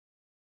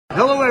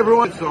Hello,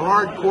 everyone. It's the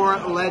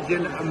hardcore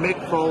legend Mick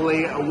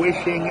Foley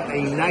wishing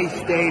a nice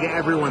day to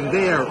everyone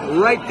there,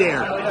 right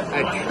there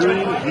at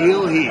True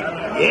Heel Heat.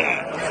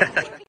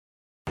 Yeah.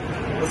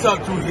 What's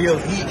up, True Heel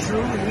Heat?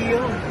 True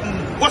Heel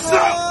Heat. What's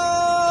up?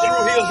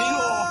 True Heel Heat.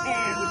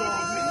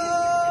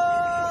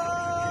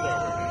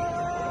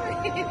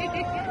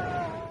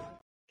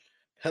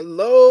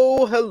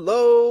 Hello,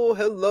 hello,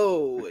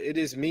 hello. It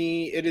is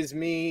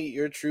me,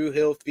 your True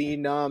Hill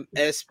Phenom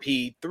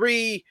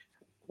SP3.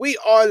 We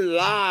are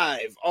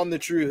live on the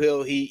True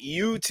Hill Heat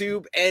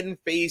YouTube and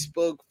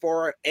Facebook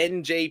for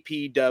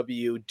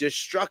NJPW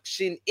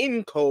Destruction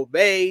in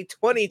Kobe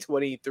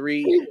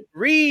 2023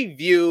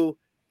 review,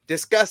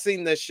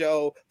 discussing the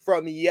show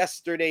from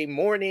yesterday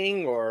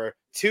morning or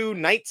 2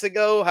 nights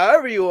ago,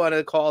 however you want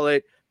to call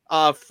it,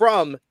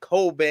 from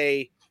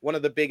Kobe, one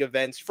of the big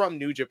events from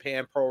New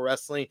Japan Pro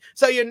Wrestling.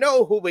 So you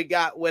know who we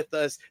got with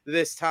us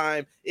this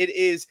time. It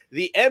is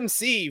the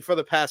MC for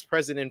the past,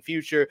 present, and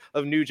future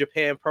of New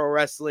Japan Pro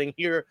Wrestling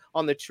here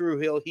on the True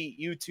Hill Heat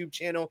YouTube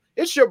channel.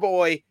 It's your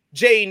boy,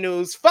 J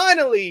News,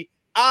 finally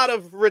out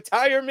of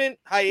retirement,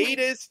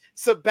 hiatus,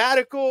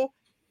 sabbatical.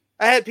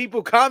 I had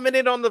people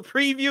commenting on the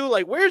preview,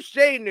 like, where's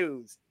J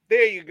News?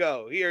 There you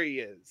go. Here he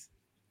is.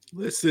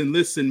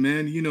 Listen,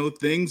 man. You know,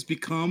 things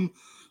become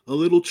a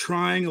little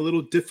trying, a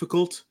little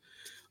difficult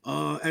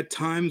at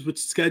times with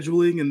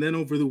scheduling, and then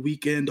over the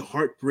weekend,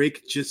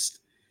 heartbreak just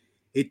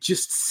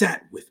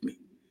sat with me.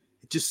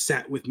 It just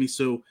sat with me.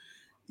 So,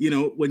 you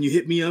know, when you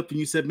hit me up and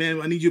you said, man,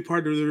 I need you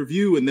part of the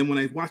review, and then when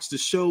I watched the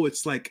show,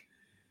 it's like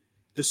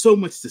there's so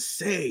much to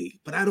say,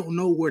 but I don't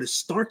know where to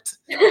start.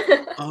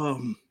 But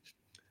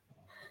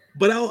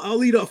I'll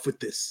lead off with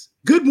this.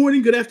 Good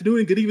morning, good afternoon,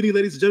 and good evening,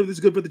 ladies and gentlemen. This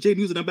is good brother J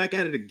News, and I'm back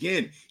at it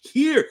again.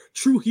 Here,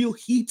 True Heel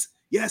Heat.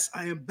 Yes,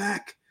 I am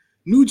back.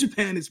 New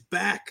Japan is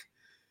back.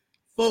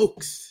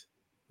 Folks,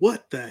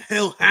 what the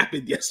hell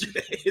happened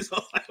yesterday is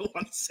all I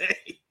want to say.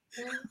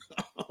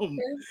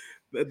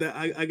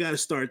 I got to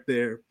start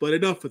there. But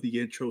enough of the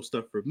intro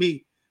stuff for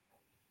me.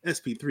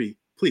 SP3,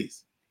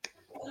 please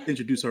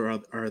introduce our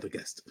other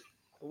guest.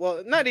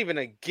 Well, not even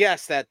a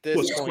guest at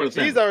this point.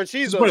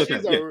 She's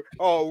a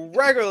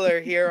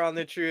regular here on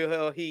the True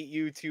Hill Heat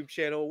YouTube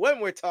channel when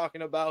we're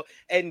talking about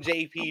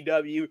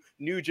NJPW,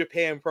 New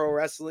Japan Pro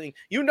Wrestling.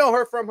 You know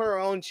her from her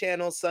own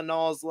channel,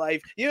 Sanal's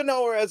Life. You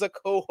know her as a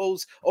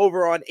co-host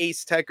over on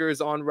Ace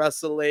Techers on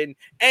Wrestling.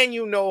 And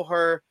you know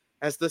her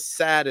as the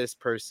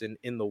saddest person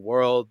in the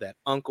world, that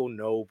Uncle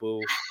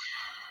Nobu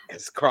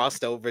has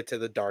crossed over to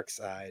the dark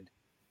side.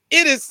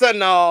 It is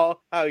Sanal.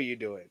 How are you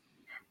doing?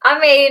 I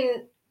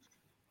mean,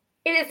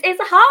 it's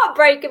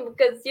heartbreaking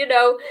because, you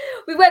know,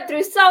 we went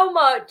through so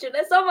much and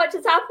so much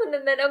has happened,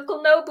 and then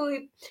Uncle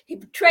Nobu, he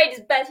betrayed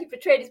his best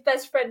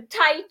friend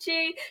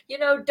Taichi, you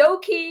know,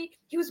 Doki,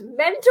 he was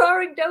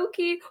mentoring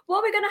Doki. What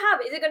are we going to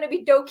have? Is it going to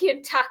be Doki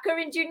and Taka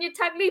in Junior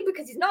Tag League?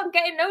 Because he's not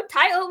getting no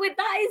title with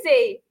that, is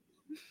he?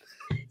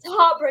 It's a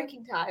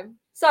heartbreaking time.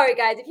 Sorry,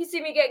 guys, if you see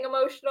me getting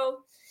emotional,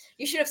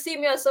 you should have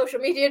seen me on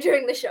social media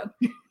during the show.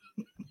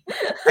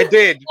 I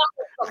did.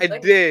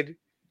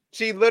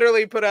 She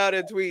literally put out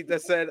a tweet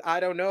that said, I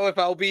don't know if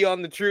I'll be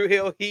on the True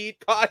Hill Heat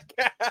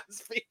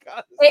podcast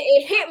because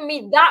it hit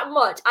me that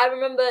much. I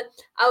remember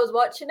I was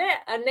watching it,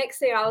 and next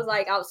thing I was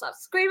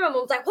screaming. Mom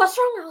was like, what's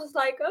wrong? I was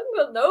like,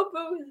 Uncle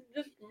Nobu has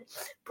just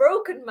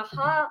broken my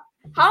heart.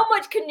 How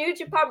much can New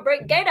Japan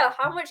break? Gator,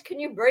 how much can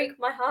you break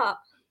my heart?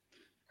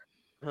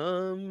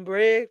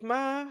 Break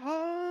my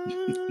heart.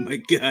 My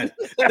God.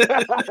 We're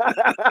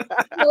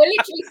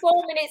literally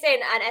 4 minutes in,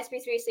 and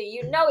SP3, so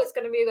you know it's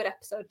going to be a good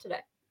episode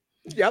today.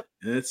 Yep.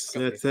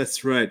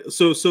 That's right.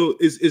 So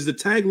is the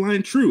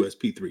tagline true,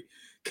 SP3?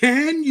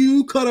 Can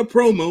you cut a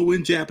promo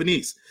in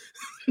Japanese?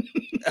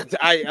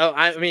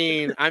 I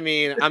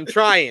mean, I'm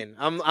trying.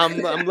 I'm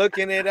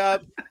looking it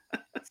up.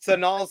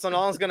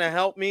 Sanal's gonna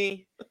help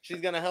me.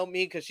 She's gonna help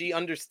me because she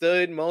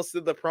understood most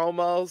of the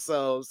promos.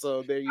 So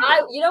there you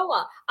go. You know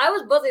what? I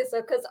was buzzing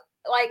because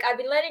like I've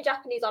been learning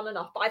Japanese on and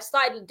off, but I've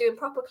started doing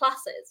proper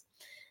classes.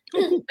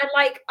 And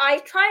like I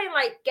try and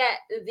like get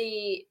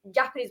the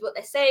Japanese what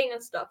they're saying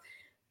and stuff.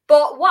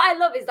 But what I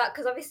love is that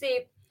because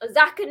obviously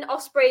Zack and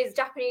Ospreay's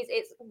Japanese,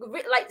 it's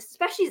like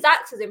especially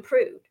Zack's has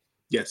improved.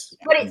 Yes.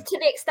 But it's to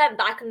the extent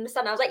that I can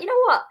understand. I was like, you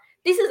know what?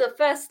 This is a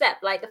first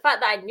step. Like the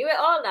fact that I knew it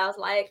all, and I was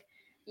like,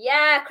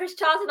 yeah, Chris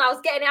Charlton. I was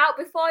getting it out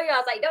before you. I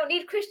was like, don't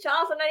need Chris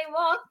Charlton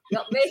anymore.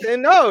 Not me.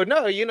 No.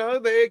 You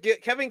know,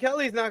 Kevin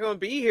Kelly's not going to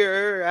be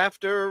here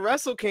after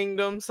Wrestle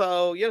Kingdom,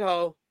 so you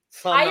know.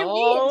 I am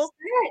being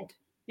scared.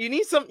 You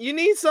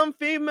need some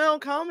female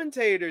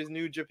commentators,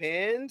 New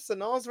Japan.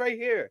 Sanal's right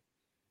here.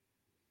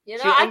 You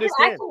know, I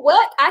can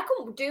work. I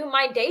can do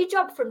my day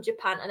job from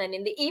Japan, and then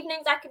in the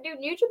evenings I can do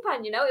New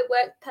Japan. You know, it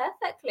works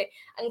perfectly.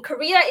 And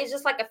Korea is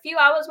just like a few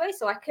hours away,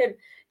 so I can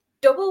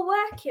double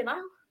work. You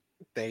know.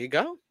 There you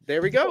go.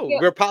 There we go.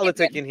 We're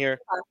politicking here.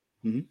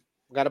 Mm-hmm.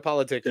 We got a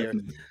politic here.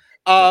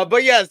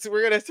 But yes,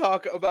 we're gonna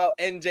talk about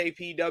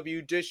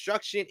NJPW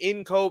Destruction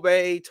in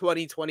Kobe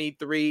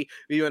 2023.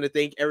 We want to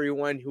thank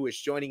everyone who is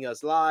joining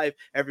us live,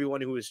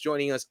 everyone who is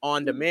joining us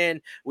on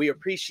demand. We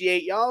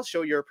appreciate y'all.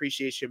 Show your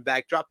appreciation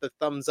back. Drop the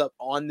thumbs up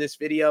on this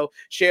video.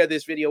 Share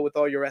this video with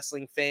all your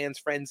wrestling fans,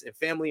 friends, and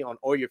family on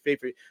all your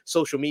favorite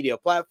social media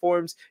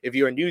platforms. If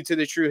you are new to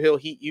the True Hill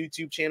Heat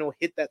YouTube channel,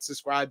 hit that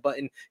subscribe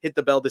button, hit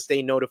the bell to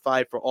stay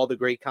notified for all the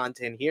great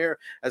content here,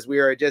 as we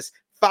are just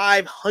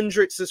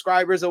 500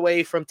 subscribers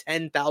away from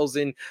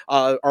 10,000,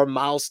 our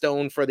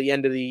milestone for the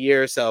end of the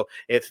year. So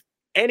if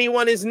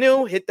anyone is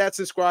new, hit that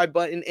subscribe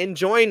button and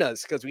join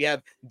us, because we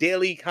have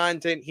daily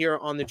content here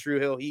on the True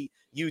Hill Heat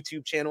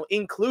YouTube channel,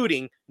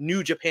 including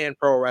New Japan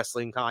Pro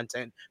Wrestling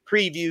content,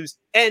 previews,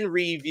 and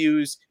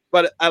reviews.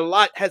 But a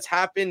lot has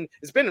happened.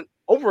 It's been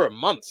over a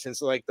month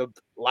since like the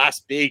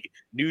last big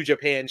New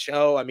Japan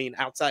show. I mean,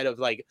 outside of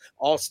like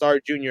All-Star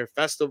Junior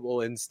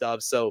Festival and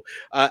stuff. So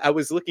I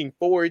was looking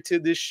forward to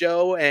this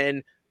show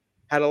and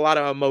had a lot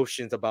of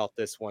emotions about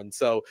this one.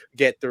 So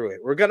get through it.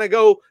 We're gonna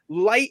go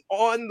light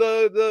on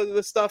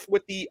the stuff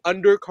with the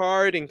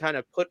undercard and kind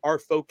of put our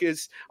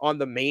focus on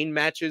the main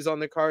matches on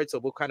the card. So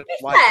we'll kind of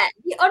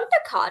the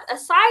undercard,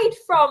 aside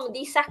from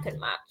the second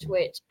match,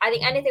 which I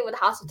think anything with the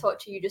House of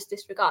Torture you just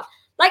disregard.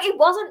 Like, it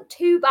wasn't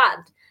too bad.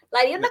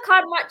 Like, the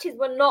undercard matches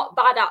were not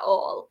bad at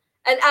all.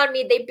 And I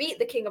mean, they beat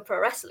the King of Pro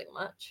Wrestling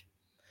match.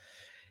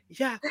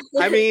 Yeah,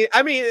 I mean,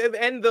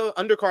 and the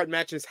undercard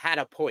matches had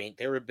a point.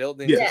 They were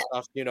building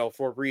stuff, you know,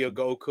 for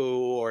Ryogoku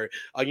or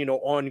you know,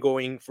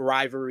 ongoing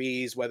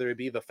rivalries, whether it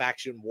be the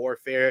faction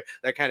warfare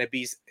that kind of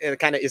is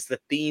the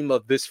theme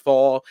of this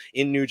fall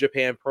in New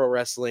Japan Pro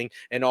Wrestling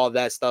and all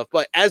that stuff.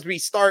 But as we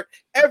start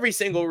every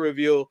single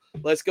review,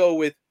 let's go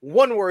with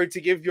one word to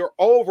give your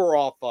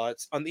overall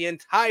thoughts on the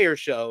entire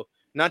show,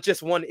 not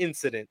just one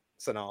incident.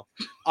 Sanal,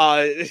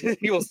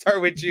 we'll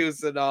start with you,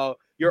 Sanal.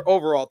 Your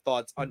overall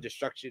thoughts on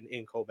Destruction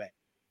in Kobe?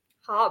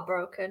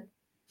 Heartbroken.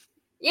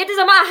 It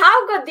doesn't matter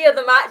how good the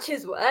other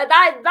matches were.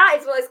 That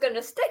is what's going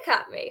to stick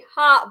at me.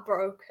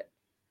 Heartbroken.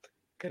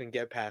 Couldn't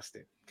get past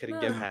it.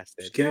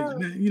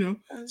 You know,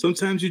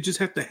 sometimes you just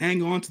have to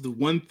hang on to the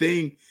one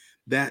thing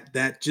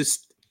that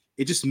just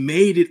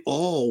made it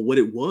all what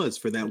it was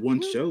for that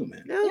one show,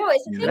 man. You know,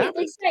 it's the thing that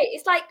they say.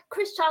 It's like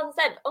Chris Chan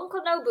said,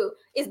 Uncle Nobu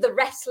is the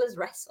wrestler's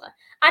wrestler.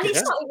 And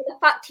it's not even the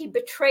fact he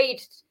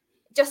betrayed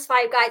Just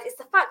Five Guys. It's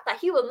the fact that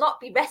he will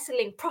not be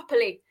wrestling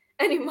properly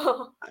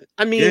anymore.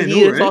 I mean,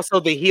 he is also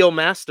the heel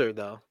master,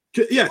 though.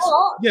 Yes.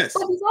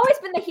 But he's always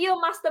been the heel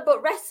master,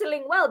 but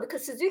wrestling well,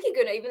 because Suzuki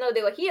Gunner, even though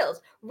they were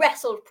heels,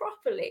 wrestled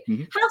properly.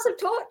 House of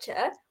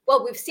Torture,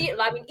 well, we've seen it.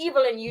 I mean,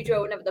 Evil and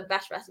Yujiro were never the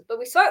best wrestlers, but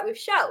we saw it with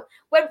Show.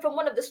 Went from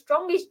one of the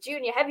strongest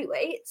junior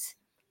heavyweights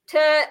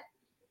to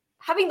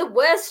having the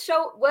worst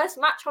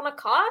match on a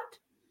card.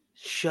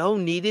 Show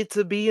needed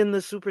to be in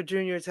the Super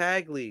Junior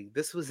Tag League.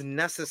 This was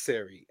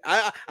necessary.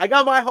 I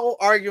got my whole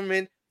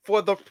argument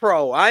for the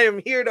pro. I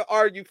am here to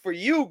argue for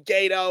you,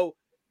 Gato.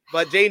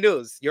 But Jay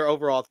News, your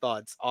overall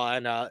thoughts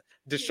on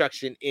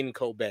Destruction in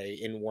Kobe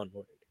in one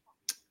word?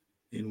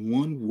 In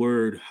one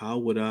word, how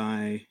would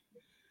I?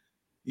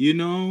 You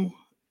know,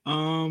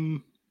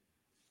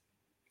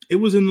 it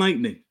was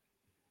enlightening,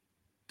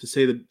 to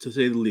say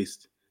the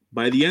least.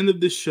 By the end of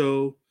this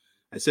show,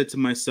 I said to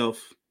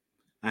myself,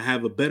 I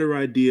have a better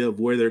idea of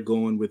where they're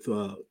going with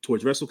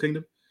towards Wrestle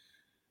Kingdom.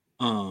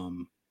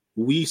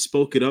 We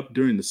spoke it up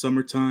during the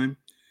summertime,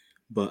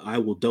 but I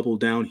will double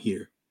down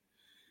here.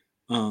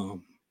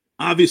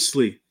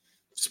 Obviously,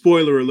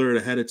 spoiler alert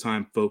ahead of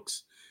time,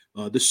 folks.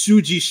 The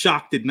Tsuji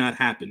shock did not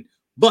happen.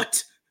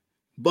 But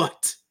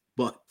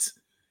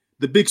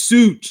the Big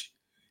Tsuji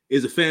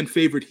is a fan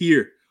favorite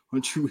here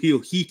on True Heel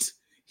Heat.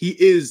 He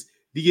is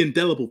the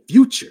indelible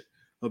future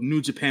of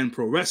New Japan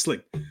Pro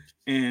Wrestling.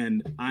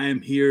 And I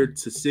am here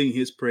to sing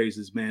his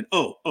praises, man.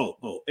 Oh,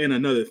 and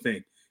another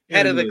thing.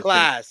 Head of the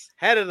class.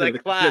 Damn right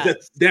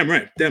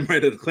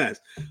of the class.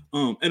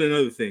 And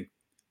another thing.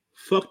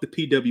 Fuck the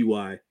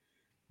PWI.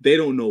 They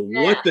don't know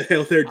what the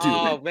hell they're doing.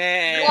 Oh,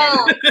 man.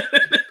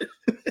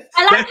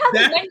 I like how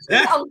they mentioned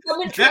it on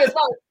commentary as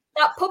well.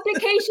 That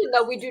publication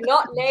that we do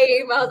not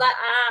name. I was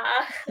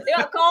like, they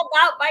got called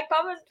out by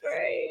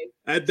commentary.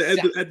 At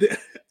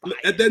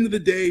the end of the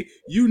day,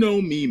 you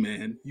know me,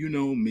 man. You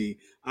know me.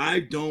 I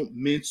don't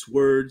mince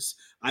words.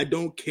 I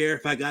don't care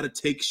if I got to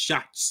take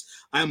shots.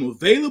 I'm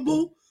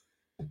available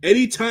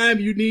anytime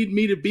you need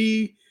me to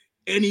be,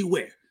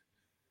 anywhere.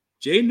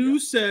 Jay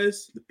News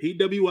says the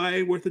PWI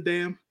ain't worth a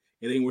damn.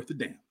 It ain't worth a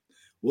damn.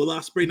 Will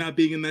Ospreay not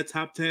being in that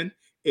top 10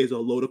 is a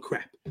load of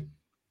crap.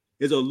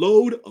 Is a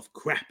load of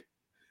crap.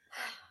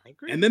 I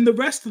agree. And then the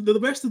rest of the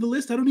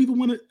list, I don't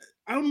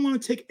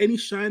want to take any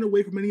shine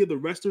away from any of the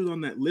wrestlers on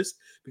that list,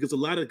 because a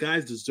lot of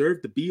guys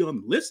deserve to be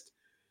on the list.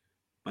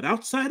 But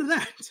outside of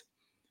that,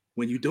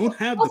 when you don't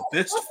have the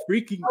best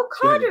freaking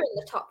Okada in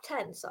the top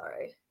 10,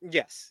 sorry.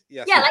 Yes.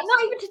 Yeah, like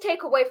not even to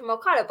take away from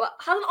Okada, but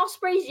hasn't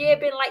Ospreay's year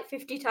been like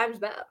 50 times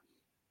better?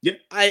 Yeah.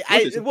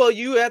 Well,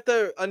 you have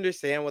to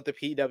understand what the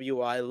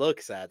PWI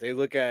looks at. They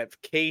look at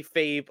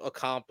kayfabe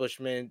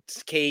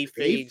accomplishments,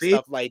 kayfabe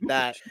stuff like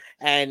that.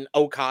 And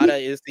Okada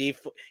is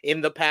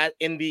in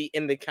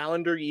the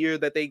calendar year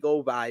that they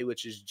go by,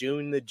 which is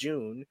June to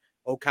June.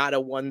 Okada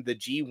won the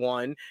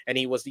G1, and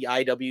he was the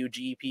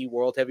IWGP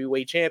World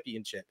Heavyweight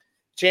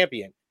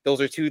champion.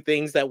 Those are two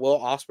things that Will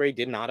Ospreay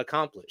did not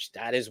accomplish.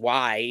 That is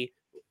why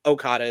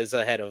Okada is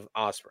ahead of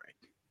Ospreay.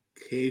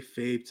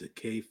 Kayfabe to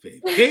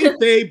kayfabe.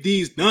 Kayfabe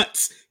these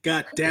nuts.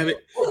 God damn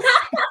it.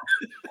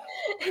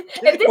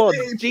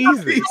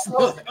 Jesus.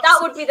 That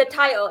would be the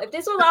title. If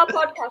this was our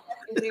podcast,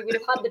 we would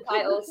have had the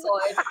title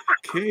sorted.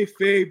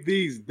 Kayfabe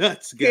these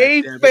nuts.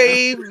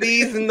 Kayfabe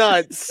these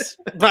nuts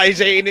by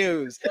J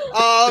News.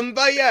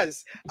 But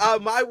yes,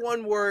 my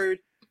one word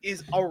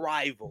is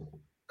arrival.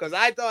 Because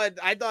I thought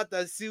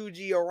the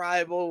Tsuji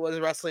arrival was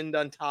wrestling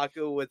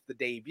Duntaku with the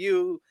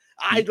debut.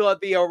 I thought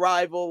the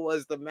arrival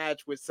was the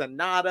match with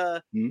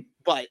Sonata,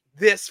 but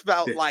this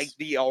felt like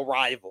the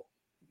arrival.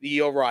 The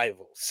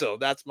arrival. So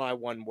that's my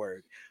one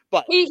word.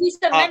 But he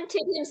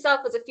cemented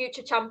himself as a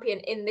future champion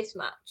in this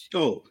match.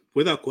 Oh,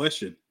 without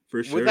question.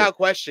 For sure. Without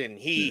question,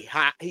 he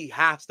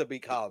has to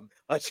become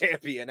a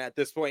champion at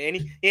this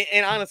point.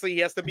 And honestly, he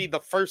has to be the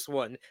first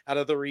one out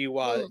of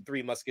the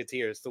three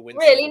Musketeers to win.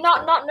 Really?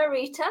 Not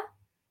Narita?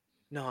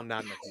 No,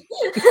 not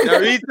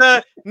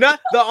Narita. Not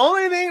the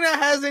only thing that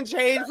hasn't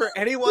changed for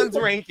anyone's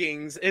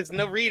rankings is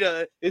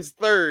Narita is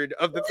third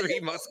of the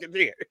three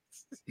Musketeers.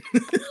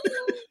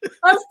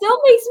 That still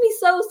makes me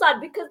so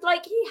sad because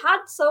he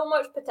had so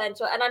much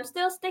potential, and I'm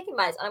still sticking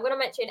by it. And I'm going to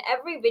mention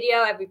every video,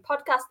 every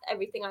podcast,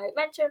 everything I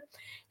mentioned.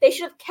 They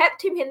should have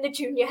kept him in the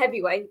junior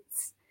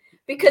heavyweights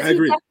because I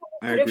agree.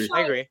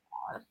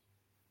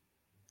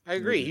 I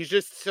agree. He's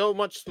just so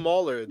much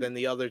smaller than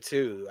the other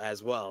two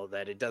as well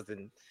that it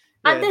doesn't.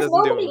 And there's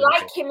nobody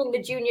like him in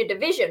the junior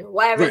division,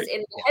 whereas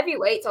in the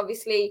heavyweights,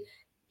 obviously,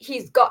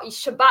 he's got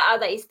Shibata,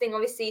 that he's thing,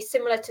 obviously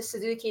similar to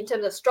Suzuki in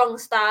terms of strong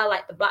style,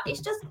 like the black.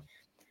 He's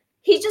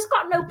just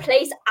got no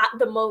place at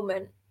the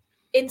moment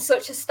in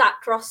such a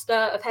stacked roster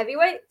of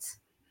heavyweights.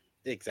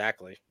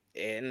 Exactly.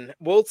 And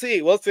we'll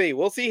see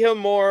him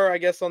more, I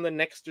guess, on the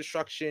next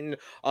Destruction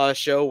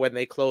show when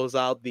they close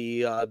out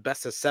the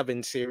best of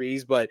 7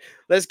 series. But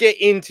let's get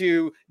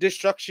into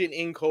Destruction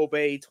in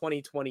Kobe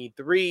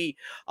 2023.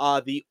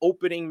 The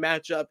opening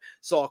matchup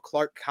saw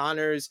Clark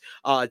Connors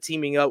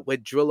teaming up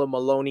with Drilla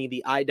Maloney,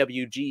 the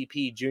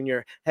IWGP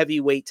Junior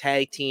Heavyweight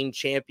Tag Team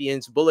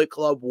Champions, Bullet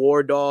Club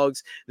War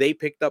Dogs. They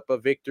picked up a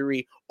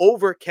victory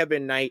over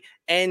Kevin Knight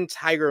and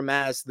Tiger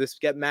Mask. This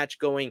match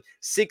going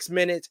 6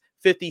 minutes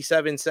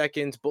 57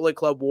 seconds. Bullet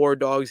Club War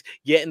Dogs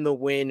getting the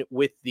win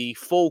with the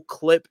full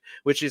clip,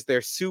 which is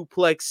their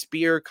suplex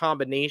spear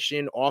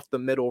combination off the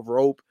middle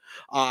rope.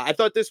 I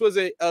thought this was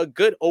a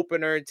good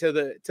opener to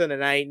the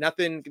night.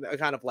 Nothing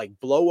kind of like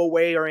blow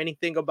away or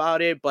anything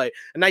about it, but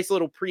a nice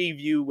little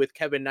preview with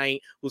Kevin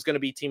Knight, who's going to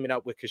be teaming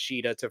up with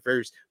Kushida to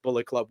verse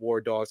Bullet Club War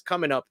Dogs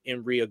coming up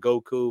in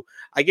Ryogoku.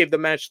 I gave the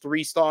match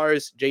 3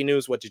 stars. J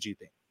News, what did you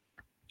think?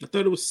 I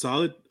thought it was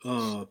solid.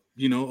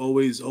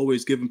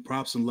 Always giving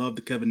props and love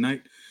to Kevin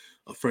Knight,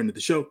 a friend of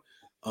the show.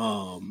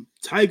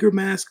 Tiger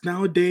Mask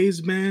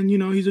nowadays, man,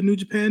 he's a New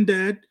Japan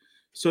dad,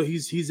 so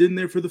he's in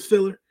there for the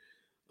filler.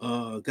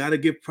 Gotta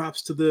give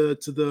props to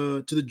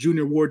the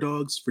Junior War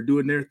Dogs for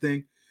doing their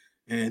thing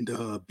and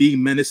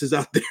being menaces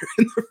out there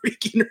in the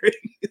freaking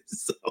ring.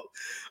 So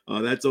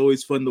that's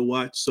always fun to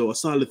watch. So a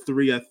solid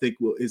 3, I think,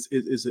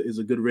 is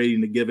a good rating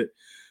to give it.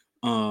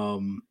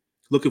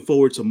 Looking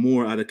forward to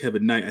more out of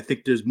Kevin Knight. I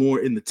think there's more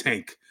in the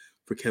tank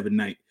for Kevin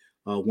Knight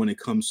when it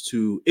comes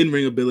to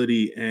in-ring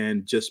ability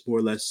and just more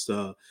or less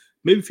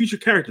maybe future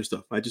character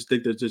stuff. I just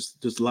think there's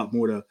just a lot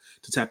more to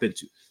tap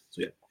into.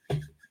 So yeah.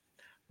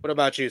 What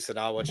about you,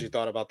 Sadal? What you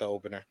thought about the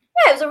opener?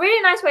 Yeah, it was a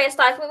really nice way to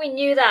start. I think we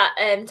knew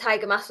that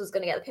Tiger Mask was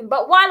going to get the pin,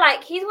 but why?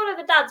 He's one of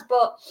the dads,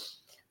 but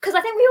because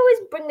I think we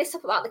always bring this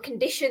up about the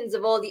conditions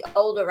of all the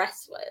older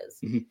wrestlers.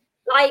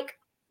 Mm-hmm.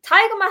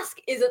 Tiger Mask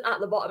isn't at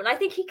the bottom, and I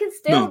think he can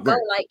still go.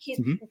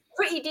 He's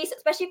pretty decent,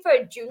 especially for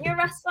a junior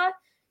wrestler.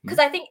 Because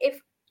I think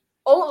if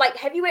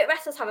heavyweight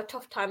wrestlers have a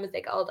tough time as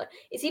they get older,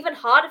 it's even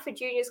harder for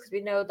juniors because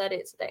we know that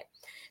it's there.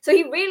 So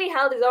he really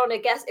held his own. I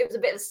guess it was a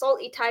bit of a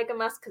salty Tiger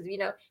Mask because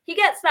he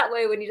gets that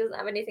way when he doesn't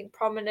have anything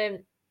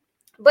prominent.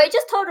 But it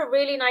just told a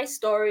really nice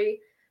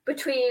story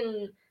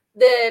between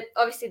the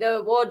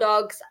War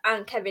Dogs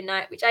and Kevin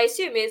Knight, which I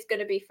assume is going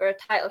to be for a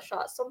title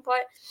shot at some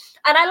point.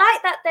 And I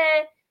like that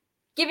they're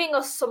giving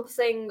us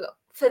something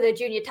for the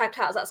junior tag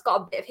titles that's got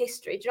a bit of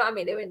history. Do you know what I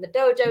mean? They were in the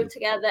dojo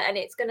together, and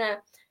it's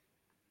gonna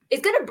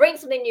bring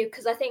something new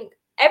because I think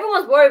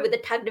everyone's worried with the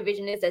tag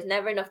division is there's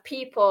never enough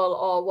people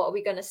or what are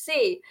we gonna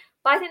see.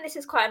 But I think this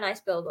is quite a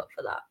nice build up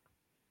for that.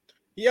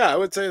 Yeah, I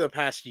would say the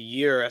past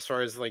year, as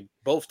far as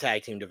both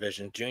tag team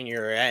divisions,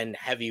 junior and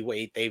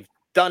heavyweight, they've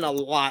done a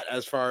lot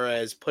as far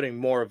as putting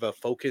more of a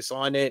focus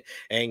on it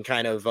and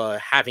kind of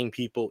having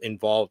people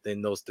involved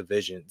in those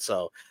divisions.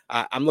 So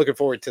I'm looking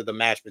forward to the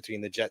match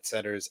between the Jet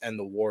Setters and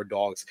the War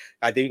Dogs.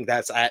 I think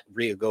that's at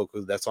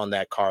Ryogoku. That's on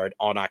that card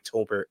on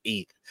October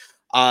 8th.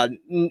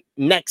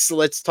 Next,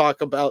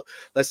 October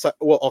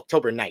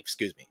 9th,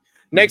 excuse me.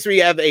 Next, we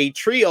have a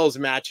trios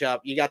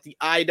matchup. You got the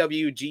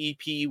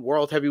IWGP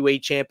World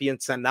Heavyweight Champion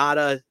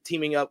Sanada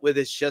teaming up with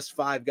his Just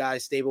Five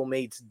Guys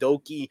stablemates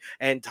Doki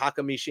and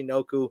Taka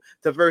Michinoku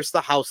to verse the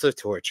House of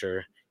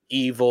Torture,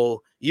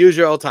 Evil,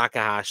 Yujiro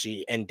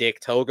Takahashi, and Dick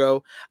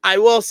Togo. I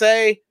will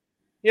say,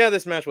 yeah,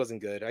 this match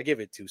wasn't good. I give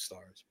it 2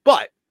 stars.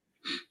 But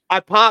I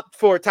popped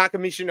for Taka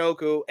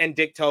Michinoku and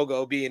Dick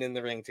Togo being in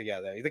the ring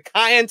together. The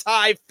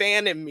Kaientai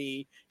fan in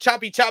me,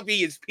 choppy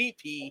is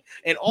pee-pee,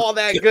 and all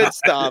that good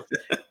stuff.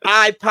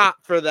 I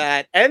popped for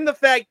that. And the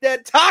fact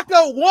that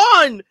Taka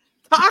won!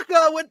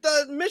 Taka with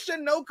the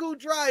Michinoku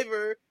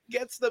driver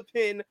gets the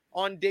pin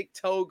on Dick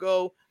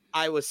Togo.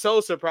 I was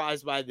so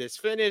surprised by this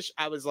finish.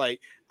 I was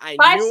like, 5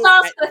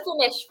 stars for the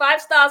finish.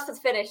 5 stars for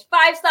the finish.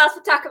 5 stars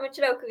for Taka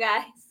Michinoku,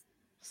 guys.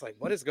 It's like,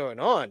 what is going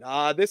on?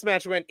 This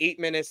match went 8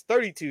 minutes,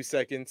 32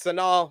 seconds.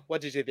 Sanal,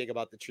 what did you think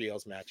about the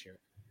trios match here?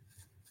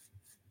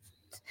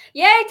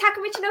 Yay,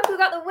 Taka Michinoku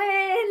got the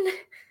win.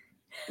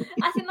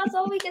 I think that's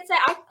all we can say.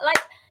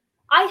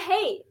 I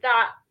hate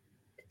that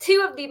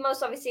 2 of the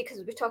most, obviously, because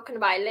we're talking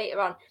about it later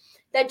on,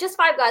 they're Just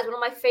Five Guys, one of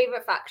my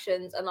favorite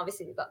factions. And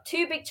obviously, we've got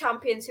 2 big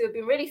champions who have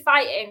been really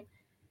fighting.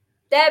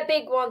 Their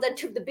big ones and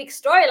 2 of the big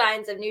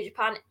storylines of New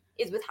Japan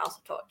is with House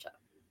of Torture.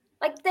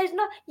 Like, there's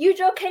no...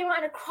 Yujiro came out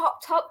in a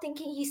crop top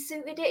thinking he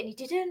suited it, and he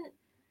didn't.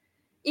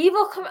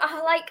 Evil come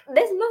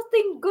there's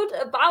nothing good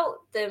about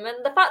them.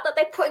 And the fact that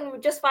they're putting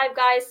Just Five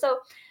Guys, so,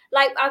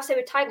 like I've said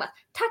with Tiger Mask,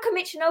 Taka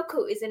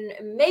Michinoku is in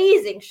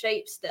amazing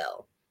shape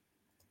still.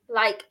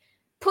 Like,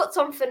 puts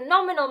on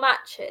phenomenal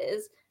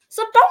matches.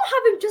 So don't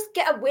have him just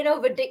get a win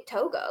over Dick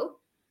Togo.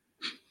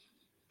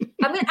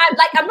 I mean,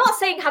 I'm not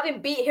saying have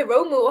him beat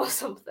Hiromu or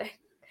something.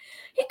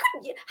 He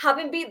could have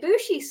him beat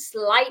Bushi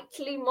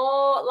slightly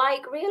more,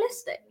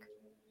 realistic.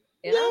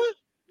 You know?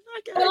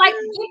 Yeah, I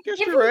guess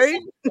give him right.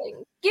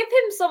 something. Give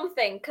him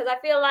something, because I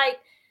feel like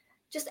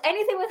just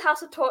anything with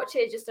House of Torture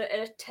is just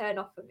a turn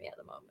off for me at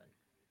the moment.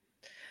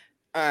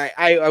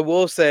 I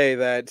will say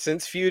that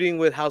since feuding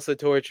with House of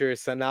Torture,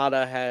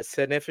 Sanada has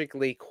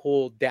significantly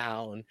cooled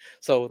down.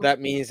 So that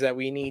means that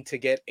we need to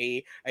get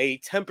a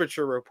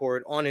temperature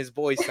report on his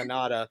boy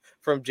Sanada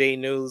from J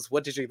News.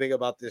 What did you think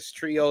about this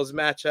trios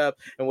matchup?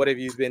 And what have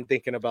you been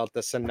thinking about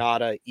the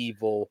Sanada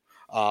Evil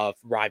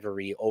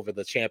rivalry over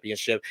the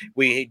championship?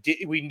 We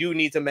do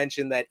need to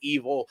mention that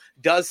Evil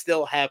does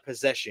still have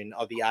possession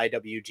of the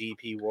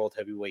IWGP World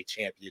Heavyweight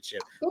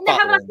Championship. Didn't they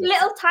have a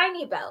little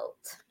tiny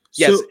belt?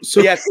 Yes,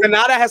 yes.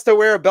 Sanada has to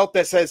wear a belt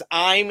that says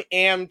 "I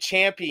am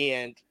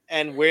champion"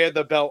 and wear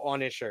the belt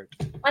on his shirt.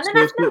 And then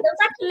there was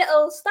a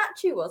little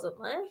statue, wasn't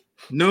there?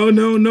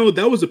 No.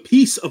 That was a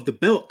piece of the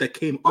belt that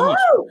came off.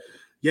 Oh.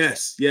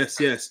 Yes.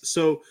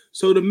 So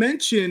to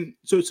mention,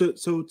 so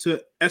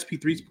to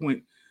SP3's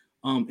point,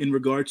 in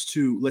regards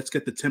to let's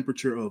get the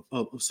temperature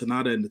of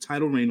Sanada in the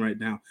title reign right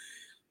now.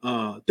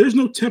 There's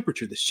no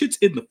temperature. The shit's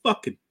in the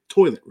fucking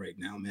toilet right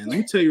now, man. Let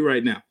me tell you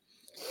right now.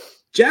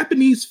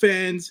 Japanese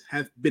fans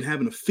have been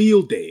having a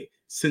field day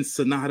since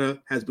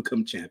Sanada has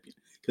become champion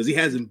because he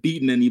hasn't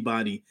beaten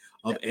anybody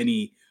of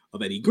any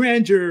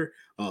grandeur.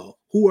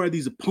 Who are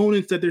these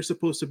opponents that they're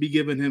supposed to be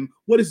giving him?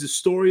 What is the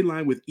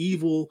storyline with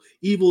Evil?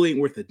 Evil ain't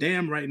worth a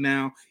damn right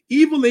now.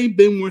 Evil ain't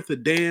been worth a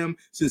damn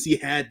since he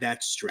had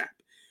that strap.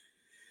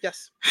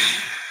 Yes.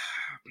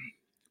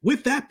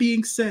 With that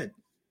being said,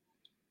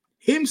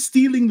 him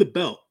stealing the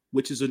belt,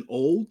 which is an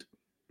old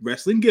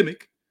wrestling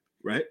gimmick,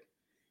 right?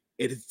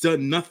 It has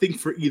done nothing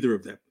for either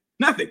of them.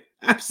 Nothing.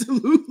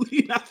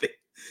 Absolutely nothing.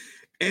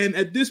 And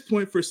at this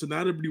point, for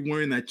Sanada to be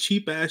wearing that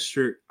cheap-ass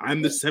shirt,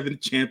 I'm the 7th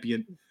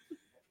champion,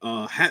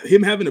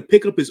 him having to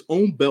pick up his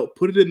own belt,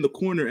 put it in the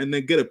corner, and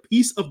then get a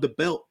piece of the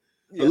belt.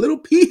 Yeah. A little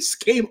piece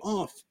came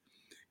off.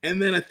 And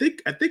then I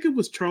think it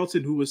was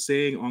Charlton who was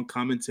saying on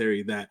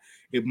commentary that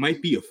it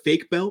might be a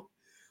fake belt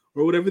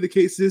or whatever the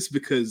case is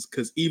because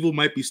Evil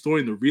might be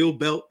storing the real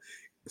belt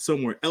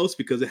somewhere else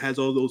because it has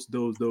all those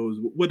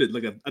what is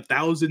like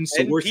 1,000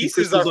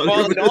 pieces are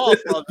falling off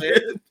of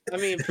it. I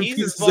mean,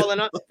 pieces falling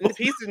off. The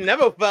pieces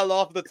never fell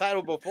off the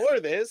title before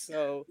this,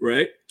 so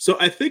right. So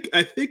I think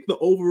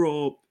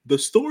the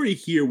story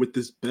here with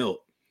this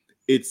belt,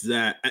 it's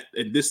that,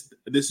 and this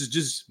is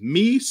just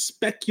me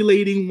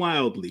speculating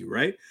wildly,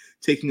 right?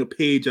 Taking a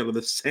page out of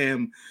the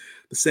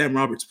Sam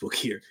Roberts book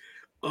here.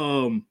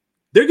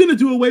 They're gonna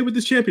do away with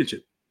this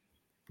championship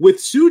with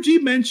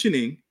Tsuji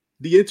mentioning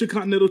the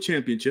Intercontinental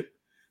Championship,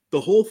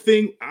 the whole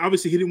thing.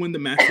 Obviously, he didn't win the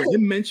match, but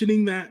him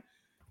mentioning that,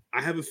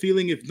 I have a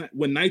feeling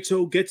when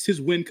Naito gets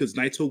his win, because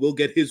Naito will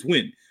get his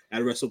win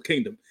at Wrestle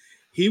Kingdom,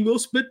 he will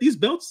split these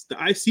belts. The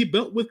IC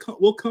belt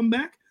will come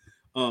back.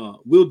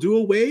 We'll do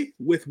away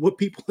with what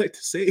people like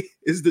to say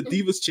is the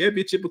Divas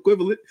Championship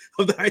equivalent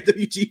of the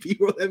IWGP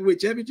World Heavyweight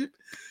Championship.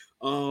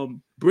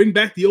 Bring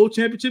back the old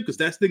championship because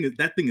that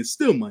thing is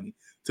still money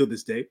till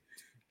this day,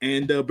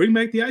 and bring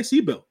back the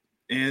IC belt.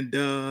 And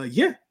I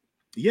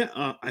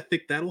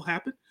think that'll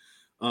happen.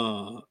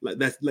 To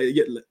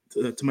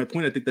my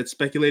point, I think that's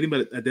speculating,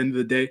 but at the end of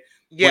the day,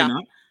 why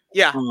not?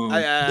 Yeah,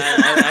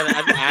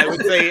 I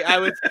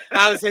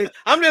would say,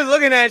 I'm just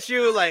looking at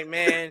you like,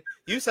 man,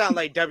 you sound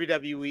like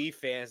WWE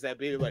fans that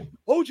be like,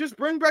 oh, just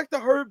bring back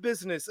the Hurt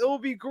Business, it will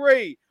be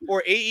great.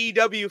 Or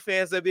AEW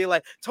fans that be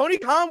like, Tony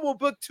Khan will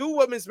book 2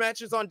 women's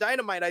matches on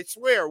Dynamite, I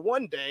swear,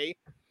 one day.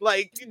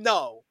 Like,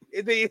 no,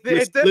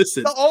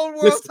 the old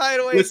world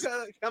title ain't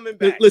coming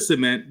back.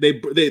 Listen, man,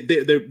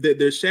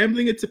 they're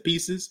shambling it to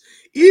pieces.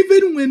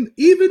 Even when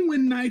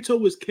Naito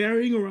was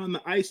carrying around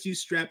the IC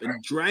strap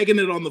and dragging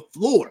it on the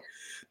floor,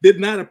 did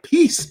not a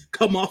piece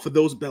come off of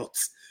those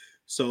belts.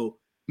 So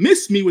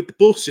miss me with the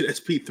bullshit,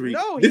 SP3.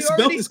 No, this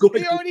belt is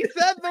going. He already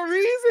said the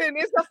reason.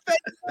 It's a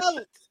fake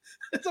belt.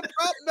 It's a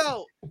prop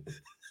belt.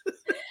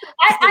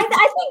 I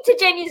think to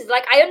Jenny's,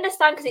 like, I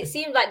understand because it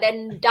seems like they're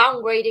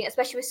downgrading,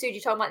 especially with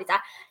Tsuji talking about this.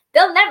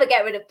 They'll never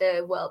get rid of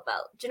the world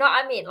belt. Do you know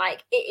what I mean?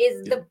 Like, it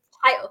is the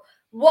title.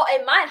 What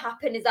it might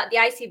happen is that the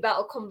IC belt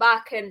will come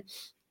back, and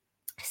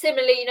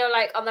similarly, you know,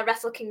 like on the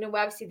Wrestle Kingdom,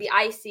 where obviously the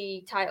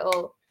IC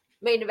title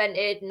main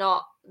evented,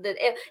 not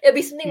it'll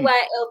be something where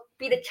it'll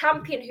be the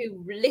champion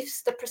who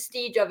lifts the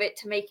prestige of it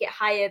to make it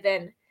higher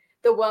than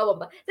the world one.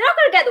 But they're not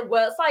going to get the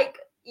world. It's like,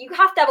 you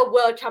have to have a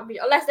world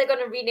championship, unless they're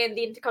going to rename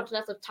the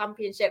Intercontinental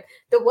Championship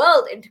the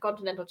World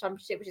Intercontinental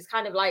Championship, which is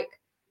kind of like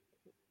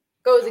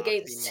goes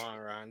against.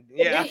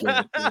 Yeah,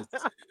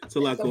 it's a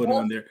lot going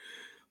on there.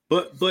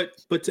 But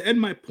to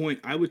end my point,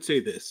 I would say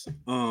this: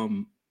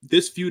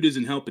 this feud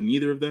isn't helping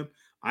neither of them.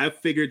 I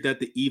figured that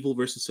the Evil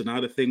versus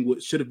Sonata thing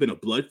should have been a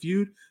blood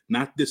feud,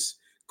 not this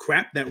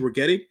crap that we're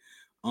getting.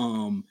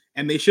 And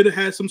they should have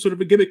had some sort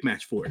of a gimmick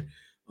match for it.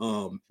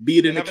 Be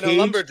it in a cage,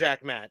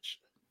 lumberjack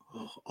match.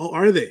 Oh,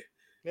 are they?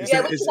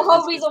 Yeah, which is the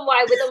whole reason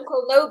why with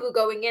Uncle Nobu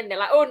going in, they're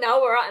like, oh,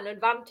 now we're at an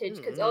advantage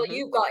because all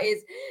you've got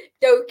is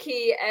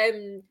Doki,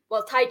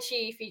 Tai Chi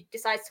if he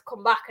decides to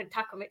come back and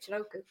tackle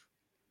Michinoku.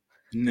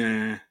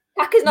 Nah.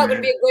 Taka's not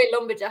going to be a great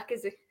lumberjack,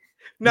 is he?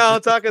 No,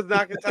 Taka's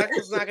not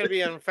going to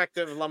be an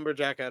effective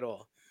lumberjack at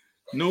all.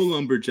 No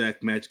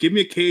lumberjack match. Give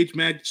me a cage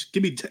match.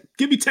 Give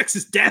me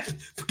Texas Death,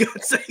 for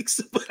God's sakes.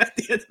 But at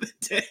the end of the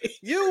day,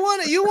 you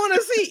want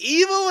to see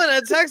Evil in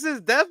a Texas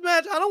Death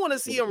match? I don't want to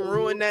see him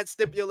ruin that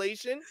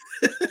stipulation.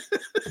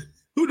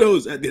 Who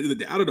knows? At the end of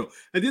the day, I don't know.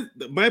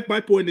 My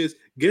point is,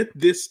 get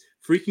this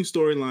freaking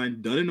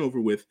storyline done and over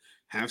with.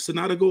 Have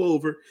Sonata go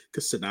over,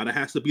 because Sonata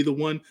has to be the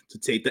one to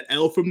take the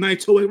L from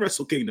Naito at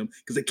Wrestle Kingdom,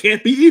 because it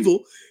can't be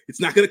Evil.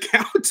 It's not going to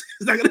count. It's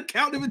not going to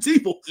count if it's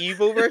Evil.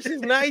 Evil versus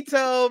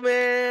Naito,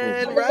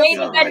 man. The main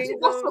event is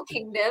Wrestle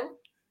Kingdom.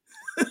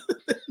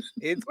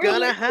 It's going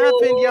to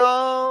happen,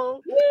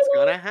 y'all. It's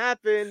going to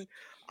happen.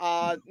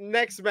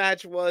 Next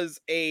match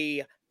was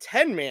a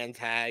 10-man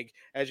tag,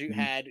 as you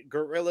had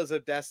Gorillas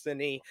of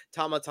Destiny,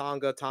 Tama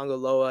Tonga,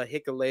 Tongaloa,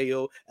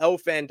 Hikuleo, El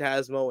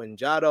Phantasmo, and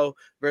Jado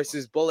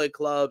versus Bullet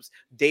Clubs,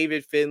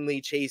 David Finlay,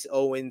 Chase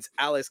Owens,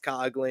 Alex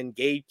Coughlin,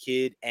 Gabe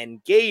Kidd,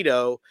 and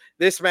Gato.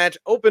 This match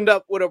opened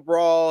up with a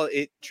brawl.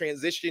 It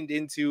transitioned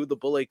into the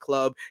Bullet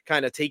Club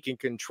kind of taking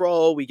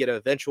control. We get an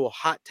eventual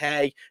hot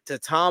tag to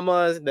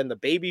Tama, then the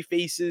baby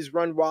faces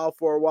run wild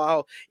for a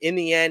while. In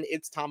the end,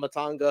 it's Tama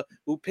Tonga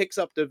who picks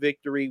up the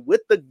victory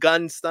with the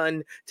gun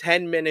stun,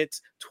 10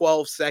 minutes,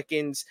 12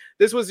 seconds.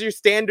 This was your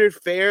standard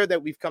fare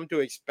that we've come to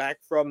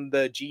expect from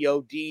the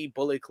GOD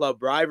Bullet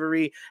Club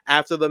rivalry.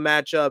 After the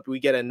matchup, we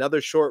get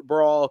another short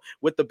brawl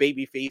with the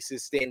baby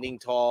faces standing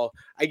tall.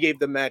 I gave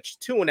the match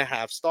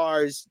 2.5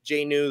 stars.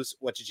 J News,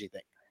 what did you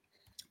think?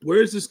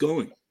 Where is this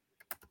going?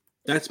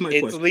 That's my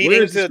question. It's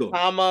leading to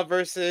Tama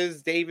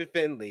versus David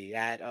Finlay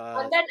at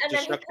and then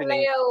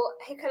Hikuleo,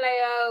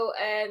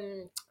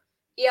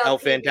 El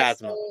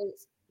Phantasmo,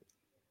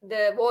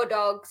 the War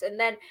Dogs, and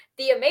then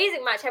the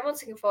amazing match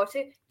everyone's looking forward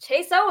to,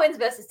 Chase Owens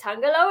versus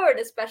Tongaloa in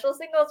a special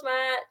singles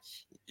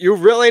match. You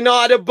really know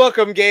how to book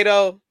them,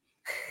 Gato.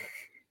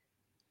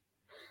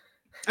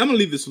 I'm gonna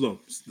leave this alone.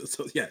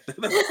 So yeah,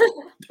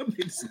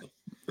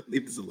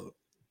 leave this alone.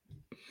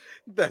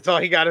 That's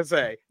all you gotta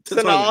say.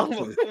 So now,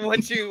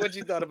 what you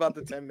thought about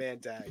the 10-man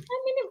tag? I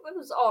mean, it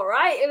was all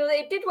right.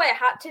 It did what it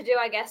had to do,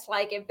 I guess.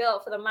 Like, it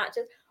built for the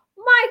matches.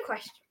 My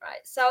question,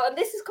 right? So, and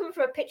this is coming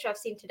from a picture I've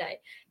seen today.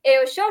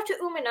 It was Shota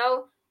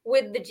Umino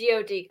with the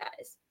GOD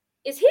guys.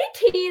 Is he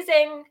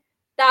teasing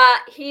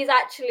that he's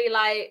actually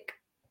like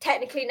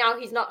technically now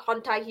he's not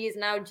Hontai, he is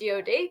now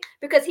God?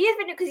 Because he's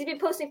been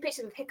posting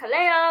pictures of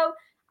Hikuleo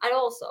and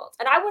all sorts,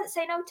 and I wouldn't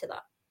say no to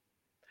that.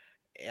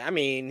 I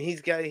mean,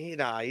 he's got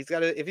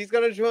to, if he's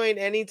gonna join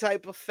any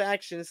type of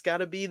faction, it's got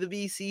to be the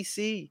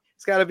BCC.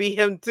 It's got to be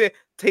him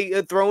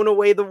throwing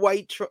away the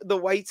white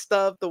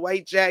stuff, the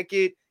white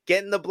jacket,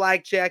 getting the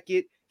black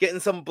jacket, getting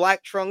some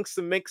black trunks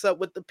to mix up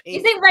with the pink.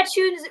 You think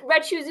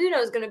Red Shoes Uno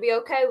is going to be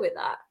okay with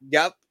that?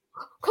 Yep.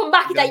 Come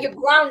back, that you're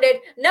grounded.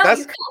 No,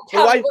 you can't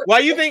tell why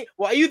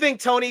you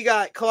think Tony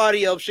got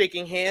Claudio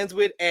shaking hands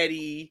with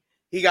Eddie?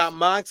 He got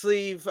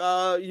Moxley,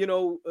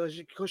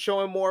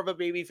 showing more of a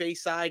babyface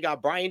side.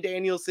 Got Bryan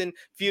Danielson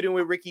feuding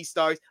with Ricky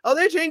Starks. Oh,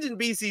 they're changing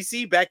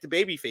BCC back to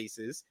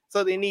babyfaces,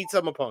 so they need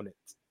some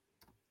opponents.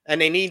 And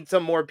they need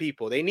some more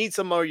people. They need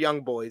some more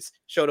young boys.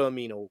 Shota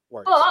Umino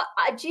works. But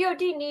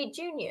God need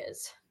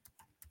juniors.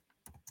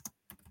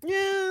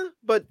 Yeah,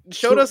 but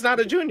Shota's not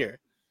a junior.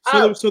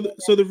 So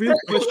the real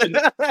question,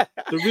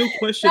 the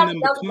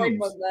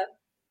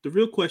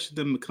real question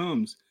then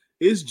becomes: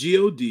 is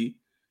God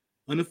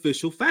an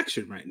official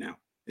faction right now?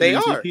 They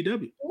are.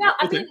 NJPW? No,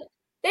 I mean,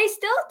 they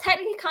still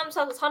technically count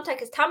themselves as Hontai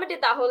because Tama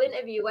did that whole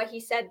interview where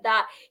he said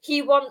that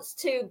he wants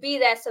to be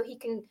there so he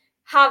can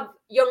have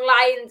young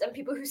lions and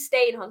people who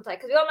stay in Hontai,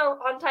 because we all know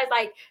Hontai is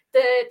like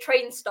the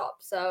train stop.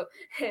 So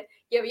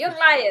you have a young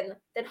lion,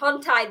 then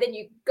Hontai, then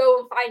you go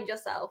and find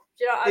yourself.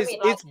 Do you know what I mean?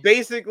 Like, it's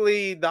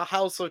basically the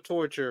house of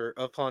torture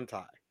of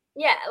Hontai.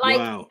 Yeah, like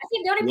wow. I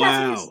think the only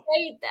person who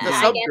stayed there,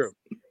 I guess,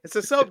 it's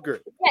a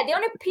subgroup. Yeah, the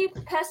only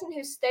person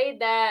who stayed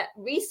there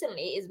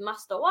recently is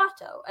Master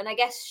Wato, and I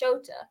guess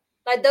Shota.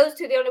 Like those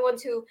two, are the only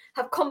ones who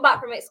have come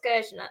back from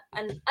excursion,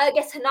 and I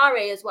guess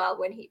Hanare as well.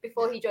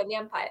 Before he joined the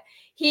Empire,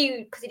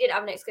 because he didn't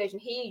have an excursion,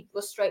 he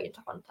was straight into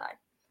Hontai.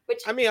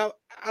 Which I mean,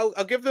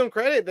 I'll give them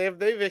credit.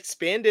 They've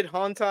expanded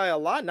Hontai a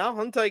lot. Now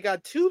Hontai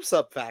got 2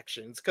 sub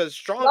factions because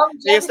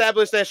they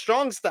established that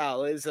Strong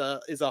Style is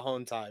a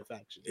Hontai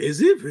faction.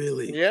 Is it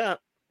really? Yeah.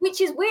 Which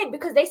is weird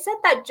because they said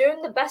that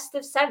during the best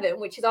of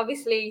 7, which is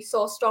obviously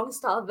saw Strong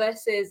Style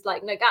versus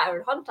like Nagata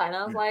and Hontai, and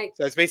I was like,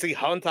 so it's basically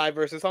Hontai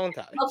versus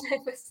Hontai.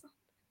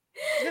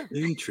 Yeah.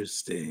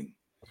 Interesting.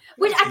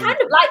 Which I kind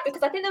of like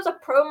because I think there was a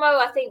promo.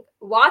 I think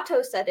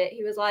Wato said it.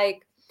 He was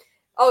like,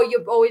 "Oh,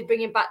 you're always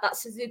bringing back that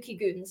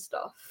Suzuki-gun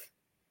stuff."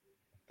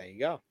 There you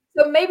go.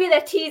 So maybe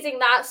they're teasing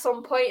that at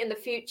some point in the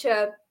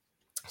future.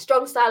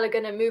 Strong Style are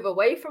going to move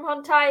away from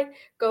Hontai,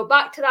 go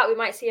back to that. We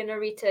might see a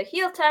Narita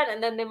heel turn,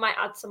 and then they might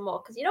add some more.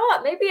 Because you know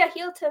what? Maybe a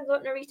heel turn is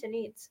what Narita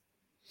needs.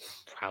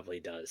 Probably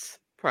does.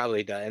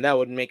 And that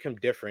would make him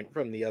different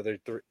from the other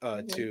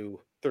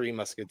three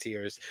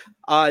Musketeers.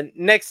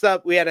 Next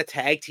up, we had a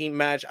tag team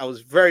match. I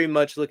was very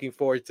much looking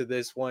forward to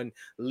this one.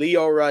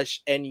 Lio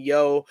Rush and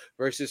Yo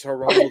versus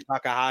Hiromu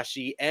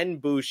Takahashi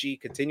and Bushi,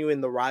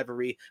 continuing the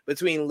rivalry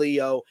between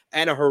Lio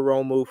and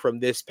Hiromu from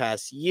this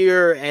past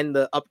year, and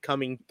the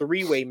upcoming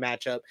 3-way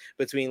matchup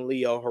between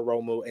Lio,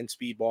 Hiromu, and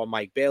Speedball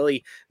Mike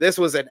Bailey. This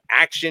was an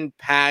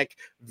action-packed,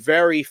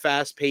 very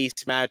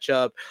fast-paced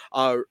matchup.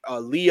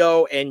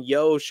 Lio and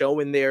Yo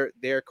showing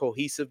their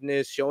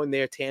cohesiveness, showing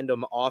their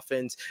tandem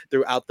offense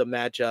throughout the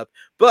matchup,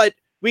 but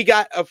we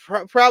got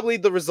probably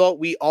the result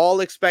we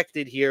all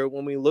expected here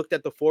when we looked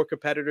at the 4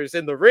 competitors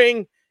in the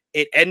ring.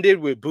 It ended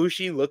with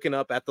Bushi looking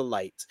up at the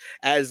lights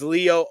as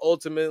Lio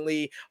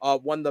ultimately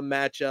won the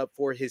matchup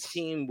for his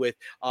team with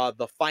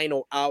the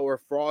final hour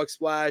frog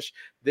splash.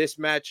 This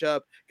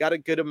matchup got a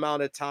good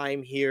amount of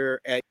time here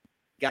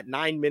got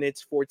 9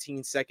 minutes,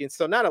 14 seconds.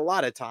 So not a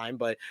lot of time,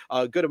 but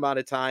a good amount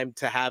of time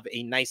to have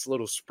a nice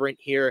little sprint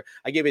here.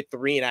 I give it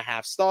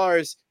 3.5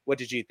 stars. What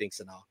did you think,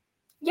 Sanal?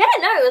 Yeah,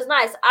 no, it was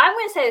nice. I'm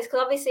going to say this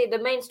because obviously the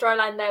main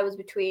storyline there was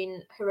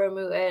between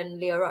Hiromu and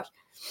Lio Rush.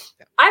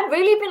 Yeah. I've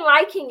really been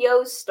liking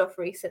Yo's stuff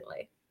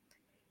recently.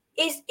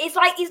 It's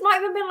like he's not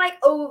even been like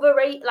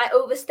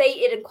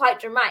overstated and quite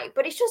dramatic,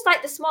 but it's just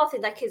like the small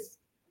things, like his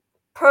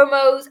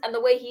promos and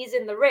the way he's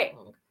in the ring.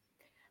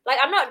 Like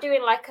I'm not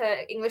doing like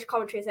a English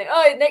commentary saying,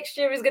 "Oh, next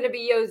year is going to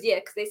be Yo's year,"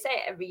 because they say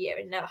it every year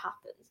and it never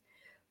happens.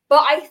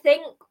 But I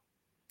think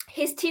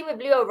his team with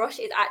Lio Rush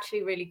is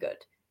actually really good.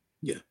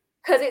 Yeah.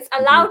 Because it's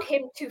allowed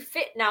him to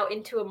fit now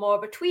into a more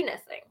of a tweener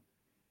thing,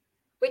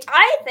 which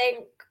I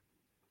think,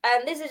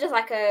 and this is just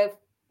like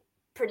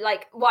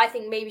what I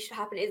think maybe should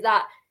happen is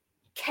that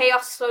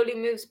Chaos slowly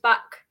moves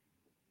back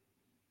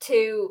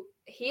to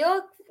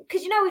heel.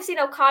 Because we've seen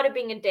Okada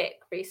being a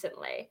dick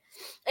recently,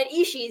 and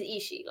Ishii is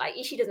Ishii. Like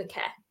Ishii doesn't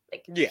care.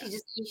 Like he's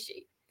just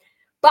Ishii.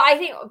 But I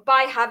think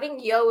by having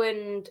Yo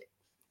and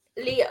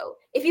Lio,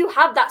 if you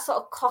have that sort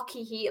of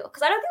cocky heel,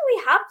 because I don't think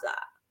we have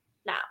that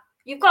now.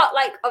 You've got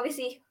like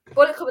obviously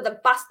Bullet Club are the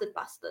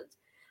bastards,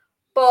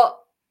 but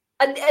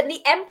and the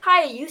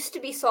Empire used to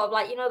be sort of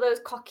like those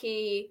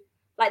cocky,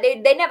 like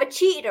they never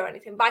cheated or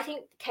anything. But I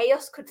think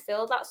Chaos could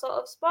fill that sort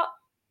of spot.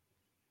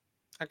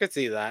 I could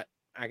see that.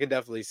 I can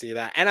definitely see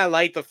that. And I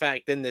like the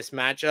fact in this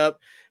matchup,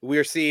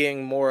 we're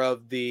seeing more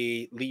of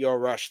the Lio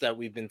Rush that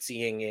we've been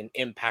seeing in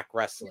Impact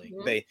Wrestling.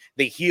 Mm-hmm.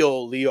 They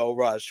heel Lio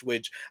Rush,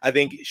 which I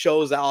think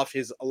shows off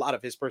a lot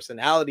of his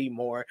personality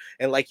more.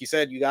 And like you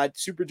said, you got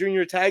Super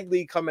Junior Tag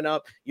League coming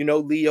up.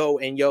 Lio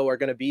and Yo are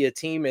going to be a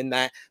team in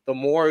that. The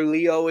more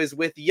Lio is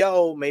with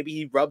Yo, maybe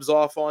he rubs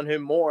off on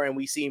him more, and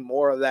we see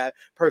more of that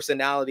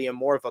personality and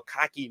more of a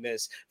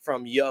cockiness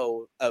from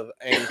Yo,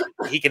 and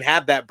he can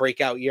have that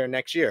breakout year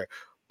next year.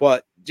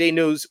 But Jay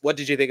News, what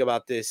did you think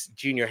about this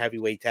junior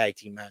heavyweight tag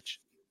team match?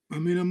 I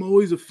mean, I'm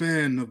always a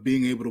fan of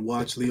being able to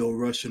watch Lio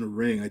Rush in a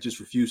ring. I just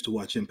refuse to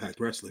watch Impact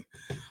Wrestling.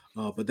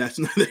 But that's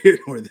neither here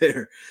nor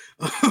there.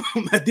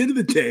 At the end of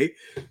the day,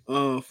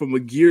 from a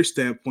gear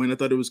standpoint, I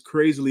thought it was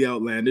crazily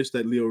outlandish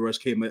that Lio Rush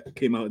came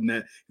out in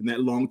that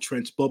long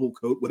trench bubble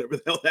coat, whatever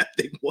the hell that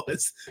thing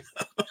was.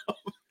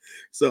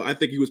 So I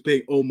think he was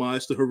paying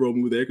homage to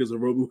Hiromu there because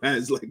Hiromu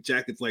has like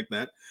jackets like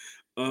that.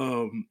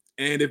 And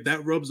if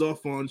that rubs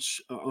off on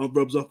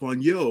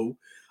Yo,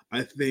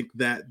 I think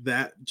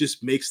that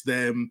just makes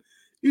them,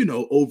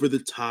 over the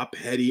top,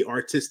 heady,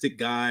 artistic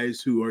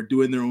guys who are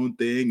doing their own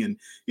thing, and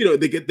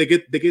they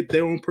get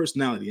their own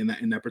personality in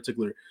that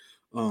particular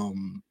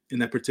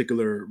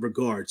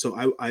regard.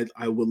 So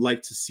I would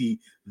like to see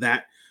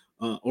that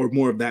or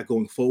more of that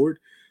going forward.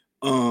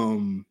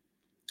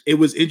 It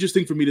was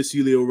interesting for me to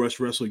see Lio Rush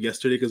wrestle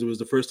yesterday because it was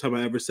the first time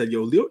I ever said,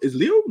 "Yo, is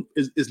Lio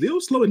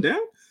slowing down?"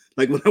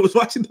 Like when I was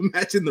watching the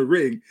match in the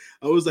ring,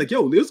 I was like,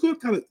 "Yo, Leo's going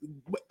kind of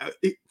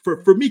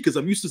for me because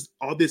I'm used to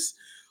all this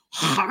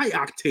high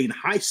octane,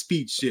 high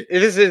speed shit."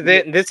 This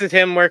is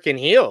him working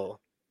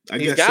heel.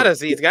 He's got to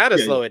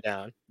slow it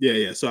down.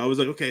 Yeah. So I was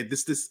like, okay,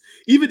 this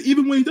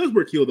even when he does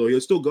work heel though, he'll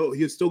still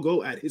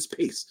go at his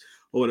pace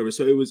or whatever.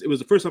 So it was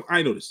the first time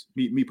I noticed,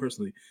 me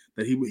personally,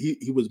 that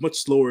he was much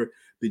slower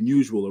than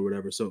usual or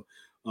whatever. So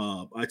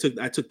I took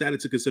that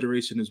into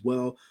consideration as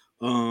well.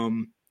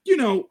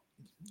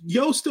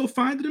 Yo still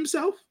finding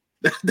himself.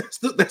 That's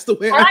the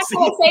way I see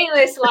it. saying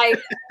this like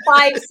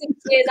 5-6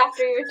 years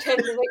after he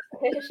returned to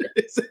vacation.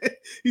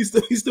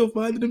 He's still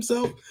finding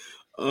himself.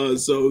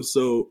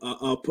 So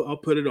I'll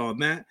put it on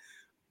that.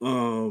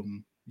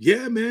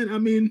 Yeah, man. I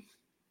mean,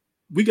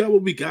 we got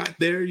what we got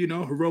there.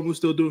 Hiromu's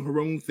still doing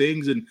Hiromu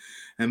things, and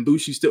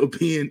Bushi still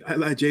being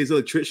LIJ's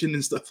electrician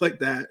and stuff like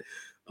that.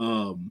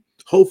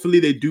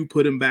 Hopefully they do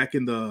put him back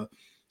in the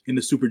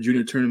Super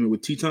Junior tournament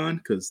with Teton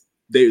because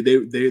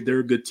they're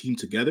a good team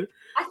together.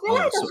 I feel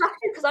like they'll have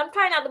to because I'm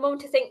trying at the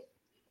moment to think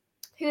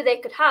who they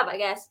could have. I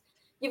guess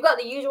you've got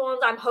the usual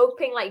ones. I'm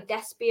hoping like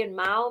Despy and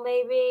Mao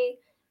maybe,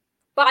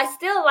 but I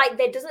still like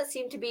there doesn't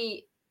seem to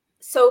be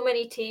so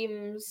many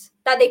teams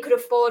that they could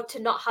afford to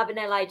not have an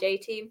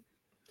LIJ team.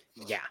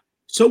 Yeah.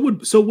 So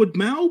would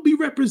Mao be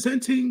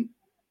representing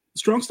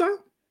Strong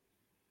Style?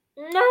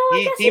 No,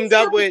 he teamed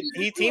up with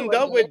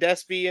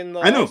Despy in the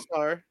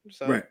All-Star.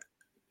 So. Right.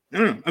 I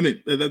don't know. I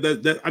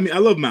mean, I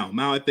love Mao.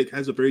 Mao, I think,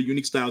 has a very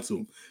unique style to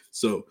him.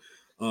 So,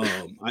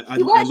 I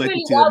he works like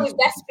really well with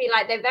Despy.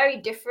 Like they're very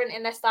different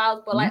in their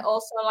styles, but like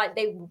also like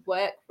they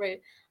work really.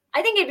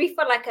 I think it'd be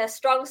fun, like a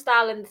Strong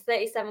Style in the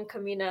 37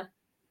 Comuna.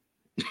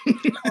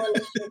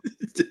 The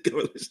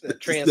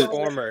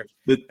Transformer.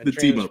 The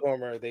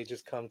Transformer. They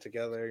just come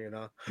together,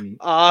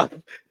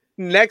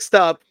 Next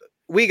up,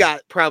 we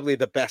got probably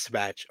the best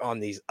match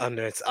on this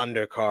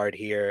undercard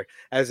here,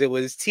 as it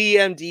was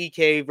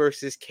TMDK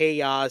versus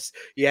Chaos.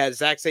 You had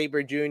Zack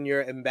Sabre Jr.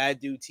 and Bad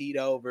Dude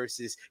Tito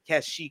versus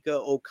Kazuchika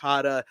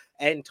Okada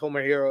and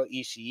Tomohiro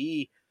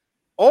Ishii.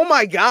 Oh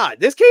my God,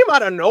 this came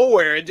out of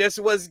nowhere. It just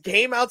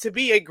came out to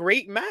be a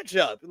great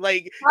matchup.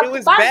 Like it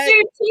was Bad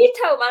Dude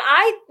Tito, man.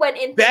 I went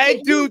in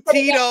Bad Dude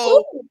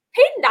Tito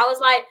pinned. I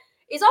was like,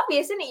 it's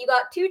obvious, isn't it? You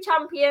got two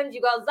champions,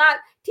 you got Zack,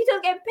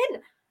 Tito's getting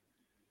pinned.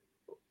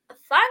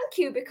 Thank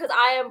you, because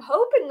I am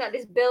hoping that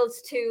this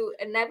builds to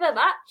another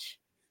match.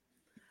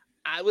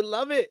 I would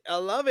love it. I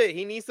love it.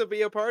 He needs to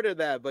be a part of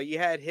that. But you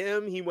had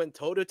him. He went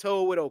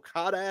toe-to-toe with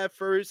Okada at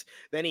first.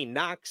 Then he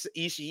knocks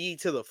Ishii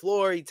to the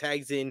floor. He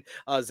tags in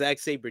Zack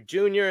Sabre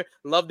Jr.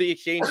 Love the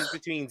exchanges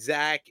between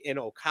Zack and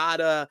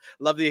Okada.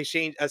 Love the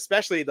exchange,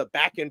 especially the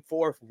back and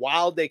forth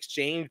wild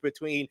exchange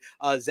between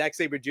Zack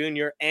Sabre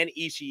Jr. and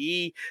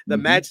Ishii. The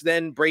match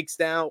then breaks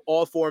down.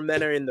 All four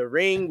men are in the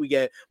ring. We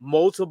get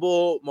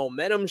multiple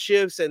momentum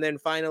shifts. And then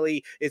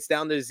finally, it's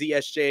down to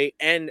ZSJ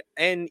and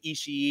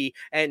Ishii.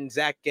 And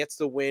Zack gets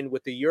the win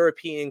with the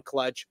European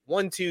clutch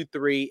 1, 2,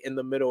 3 in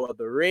the middle of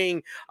the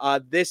ring.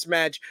 This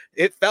match,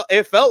 it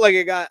felt like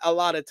it got a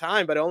lot of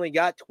time, but it only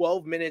got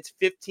 12 minutes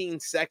 15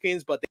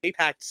 seconds, but they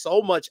packed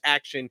so much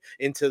action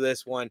into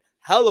this one.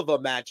 Hell of a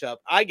matchup.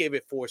 I gave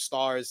it 4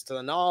 stars. To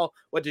Tanal,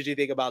 what did you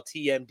think about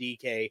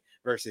TMDK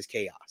versus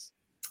Chaos?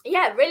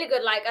 Yeah, really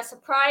good. Like a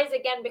surprise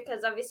again,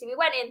 because obviously we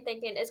went in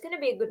thinking it's going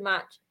to be a good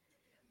match,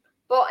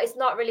 but it's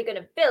not really going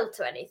to build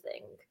to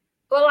anything.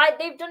 But like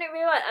they've done it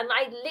really well, and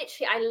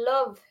I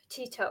love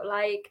Tito.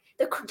 Like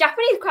the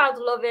Japanese crowd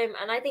love him,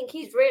 and I think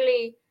he's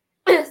really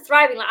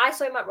thriving. Like I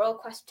saw him at Royal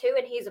Quest 2,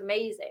 and he's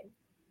amazing.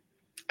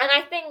 And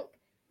I think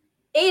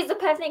it is the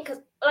perfect thing because,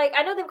 like,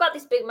 I know they've got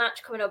this big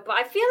match coming up, but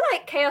I feel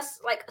like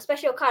Chaos, like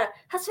especially Okada,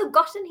 has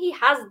forgotten he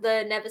has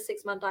the Never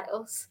 6-man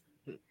titles.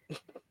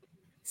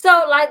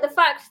 So like the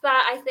fact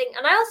that I think,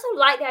 and I also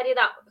like the idea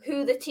that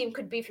who the team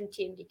could be from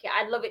TMDK.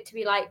 I'd love it to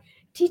be like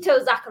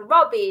Tito, Zack, and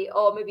Robbie,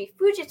 or maybe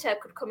Fujita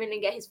could come in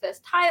and get his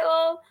first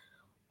title,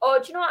 or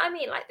do you know what I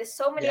mean? Like, there's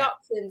so many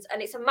options,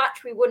 and it's a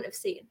match we wouldn't have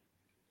seen.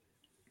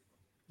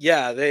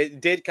 Yeah, they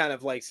did kind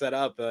of like set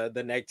up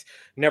the next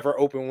never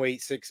open weight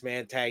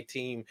 6-man tag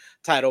team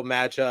title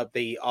matchup.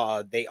 They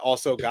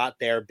also got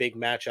their big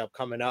matchup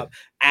coming up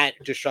at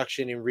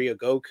Destruction in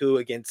Ryogoku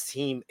against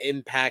Team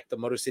Impact, the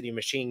Motor City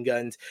Machine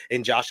Guns,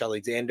 and Josh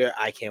Alexander.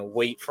 I can't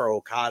wait for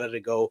Okada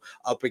to go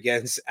up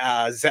against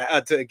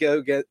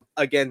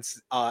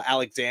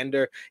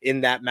Alexander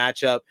in that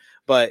matchup.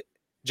 But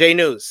Jay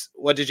News,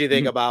 what did you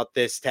think about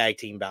this tag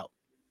team bout?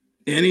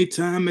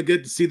 Anytime I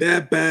get to see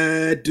that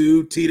bad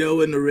dude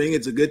Tito in the ring,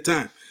 it's a good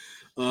time.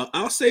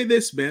 I'll say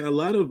this, man. A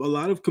lot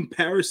of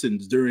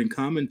comparisons during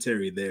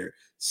commentary there.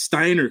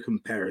 Steiner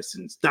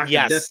comparisons,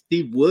 Dr. Death,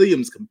 Steve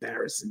Williams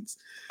comparisons.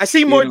 I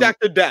see more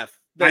Dr. Death.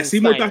 I see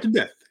more Dr.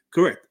 Death.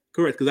 Correct.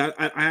 Because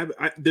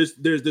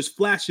there's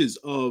flashes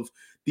of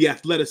the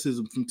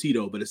athleticism from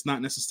Tito, but it's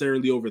not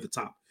necessarily over the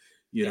top,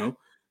 you know.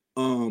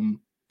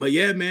 But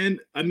yeah, man.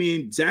 I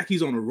mean,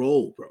 Zacky's on a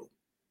roll, bro.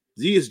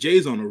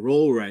 ZSJ's on a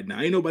roll right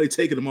now. Ain't nobody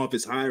taking him off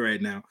his high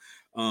right now.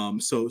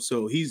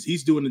 So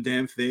he's doing the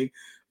damn thing.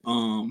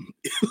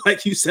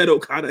 Like you said,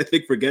 Okada, I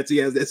think, forgets he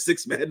has that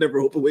 6-man never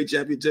open weight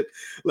championship.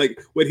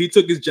 Like when he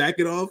took his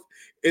jacket off,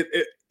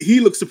 he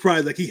looked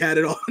surprised, like he had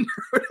it on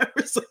or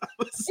whatever. So I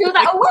was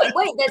like,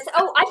 wait, I did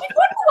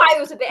wonder why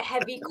it was a bit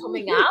heavy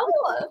coming out.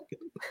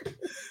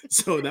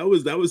 So that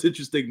was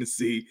interesting to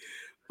see.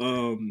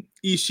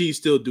 Ishii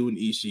still doing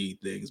Ishii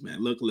things,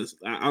 man. Look, listen,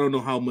 I don't know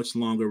how much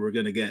longer we're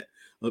gonna get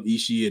of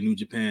Ishii in New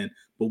Japan,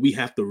 but we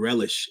have to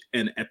relish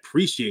and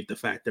appreciate the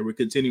fact that we're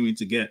continuing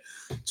to get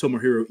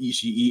Tomohiro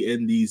Ishii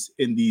in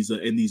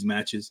these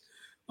matches.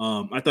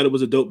 I thought it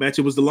was a dope match.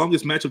 It was the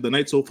longest match of the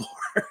night so far.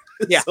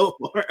 So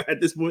far at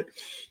this point.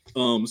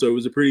 So it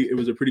was a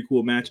pretty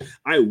cool match.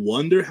 I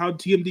wonder how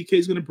TMDK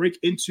is going to break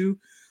into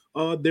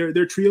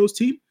their trios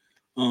team.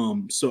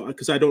 So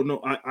because I don't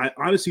know, I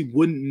honestly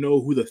wouldn't know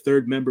who the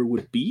third member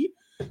would be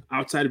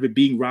outside of it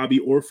being Robbie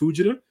or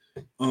Fujita.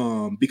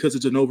 Because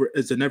it's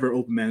a never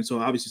open man, so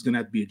obviously it's gonna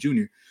have to be a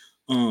junior.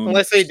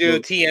 Unless they do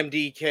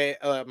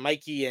TMDK,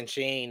 Mikey and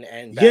Shane,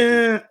 and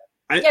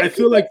I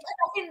feel like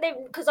I think they,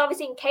 because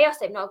obviously in Chaos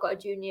they've not got a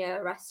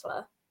junior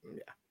wrestler.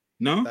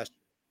 No.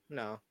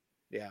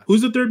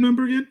 Who's the third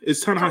member again?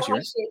 It's Tanahashi,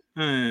 right?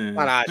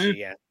 Tanahashi,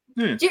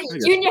 yeah.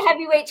 Junior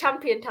heavyweight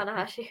champion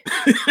Tanahashi.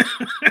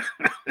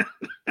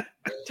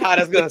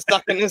 Tada's gonna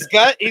suck in his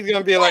gut. He's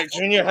gonna be like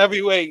junior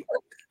heavyweight.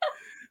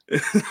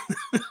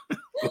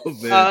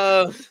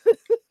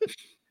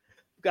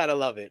 Gotta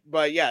love it.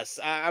 But yes,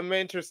 I'm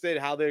interested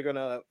how they're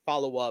gonna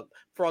follow up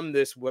from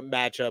this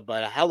matchup,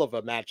 but a hell of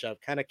a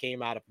matchup kind of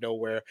came out of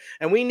nowhere,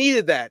 and we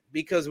needed that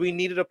because we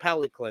needed a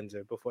palate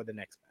cleanser before the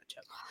next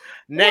matchup.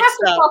 Do we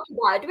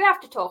have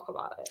to talk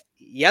about it?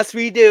 Yes,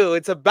 we do.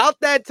 It's about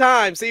that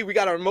time. See, we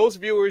got our most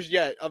viewers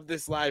yet of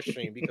this live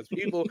stream because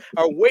people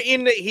are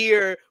waiting to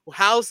hear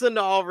how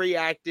Sanal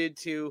reacted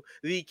to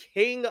the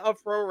King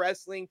of Pro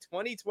Wrestling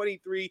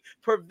 2023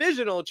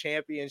 Provisional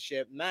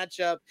Championship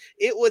matchup.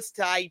 It was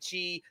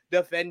Taichi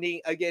defending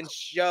against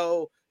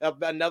Sho.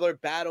 Another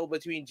battle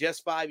between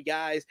Just Five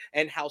Guys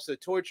and House of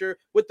Torture,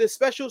 with the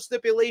special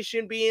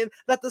stipulation being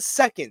that the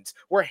seconds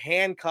were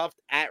handcuffed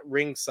at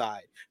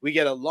ringside. We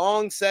get a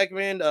long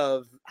segment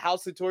of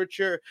House of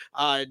Torture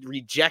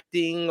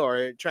rejecting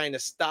or trying to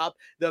stop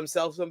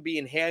themselves from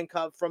being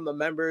handcuffed from the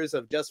members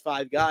of Just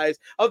Five Guys.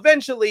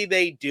 Eventually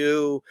they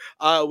do.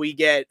 We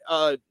get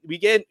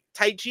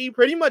Taichi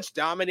pretty much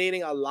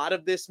dominating a lot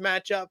of this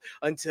matchup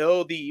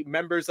until the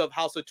members of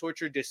House of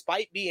Torture,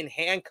 despite being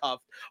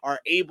handcuffed,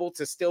 are able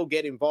to still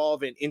get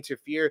involved and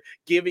interfere,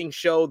 giving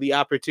Sho the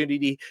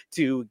opportunity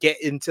to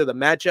get into the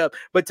matchup.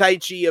 But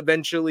Taichi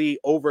eventually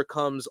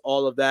overcomes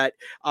all of that.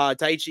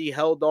 Taichi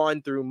held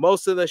on through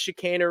most of the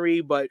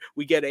chicanery, but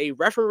we get a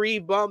referee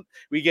bump.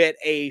 We get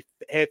a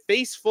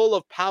face full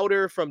of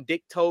powder from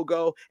Dick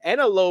Togo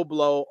and a low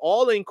blow,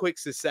 all in quick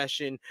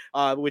succession,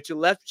 which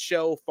left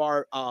Sho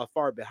far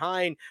behind.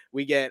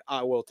 We get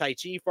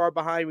Taichi far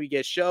behind. We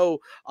get Sho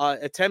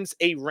attempts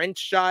a wrench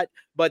shot,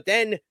 but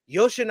then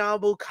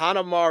Yoshinobu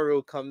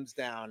Kanemaru comes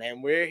down,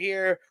 and we're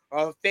here.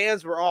 Our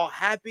fans were all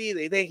happy.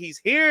 They think he's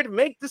here to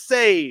make the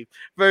save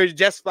for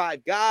Just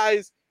Five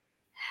Guys,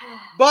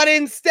 but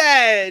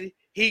instead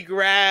he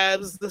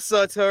grabs the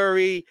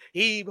Satori,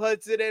 he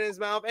puts it in his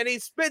mouth, and he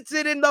spits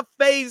it in the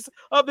face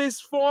of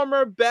his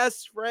former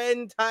best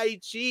friend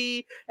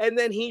Taichi, and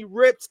then he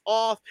rips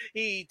off,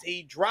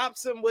 he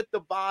drops him with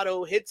the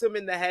bottle, hits him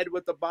in the head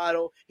with the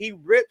bottle, he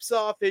rips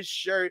off his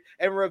shirt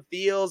and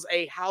reveals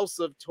a House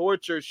of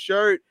Torture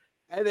shirt,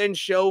 and then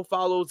Sho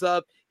follows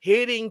up,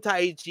 hitting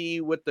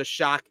Taichi with the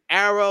shock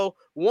arrow.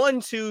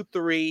 1, 2,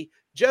 3,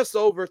 just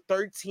over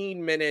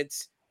 13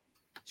 minutes.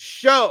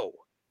 Sho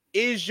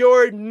is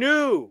your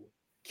new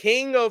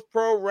King of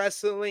Pro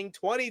Wrestling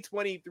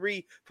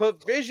 2023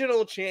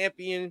 Provisional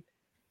Champion,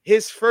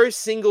 his first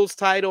singles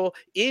title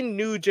in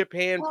New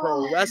Japan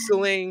Pro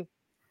Wrestling.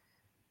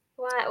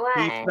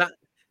 Why?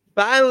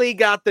 finally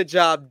got the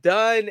job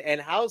done,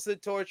 and House of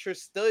Torture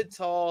stood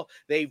tall.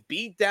 They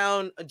beat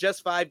down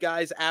just 5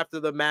 guys after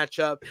the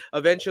matchup,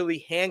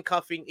 eventually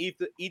handcuffing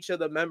each of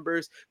the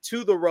members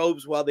to the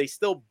ropes while they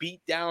still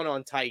beat down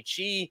on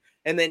Taichi.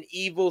 And then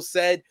Evil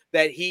said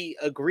that he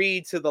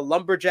agreed to the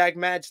lumberjack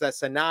match that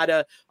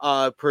Sonata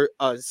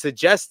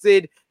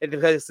suggested, and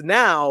because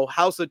now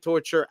House of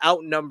Torture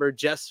outnumbered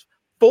just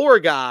 4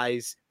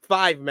 guys,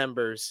 5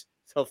 members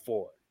to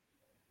 4.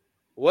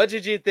 What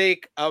did you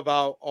think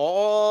about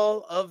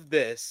all of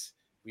this?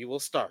 We will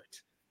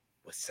start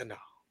with Sanaa.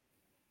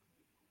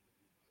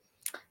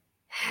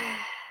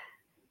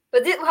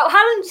 But how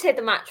long did you say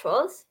the match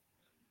was?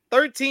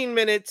 13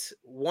 minutes,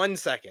 1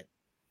 second.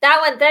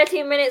 That went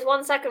 13 minutes,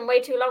 1 second,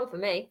 way too long for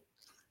me.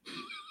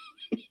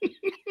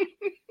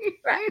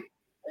 Right.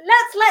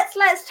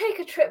 Let's take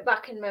a trip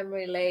back in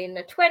memory lane.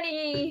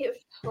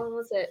 When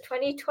was it?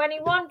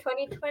 2021,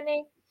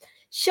 2020.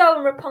 Sho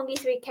and Roppongi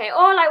 3K.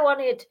 All I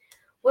wanted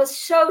was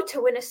Sho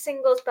to win a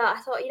singles belt.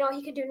 I thought,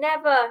 he could do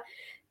never.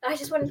 I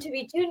just wanted to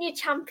be junior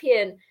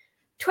champion.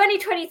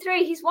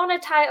 2023, he's won a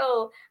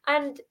title,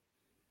 and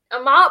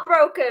I'm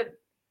heartbroken.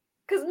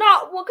 Because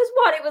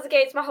one, it was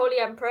against my Holy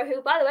Emperor,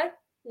 who, by the way,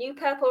 new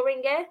purple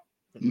ring gear.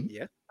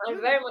 Yeah. I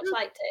very much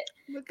liked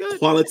it. Good.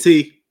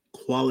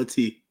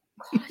 Quality.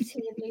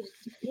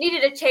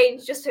 Needed a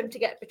change just for him to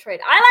get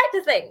betrayed. I like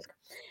to think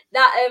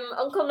that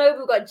Uncle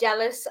Nobu got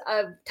jealous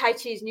of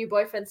Taichi's new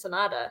boyfriend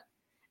Sonata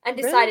and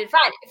decided,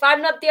 fine, if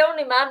I'm not the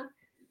only man,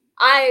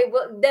 I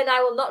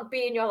will not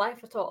be in your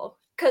life at all.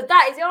 Because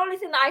that is the only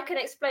thing that I can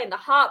explain, the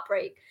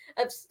heartbreak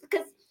of,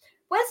 because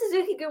when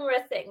Suzuki-gun were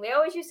a thing, they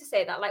always used to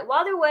say that, like,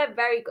 while they were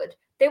very good,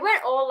 they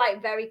weren't all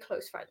like very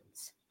close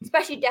friends.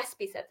 Especially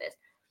Despi said this.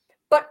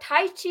 But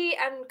Taichi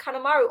and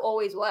Kanemaru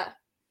always were.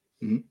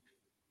 Mm-hmm.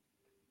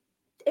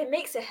 It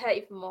makes it hurt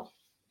even more.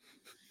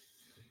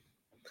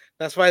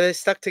 That's why they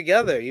stuck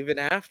together, even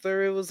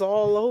after it was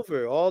all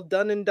over, all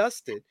done and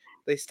dusted.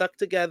 They stuck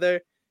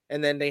together,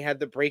 and then they had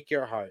to break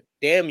your heart.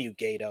 Damn you,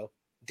 Gato.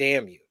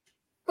 Damn you.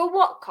 For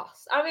what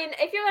cost? I mean,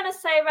 if you're going to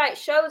say, right,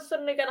 Sho's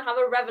suddenly going to have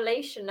a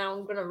revelation now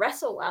and going to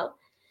wrestle well,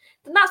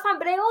 then that's fine.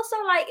 But they also,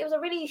 it was a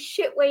really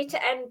shit way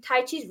to end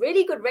Taichi's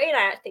really good reign,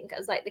 I think,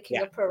 as, the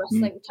King of Pro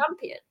Wrestling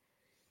champion.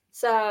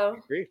 So... I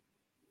agree.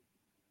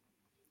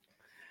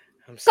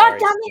 I'm sorry.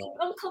 God damn it,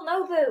 Uncle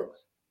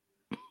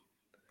Nobu.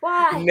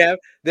 Why?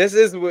 This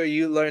is where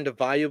you learned a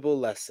valuable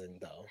lesson,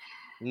 though.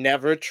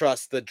 Never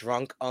trust the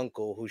drunk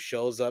uncle who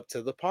shows up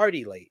to the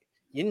party late.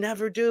 You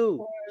never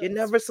do. You're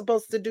never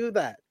supposed to do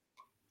that.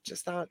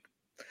 Just not.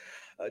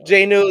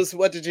 J News,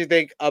 what did you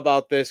think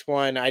about this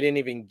one? I didn't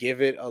even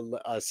give it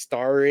a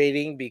star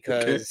rating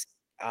because,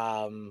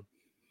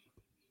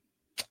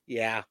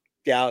 yeah,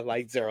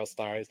 0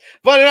 stars.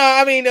 But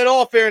I mean, in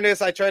all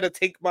fairness, I try to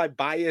take my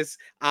bias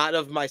out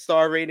of my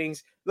star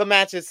ratings. The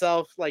match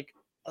itself,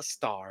 a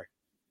star.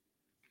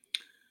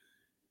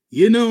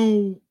 In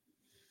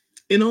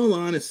all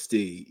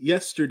honesty,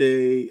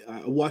 yesterday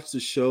I watched the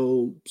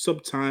show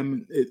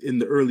sometime in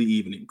the early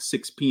evening,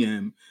 6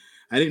 p.m.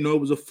 I didn't know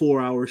it was a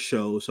 4-hour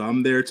show, so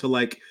I'm there till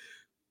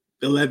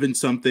 11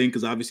 something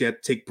because obviously I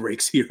had to take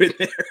breaks here and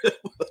there,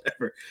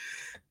 whatever.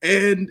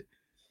 And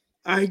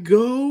I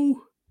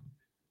go,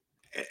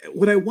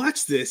 when I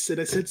watched this,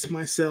 and I said to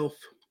myself,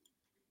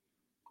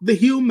 the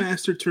heel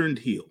master turned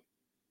heel.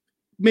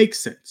 Makes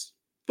sense.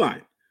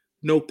 Fine.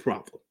 No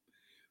problem.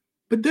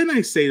 But then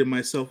I say to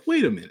myself,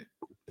 wait a minute.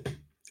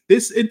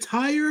 This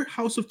entire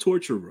House of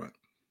Torture run,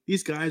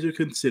 these guys are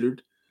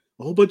considered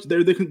a whole bunch,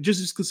 they're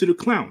just considered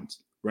clowns,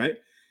 right?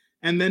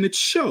 And then it's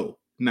Sho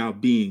now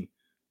being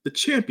the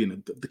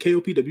champion, the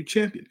KOPW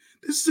champion.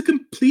 This is a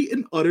complete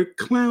and utter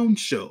clown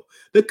show.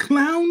 The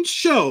clown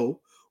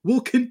show will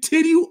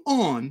continue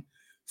on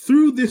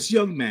through this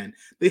young man.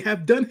 They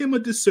have done him a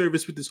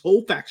disservice with this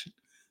whole faction.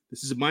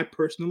 This is my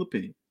personal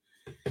opinion.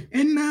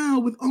 And now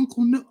with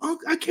Uncle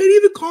I can't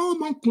even call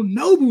him Uncle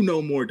Nobu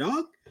no more,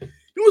 dog. You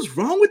know what's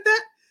wrong with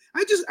that?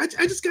 I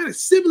just got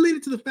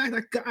assimilated to the fact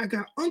I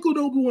got Uncle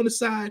Nobu on the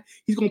side.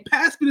 He's gonna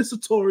pass me to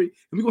Satori,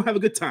 and we're gonna have a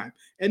good time.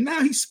 And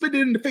now he's spitting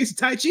it in the face of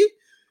Taichi.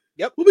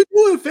 Yep. What we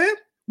doing, fam?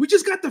 We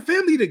just got the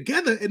family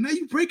together, and now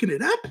you breaking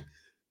it up.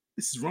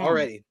 This is wrong.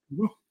 Already.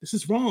 This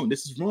is wrong.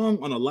 This is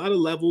wrong on a lot of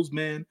levels,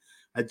 man.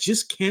 I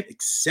just can't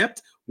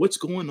accept what's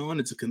going on.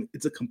 It's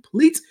a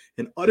complete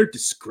and utter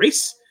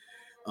disgrace.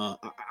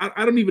 I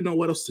don't even know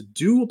what else to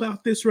do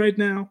about this right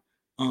now.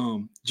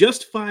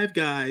 Just 5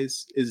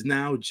 guys is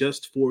now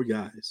just 4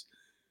 guys.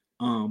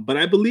 But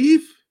I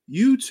believe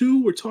you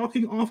two were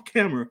talking off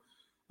camera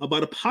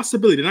about a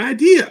possibility, an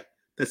idea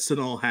that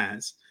Sanal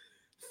has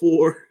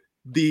for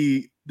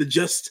the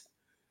just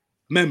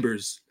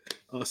members.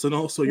 So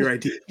also your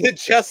idea. The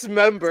just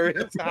members.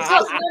 Just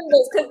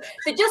members, because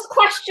the just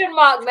question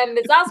mark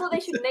members. That's what they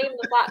should name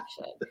the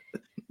faction.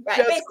 Right,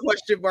 just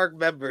question mark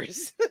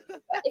members.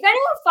 If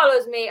anyone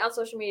follows me on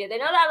social media, they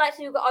know that I like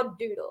to do odd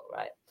doodle,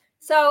 right?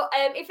 So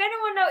if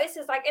anyone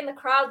notices, in the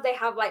crowd, they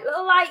have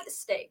little light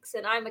sticks,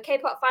 and I'm a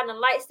K-pop fan, and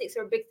light sticks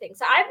are a big thing.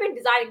 So I've been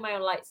designing my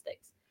own light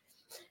sticks.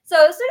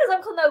 So as soon as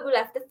Uncle Nobu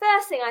left, the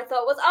first thing I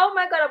thought was, oh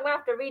my God, I'm going to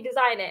have to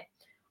redesign it.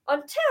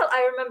 Until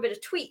I remembered a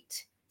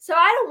tweet. So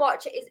I don't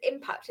watch it. It's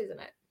Impact, isn't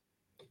it?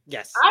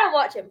 Yes. I don't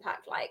watch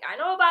Impact. Like, I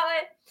know about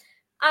it.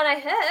 And I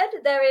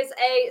heard there is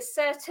a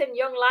certain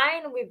young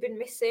lion we've been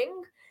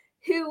missing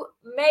who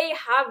may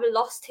have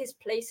lost his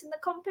place in the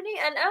company.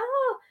 And I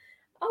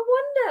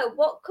wonder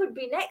what could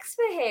be next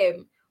for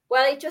him.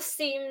 Well, it just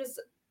seems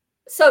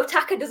so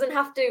Taka doesn't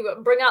have to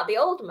bring out the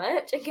old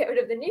merch and get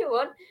rid of the new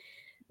one.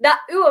 That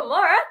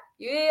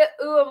Yuya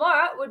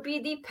Uemura would be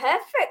the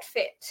perfect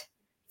fit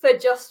for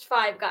Just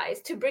Five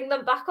Guys to bring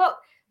them back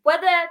up.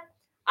 Whether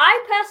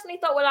I personally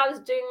thought when I was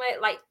doing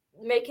like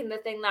making the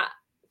thing that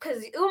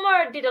because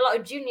Uemura did a lot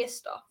of junior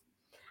stuff.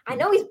 I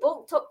know he's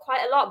bulked up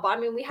quite a lot, but I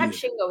mean we had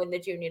Shingo in the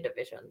junior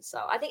division,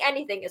 so I think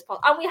anything is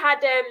possible. And we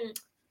had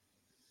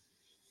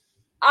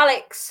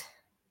Alex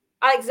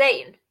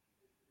Zane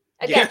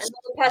again,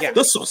 another person.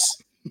 The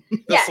sauce.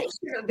 Yeah, he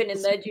should have been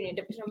in the junior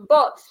division,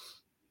 but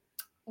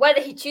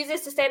whether he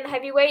chooses to stay in the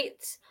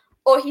heavyweights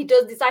or he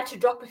does decide to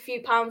drop a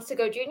few pounds to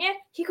go junior,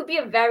 he could be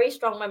a very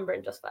strong member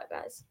in Just Five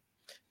Guys.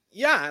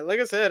 Yeah, like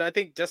I said, I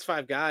think Just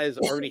Five Guys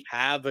already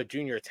have a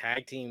junior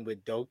tag team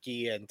with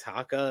Doki and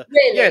Taka.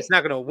 Really? Yeah, it's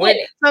not gonna win.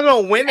 It's not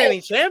gonna win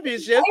any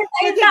championships.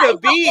 It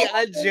could be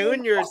a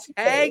junior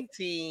tag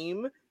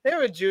team.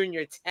 They're a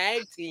junior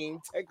tag team,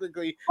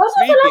 technically When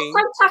speaking. was the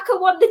last time Taka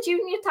won the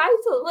junior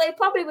title? Like,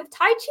 probably with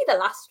Taichi, the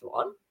last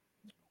one.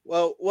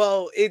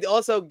 Well, it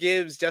also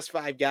gives Just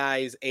Five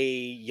Guys a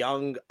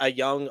young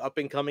up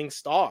and coming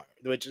star,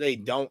 which they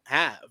don't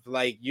have.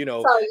 Like,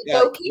 Sorry,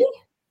 Doki?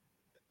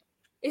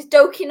 Is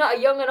Doki not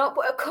a young and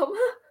upward comer?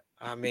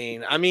 I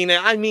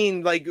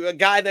mean, like a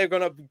guy they're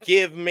gonna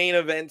give main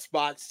event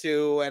spots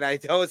to, and I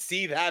don't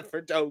see that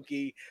for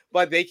Doki,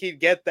 but they could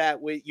get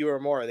that with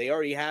Uemura. They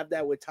already have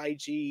that with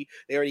Taichi.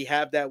 They already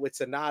have that with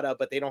Sonata,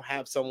 but they don't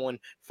have someone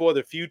for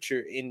the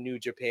future in New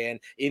Japan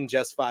in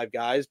Just Five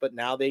Guys. But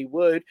now they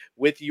would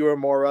with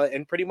Uemura,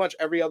 and pretty much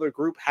every other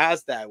group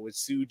has that with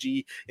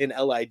Tsuji and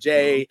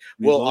LIJ.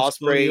 Will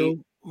Ospreay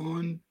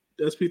on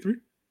SP3?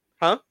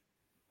 Huh?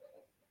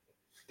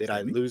 Did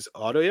I lose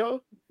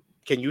audio?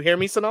 Can you hear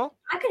me, Sanal?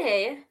 I can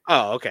hear you.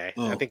 Oh, okay.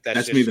 I think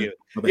that's just me you.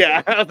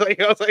 Yeah, I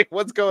was like,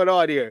 what's going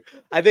on here?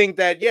 I think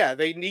that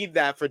they need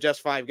that for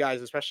Just Five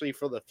Guys, especially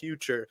for the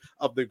future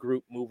of the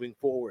group moving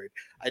forward.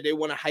 I did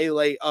want to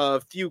highlight a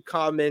few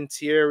comments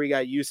here. We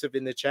got Yusuf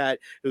in the chat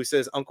who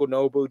says Uncle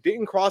Nobu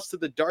didn't cross to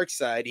the dark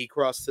side; he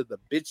crossed to the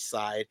bitch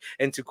side.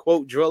 And to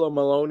quote Drilla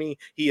Maloney,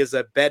 he is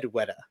a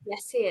bedwetter.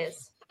 Yes, he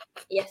is.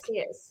 Yes, he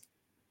is.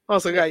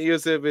 Also got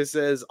Yusuf. It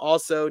says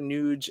also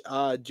Nuge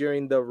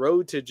during the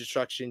Road to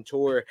Destruction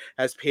tour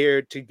has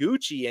paired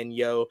Taguchi and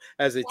Yo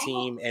as a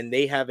team, and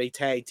they have a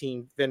tag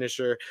team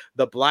finisher,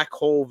 the Black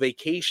Hole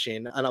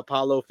Vacation, an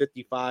Apollo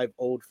 55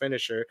 old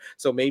finisher.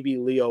 So maybe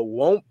Leo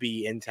won't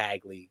be in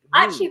tag league.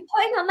 Actually,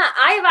 putting on that,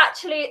 I've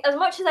actually, as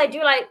much as I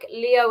do like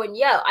Leo and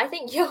Yo, I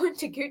think Yo and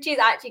Taguchi is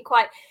actually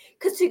quite,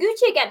 because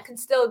Taguchi again can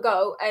still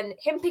go, and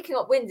him picking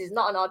up wins is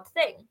not an odd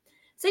thing.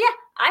 So yeah,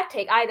 I'd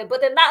take either. But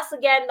then that's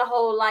again the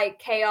whole like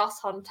chaos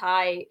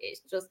Hontai.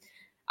 It's just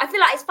I feel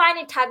like it's fine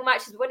in tag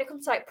matches when it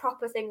comes to like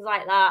proper things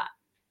like that.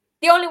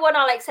 The only one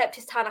I'll accept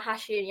is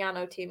Tanahashi and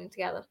Yano teaming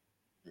together.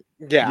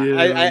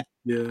 Yeah.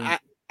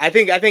 I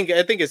think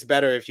it's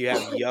better if you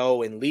have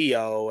Yo and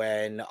Leo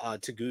and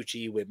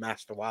Taguchi with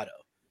Master Wado.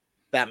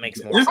 That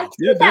makes more sense.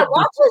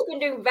 Wato's been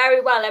doing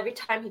very well every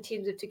time he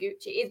teams with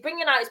Taguchi. He's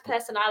bringing out his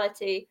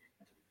personality,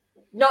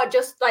 not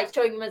just like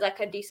showing him as like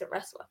a decent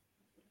wrestler.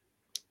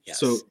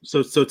 Yes.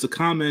 So to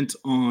comment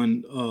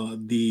on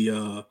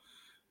the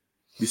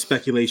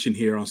speculation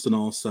here on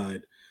Sanal's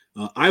side,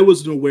 I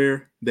wasn't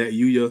aware that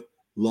Yuya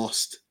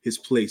lost his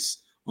place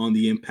on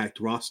the Impact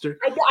roster.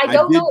 I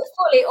don't know it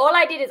fully. All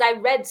I did is I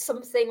read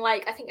something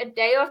like I think a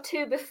day or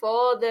two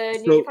before the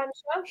New Japan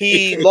show.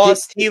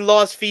 He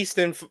lost Feast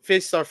and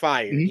Fists Are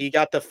Fired. Mm-hmm. He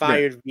got the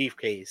fired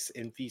briefcase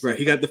in Feast. Right,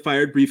 he got the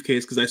fired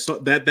briefcase because I saw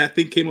that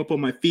thing came up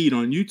on my feed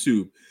on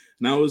YouTube,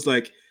 and I was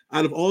like,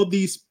 out of all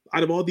these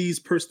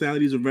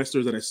personalities and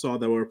wrestlers that I saw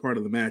that were a part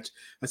of the match,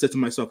 I said to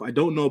myself, I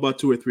don't know about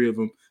 2 or 3 of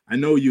them. I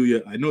know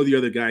Yuya. I know the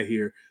other guy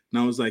here.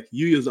 And I was like,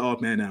 Yuya's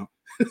odd man out.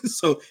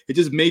 So it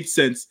just made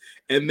sense.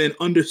 And then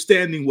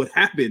understanding what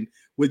happened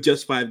with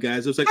Just Five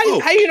Guys, I was like,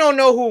 how you don't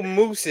know who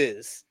Moose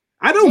is?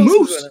 I know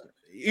Moose.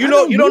 You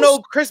don't know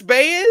who Chris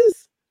Bay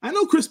is? I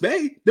know Chris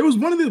Bay. There was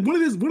one of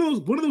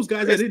those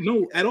guys I didn't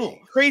know at all.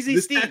 Crazy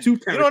Steve. You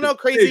don't know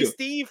Crazy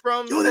Steve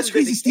from that's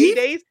Crazy Steve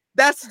days?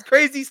 That's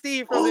Crazy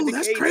Steve from the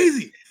that's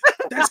crazy.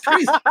 That's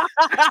crazy.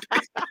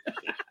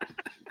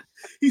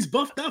 He's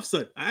buffed up,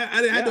 son. I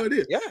had no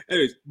idea. Yeah.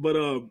 Anyways,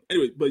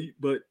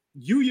 but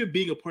Yuya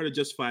being a part of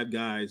Just Five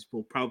Guys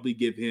will probably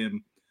give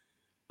him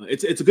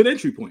it's a good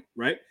entry point,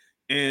 right?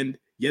 And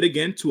yet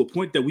again, to a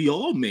point that we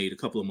all made a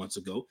couple of months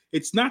ago,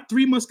 it's not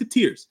 3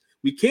 Musketeers.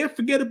 We can't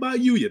forget about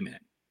Yuya, man.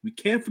 We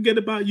can't forget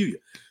about Yuya.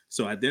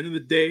 So at the end of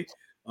the day,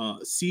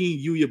 seeing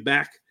Yuya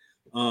back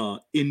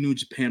in New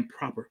Japan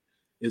proper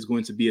is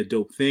going to be a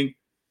dope thing.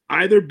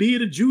 Either be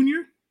it a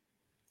junior,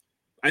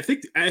 I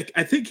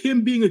think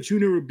him being a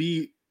junior would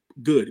be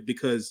good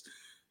because,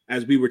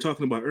 as we were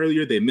talking about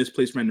earlier, they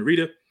misplaced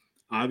Narita.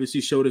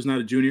 Obviously, Shota's not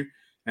a junior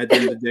at the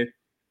end of the day.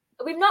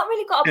 We've not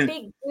really got a And-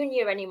 big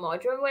junior anymore.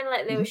 Do you remember when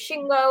like there was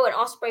Shingo and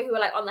Ospreay who were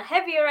like on the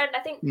heavier end? I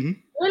think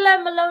Mhm.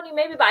 Willa Maloney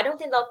maybe, but I don't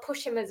think they'll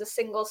push him as a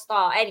single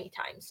star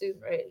anytime soon,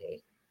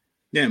 really.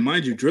 Yeah,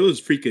 mind you, Drill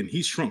is freaking.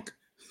 He's shrunk,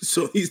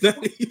 so he's not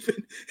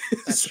even.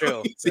 That's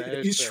true.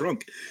 He's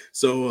shrunk.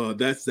 So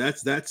that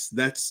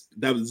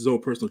was his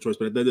own personal choice.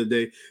 But at the end of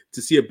the day,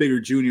 to see a bigger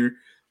junior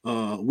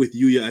with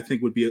Yuya, I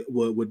think would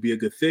be a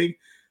good thing.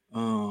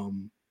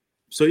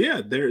 So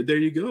yeah, there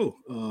you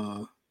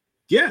go.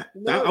 Yeah,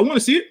 I want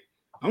to see it.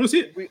 I want to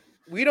see it.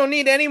 We don't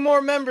need any more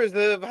members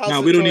of House.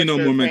 No, we don't need no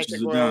more members.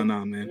 No,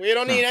 man. We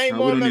don't need any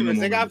more members.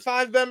 They got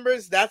 5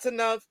 members. That's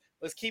enough.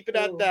 Let's keep it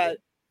at that.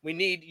 We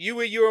need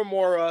Yua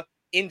Uemura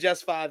in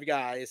just 5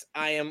 guys.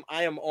 I am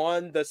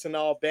on the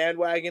Sanal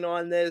bandwagon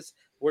on this.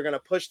 We're gonna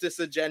push this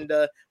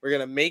agenda. We're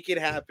gonna make it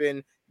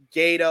happen.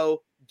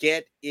 Gato,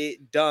 get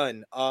it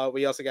done.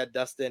 We also got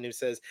Dustin who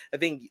says, I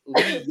think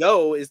Lee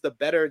Yo is the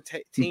better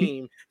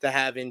team to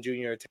have in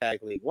Junior Tag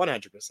League.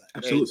 100%.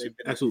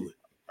 Absolutely.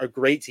 A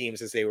great team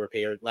since they were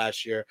paired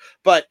last year.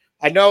 But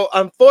I know,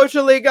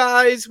 unfortunately,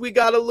 guys, we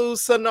got to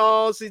lose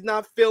Sanal. She's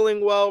not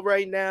feeling well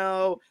right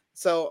now.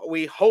 So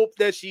we hope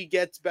that she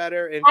gets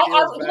better and feels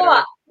better. You know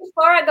what?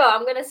 Before I go,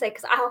 I'm going to say,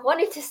 because I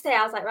wanted to stay,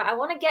 I was like, right, I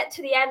want to get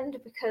to the end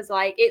because,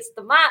 like, it's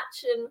the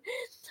match and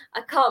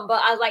I can't.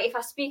 But I was like, if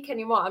I speak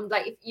anymore, I'm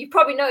like, you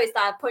probably noticed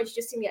that at points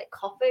just see me like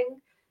coughing.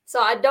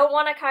 So I don't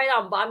want to carry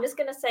on, but I'm just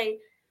going to say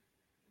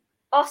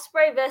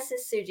Ospreay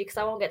versus Tsuji, because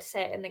I won't get to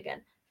say it in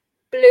again,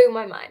 blew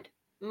my mind.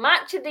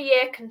 Match of the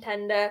year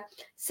contender,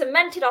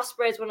 cemented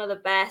Ospreay as one of the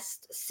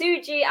best.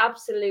 Tsuji,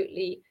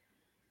 absolutely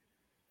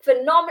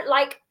phenomenal.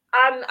 Like,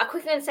 I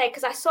quickly going to say,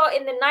 because I saw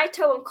in the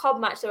Naito and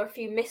Cobb match, there were a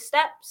few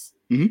missteps.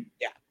 Mm-hmm.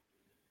 Yeah.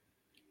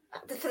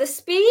 For the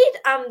speed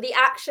and the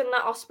action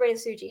that Ospreay and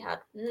Tsuji had,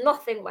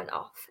 nothing went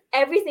off.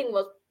 Everything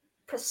was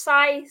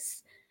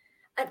precise.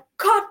 And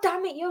god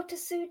damn it, Yota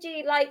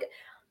Tsuji. Like,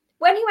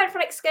 when he went for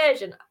an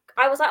excursion,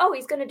 I was like, oh,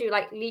 he's going to do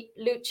like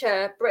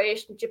Lucha,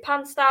 British,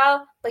 Japan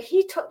style. But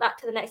he took that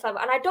to the next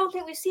level. And I don't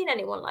think we've seen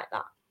anyone like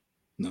that.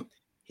 No.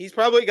 He's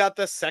probably got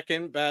the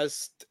second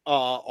best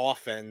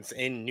offense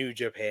in New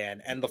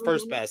Japan. And the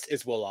first best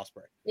is Will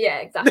Ospreay. Yeah,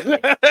 exactly.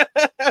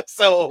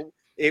 So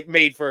it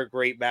made for a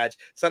great match.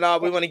 So now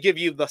we want to give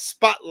you the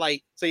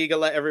spotlight so you can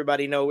let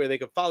everybody know where they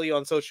can follow you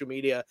on social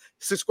media,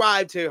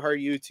 subscribe to her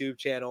YouTube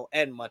channel,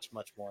 and much,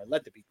 much more.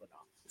 Let the people know.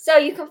 So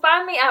you can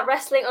find me at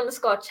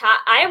wrestling_chat.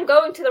 I am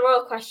going to the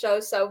Royal Quest show,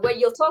 so where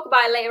you'll talk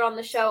about it later on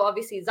the show.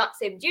 Obviously, Zack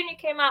Sabre Jr.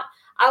 came out.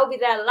 I will be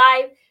there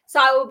live. So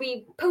I will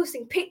be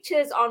posting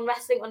pictures on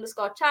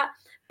wrestling_chat.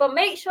 But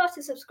make sure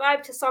to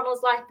subscribe to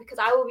Sonal's Life because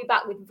I will be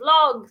back with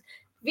vlogs,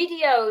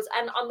 videos,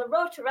 and on the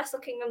road to Wrestle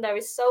Kingdom, there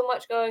is so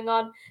much going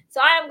on.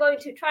 So I am going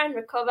to try and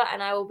recover,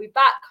 and I will be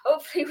back,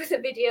 hopefully, with a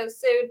video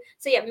soon.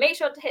 So yeah, make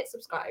sure to hit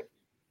subscribe.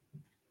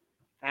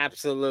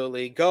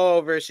 Absolutely. Go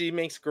over. She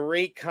makes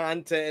great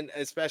content,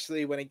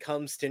 especially when it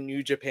comes to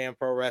New Japan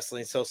Pro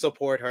Wrestling. So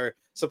support her.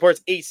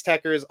 Supports Ace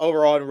Techers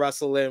over on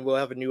Wrestling. We'll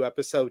have a new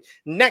episode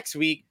next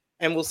week,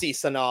 and we'll see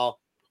Sanal.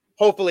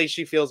 Hopefully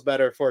she feels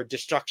better for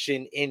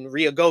Destruction in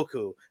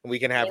Ryogoku, and we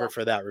can have her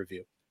for that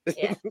review.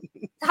 Yeah.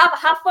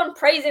 have fun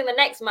praising the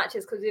next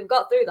matches because we've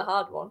got through the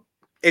hard one.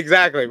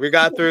 Exactly. We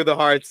got through the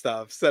hard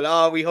stuff.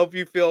 Sanal, we hope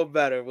you feel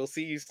better. We'll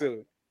see you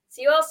soon.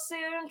 See you all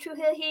soon. True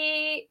Hill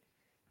Heat.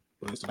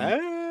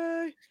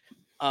 Bye.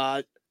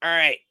 All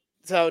right.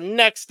 So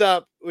next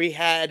up, we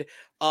had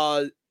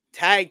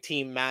tag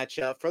team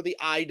matchup for the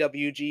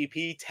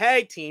IWGP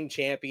Tag Team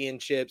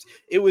Championships.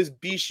 It was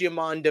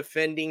Bishamon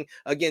defending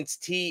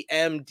against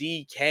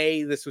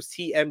TMDK. This was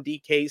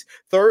TMDK's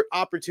third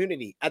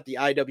opportunity at the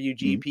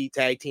IWGP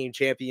Tag Team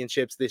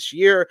Championships this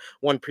year.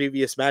 One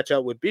previous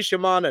matchup with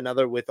Bishamon,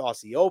 another with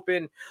Aussie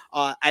Open.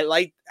 I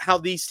like how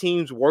these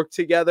teams work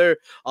together.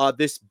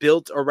 This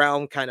built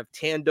around kind of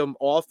tandem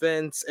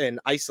offense and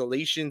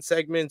isolation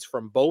segments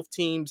from both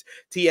teams.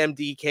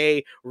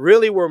 TMDK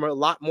really were a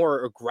lot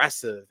more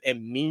aggressive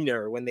and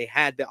meaner when they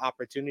had the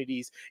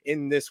opportunities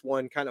in this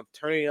one, kind of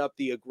turning up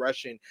the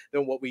aggression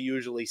than what we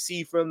usually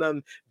see from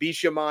them.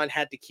 Bishamon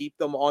had to keep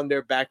them on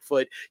their back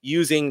foot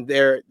using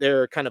their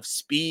kind of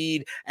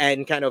speed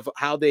and kind of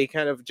how they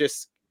kind of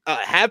just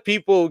have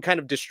people kind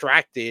of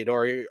distracted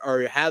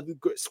or have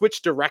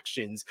switch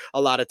directions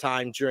a lot of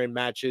times during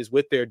matches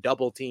with their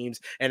double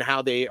teams and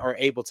how they are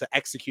able to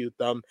execute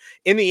them.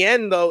 In the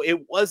end, though, it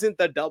wasn't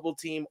the double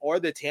team or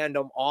the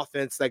tandem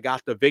offense that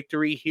got the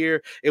victory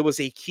here. It was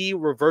a key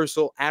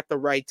reversal at the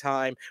right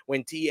time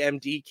when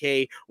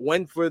TMDK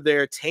went for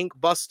their tank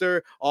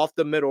buster off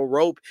the middle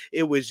rope.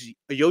 It was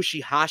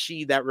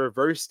Yoshihashi that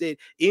reversed it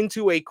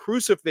into a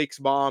crucifix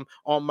bomb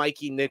on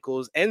Mikey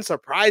Nichols and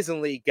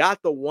surprisingly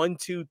got the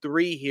 1-2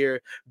 1-2-3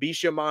 here.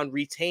 Bishamon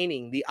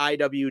retaining the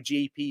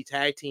IWGP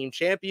Tag Team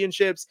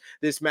Championships.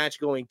 This match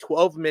going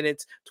 12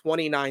 minutes,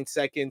 29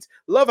 seconds.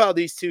 Love how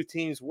these two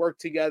teams work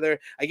together.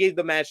 I gave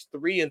the match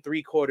 3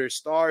 3/4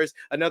 stars.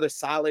 Another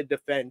solid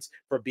defense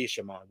for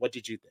Bishamon. What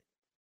did you think?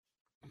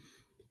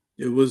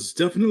 It was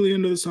definitely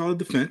another solid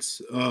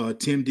defense.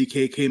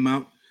 TMDK came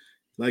out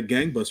like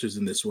gangbusters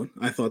in this one.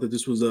 I thought that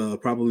this was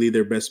probably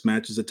their best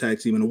match as a tag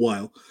team in a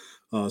while.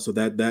 So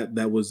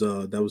that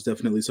was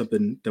definitely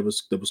something that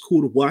was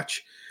cool to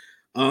watch.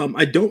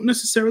 I don't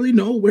necessarily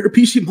know where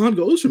Bishamon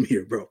goes from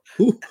here, bro.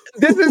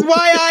 This is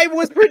why I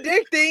was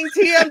predicting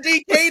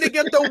TMDK to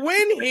get the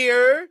win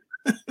here.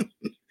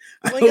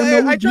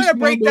 I try to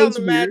break down the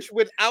match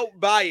without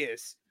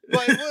bias.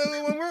 But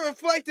when we're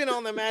reflecting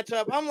on the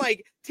matchup, I'm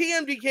like,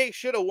 TMDK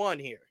should have won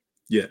here.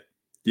 Yeah.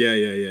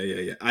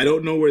 I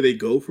don't know where they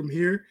go from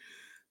here.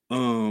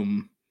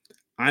 I'm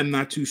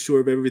not too sure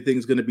if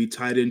everything's going to be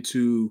tied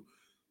into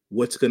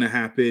what's going to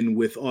happen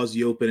with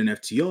Aussie Open and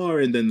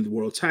FTR and then the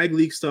World Tag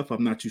League stuff.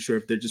 I'm not too sure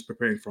if they're just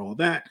preparing for all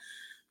that.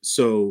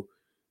 So,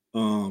 I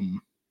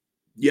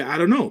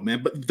don't know,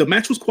 man. But the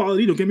match was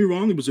quality. Don't get me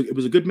wrong. It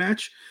was a good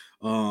match.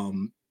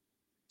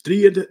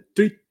 3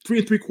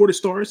 3/4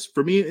 stars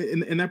for me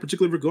in that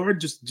particular regard,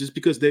 just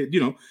because they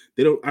don't.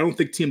 I don't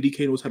think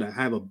TMDK knows how to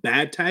have a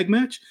bad tag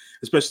match,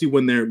 especially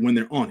when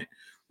they're on it,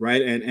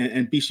 right?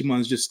 And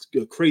Bishamon's just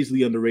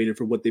crazily underrated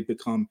for what they've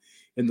become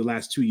in the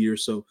last 2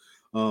 years. So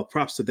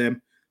props to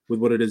them with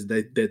what it is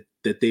that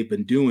they've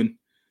been doing.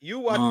 You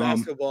watch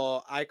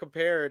basketball. I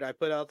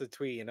put out the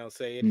tweet and I'll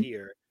say it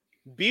here.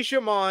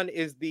 Bishamon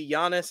is the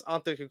Giannis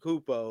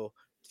Antetokounmpo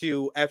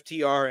to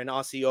FTR and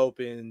Aussie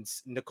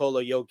Open's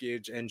Nikola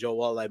Jokic and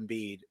Joel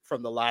Embiid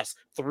from the last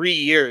 3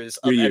 years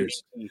of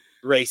MVP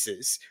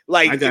races.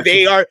 Like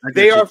they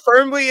are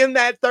firmly in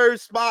that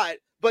third spot,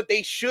 but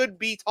they should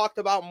be talked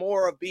about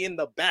more of being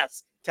the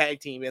best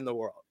tag team in the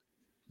world.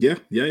 Yeah.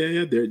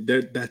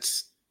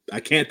 I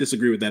can't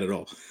disagree with that at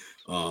all.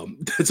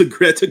 That's a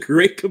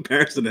great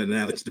comparison and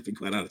analogy, to be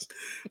quite honest.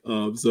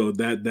 So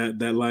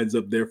that lines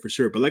up there for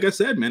sure. But like I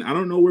said, man, I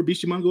don't know where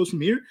Bishamon goes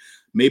from here.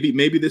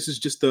 Maybe this is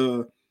just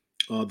the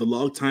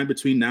log time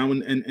between now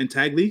and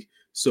Tag League.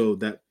 So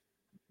that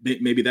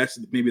maybe that's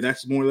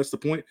more or less the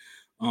point.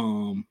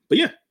 But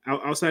yeah,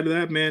 outside of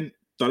that, man,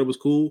 thought it was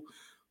cool.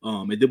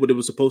 It did what it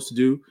was supposed to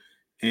do,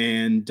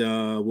 and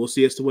we'll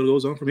see as to what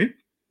goes on from here.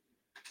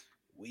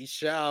 We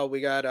shall.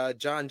 We got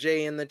John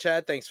J in the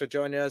chat. Thanks for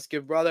joining us,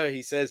 good brother.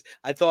 He says,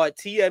 I thought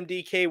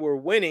TMDK were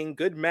winning.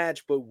 Good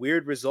match, but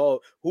weird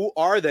result. Who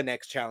are the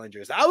next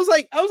challengers? I was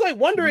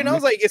wondering, I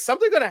was like, is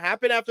something going to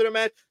happen after the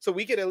match so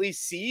we could at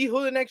least see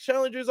who the next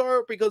challengers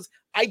are? Because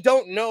I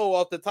don't know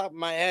off the top of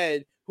my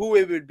head who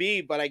it would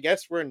be, but I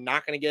guess we're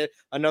not going to get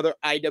another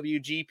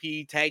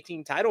IWGP tag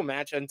team title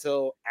match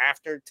until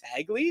after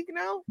Tag League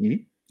now.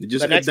 The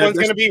next one's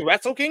going to be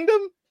Wrestle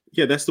Kingdom.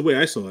 Yeah, that's the way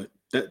I saw it.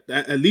 That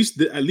at least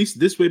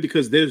this way,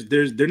 because they're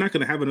not going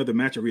to have another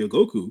match at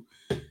Ryogoku,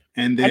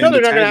 and then I know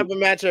they're not going to have a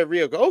match at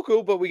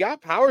Ryogoku, but we got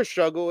Power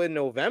Struggle in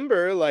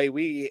November. I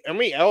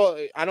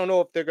don't know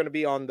if they're going to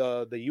be on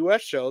the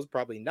US shows,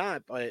 probably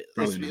not, but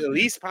at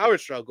least Power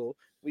Struggle,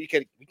 we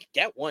could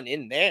get one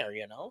in there,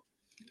 you know.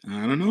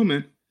 I don't know,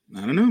 man.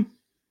 I don't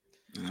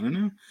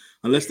know.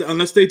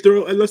 Unless they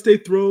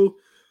throw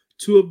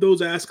 2 of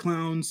those ass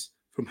clowns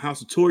from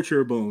House of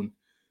Torture Bone.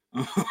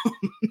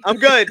 I'm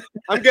good.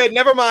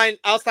 Never mind.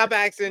 I'll stop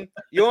asking.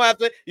 You won't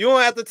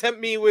have to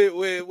tempt me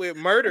with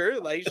murder.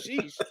 Like,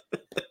 sheesh.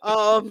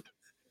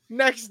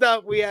 Next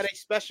up, we had a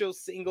special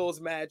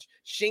singles match.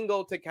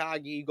 Shingo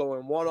Takagi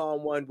going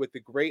 1-on-1 with the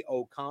Great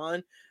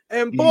Okan.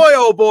 And boy,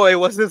 oh boy,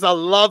 was this a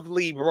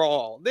lovely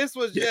brawl. This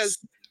was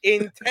just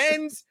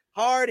intense,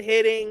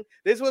 hard-hitting.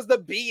 This was the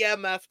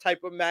BMF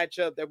type of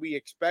matchup that we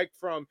expect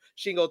from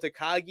Shingo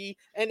Takagi,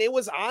 and it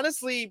was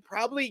honestly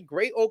probably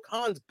Great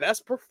Okan's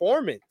best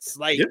performance.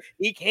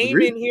 He came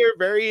in here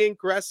very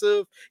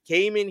aggressive,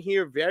 came in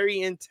here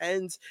very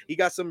intense. He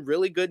got some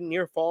really good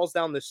near falls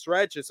down the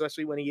stretch,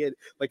 especially when he hit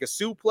like a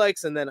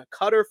suplex and then a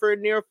cutter for a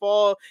near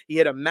fall. He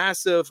hit a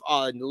massive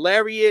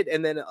lariat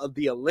and then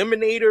the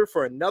eliminator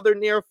for another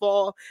near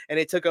fall, and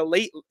it took a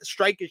late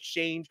strike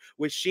exchange,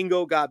 which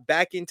Shingo got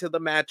back into the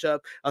matchup.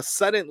 A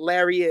sudden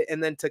lariat,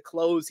 and then to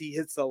close, he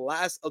hits the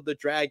last of the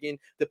dragon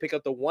to pick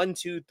up the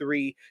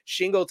 1-2-3.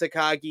 Shingo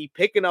Takagi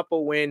picking up a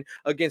win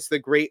against the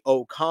Great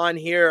Okan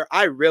here.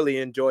 I really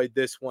enjoyed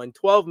this one.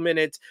 12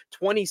 minutes,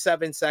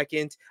 27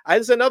 seconds.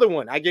 There's another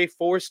one I gave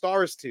 4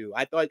 stars to.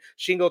 I thought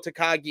Shingo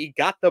Takagi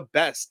got the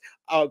best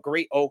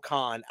Great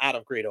Okan out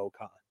of Great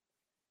Okan.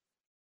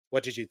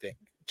 What did you think,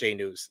 J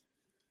News?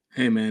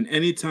 Hey, man,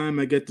 anytime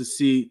I get to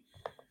see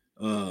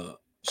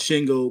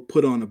Shingo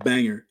put on a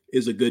banger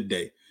is a good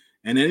day.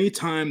 And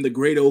anytime the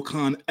Great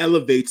Okan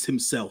elevates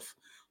himself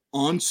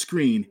on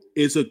screen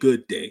is a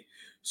good day.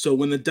 So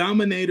when the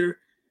Dominator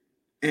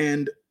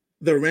and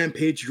the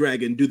Rampage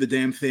Dragon do the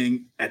damn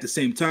thing at the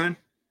same time,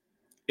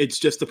 it's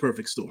just the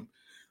perfect storm.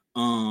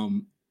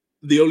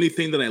 The only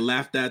thing that I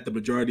laughed at the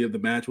majority of the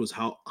match was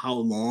how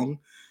long.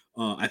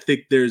 I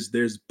think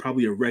there's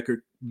probably a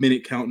record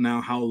minute count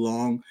now how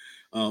long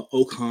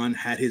Okan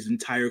had his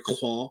entire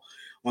claw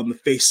on the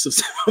face of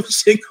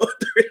Shingo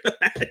during the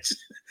match.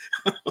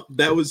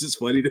 That was just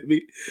funny to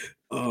me.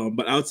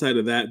 But outside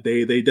of that,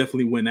 they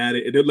definitely went at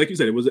it. And like you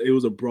said, it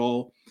was a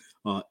brawl,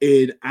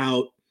 in,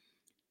 out.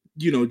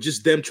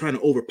 Just them trying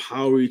to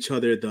overpower each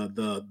other.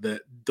 The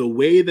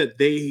way that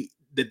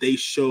they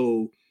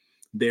show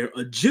their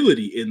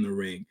agility in the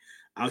ring,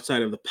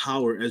 outside of the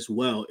power as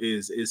well,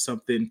 is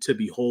something to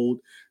behold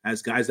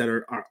as guys that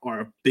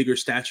are bigger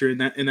stature in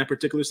that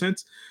particular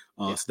sense.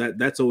 So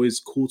that's always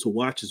cool to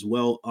watch as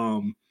well.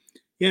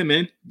 Yeah,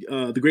 man.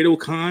 The Great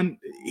Okan,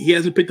 he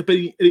hasn't picked up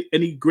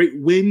any great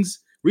wins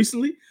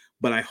recently,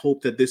 but I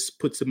hope that this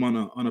puts him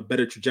on a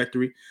better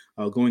trajectory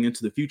going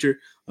into the future.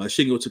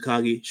 Shingo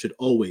Takagi should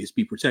always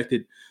be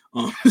protected.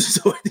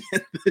 So at the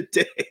end of the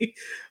day,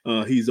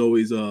 he's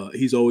always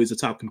a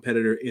top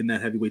competitor in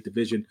that heavyweight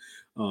division.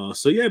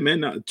 So yeah,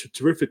 man,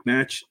 terrific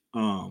match.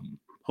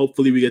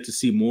 Hopefully we get to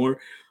see more.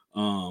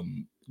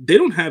 They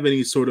don't have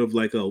any sort of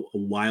like a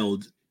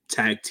wild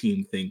tag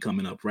team thing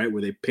coming up, right?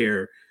 Where they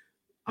pair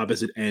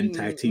opposite end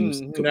tag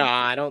teams. No,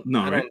 I don't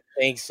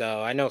think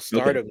so. I know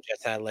Stardom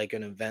just had like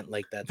an event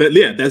like that. But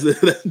yeah, that's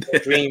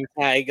the Dream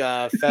Tag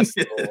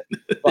Festival.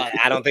 But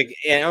I don't think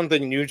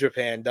New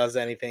Japan does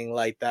anything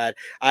like that.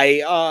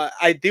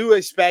 I do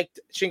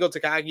expect Shingo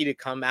Takagi to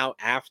come out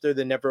after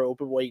the Never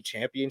Openweight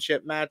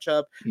Championship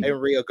matchup in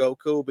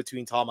Ryogoku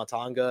between Tama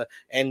Tonga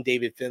and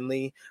David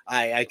Finlay.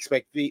 I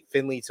expect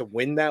Finlay to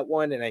win that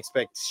one, and I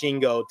expect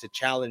Shingo to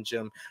challenge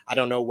him. I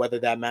don't know whether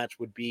that match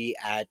would be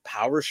at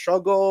Power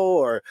Struggle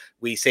or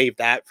we save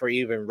that for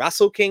even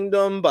Wrestle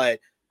Kingdom, but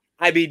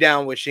I'd be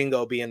down with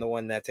Shingo being the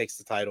one that takes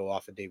the title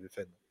off of David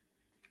Finlay.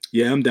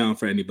 Yeah, I'm down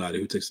for anybody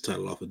who takes the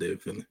title off of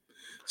David Finlay.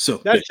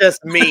 So that's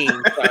just me,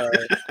 sir.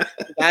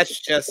 That's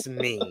just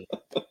me.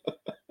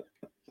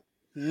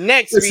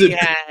 Next, we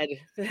had,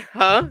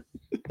 I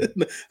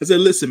said,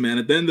 listen, man,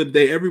 at the end of the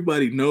day,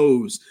 everybody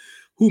knows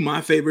who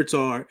my favorites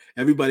are.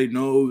 Everybody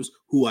knows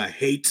who I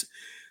hate.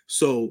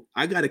 So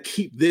I got to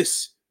keep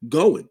this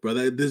going,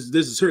 brother. There's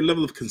a certain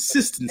level of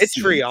consistency. It's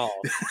free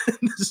all.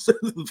 There's a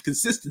certain level of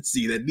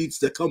consistency that needs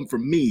to come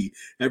from me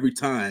every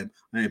time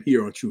I am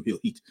here on True Heel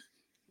Heat.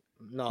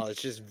 No,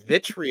 it's just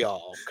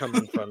vitriol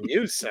coming from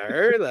you,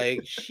 sir.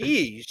 Like,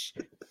 sheesh.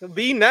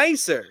 Be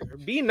nicer.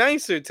 Be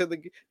nicer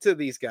to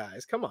these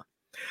guys. Come on.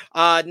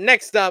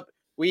 Next up,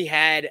 we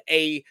had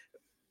a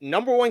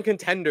number one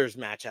contenders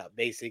matchup.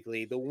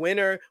 Basically, the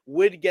winner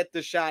would get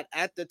the shot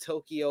at the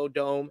Tokyo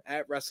Dome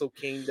at Wrestle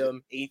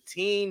Kingdom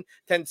 18.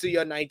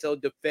 Tetsuya Naito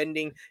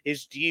defending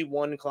his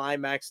G1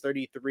 Climax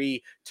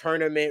 33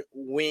 tournament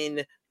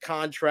win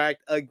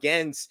contract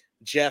against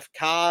Jeff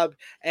Cobb.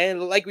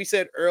 And like we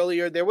said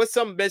earlier, there was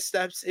some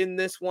missteps in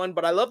this one,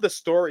 but I love the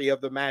story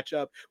of the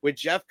matchup with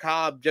Jeff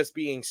Cobb just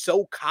being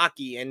so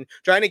cocky and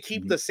trying to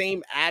keep the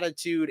same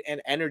attitude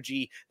and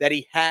energy that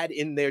he had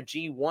in their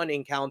G1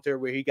 encounter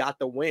where he got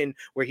the win,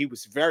 where he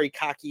was very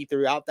cocky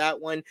throughout that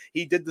one.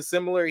 He did the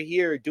similar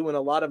here, doing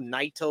a lot of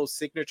Naito's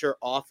signature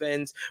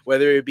offense,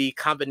 whether it be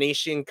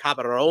combination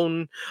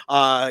cabron.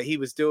 He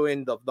was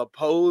doing the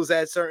pose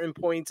at certain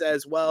points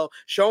as well,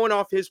 showing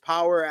off his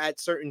power at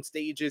certain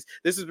stages.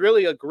 This is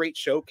really a great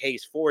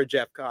showcase for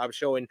Jeff Cobb,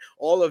 showing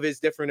all of his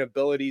different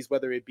abilities,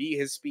 whether it be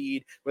his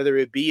speed, whether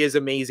it be his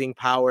amazing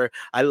power.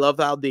 I love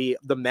how the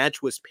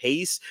match was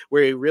paced,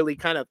 where it really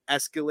kind of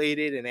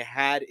escalated and it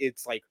had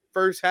its like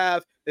first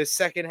half, the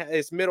second half,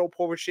 its middle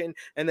portion,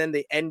 and then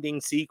the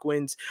ending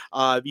sequence.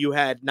 You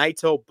had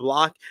Naito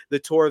block the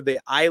Tour of the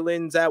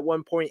Islands at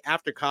one point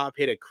after Cobb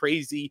hit a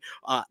crazy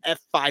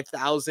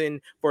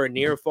F5000 for a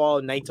near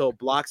fall. Naito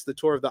blocks the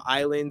Tour of the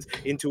Islands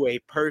into a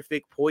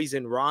perfect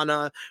Poison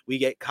Rana. We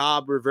get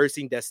Cobb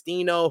reversing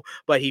Destino,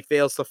 but he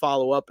fails to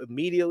follow up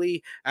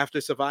immediately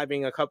after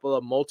surviving a couple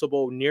of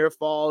multiple near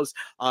falls.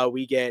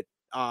 We get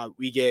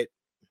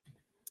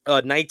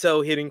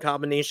Naito hitting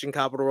combination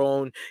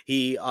cabron.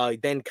 He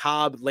then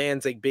Cobb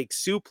lands a big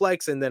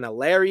suplex and then a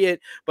lariat,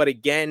 but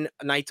again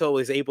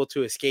Naito is able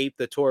to escape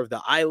the Tour of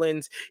the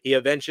Islands. He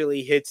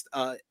eventually hits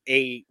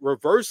a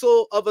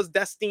reversal of a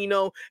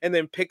Destino and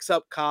then picks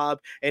up Cobb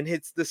and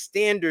hits the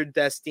standard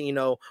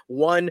Destino.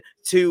 1,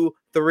 2,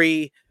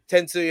 3.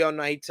 Tetsuya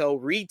Naito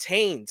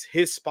retains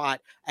his spot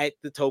at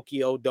the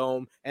Tokyo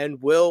Dome and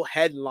will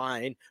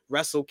headline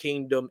Wrestle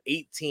Kingdom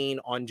 18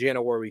 on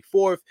January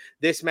 4th.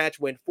 This match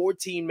went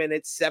 14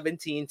 minutes,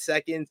 17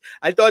 seconds.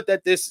 I thought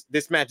that this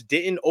match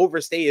didn't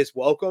overstay its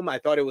welcome. I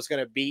thought it was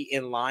going to be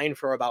in line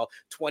for about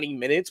 20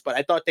 minutes, but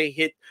I thought they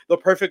hit the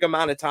perfect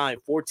amount of time,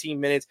 14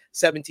 minutes,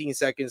 17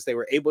 seconds. They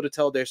were able to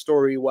tell their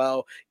story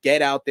well,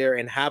 get out there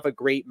and have a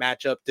great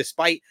matchup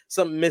despite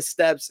some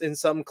missteps and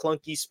some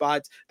clunky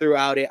spots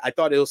throughout it. I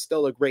thought it was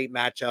still a great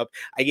matchup.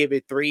 I gave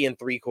it 3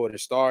 3/4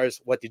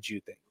 stars. What did you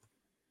think?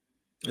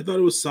 I thought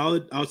it was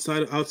solid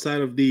outside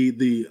of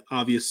the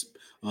obvious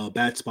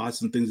bad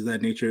spots and things of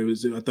that nature.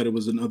 I thought it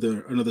was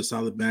another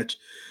solid match.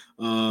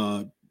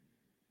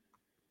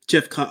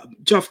 Jeff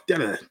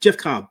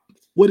Cobb.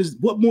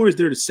 What more is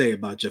there to say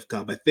about Jeff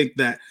Cobb? I think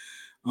that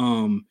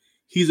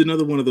he's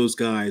another one of those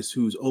guys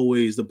who's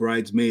always the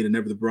bridesmaid and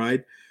never the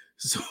bride.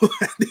 So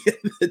at the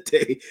end of the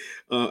day,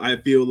 I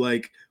feel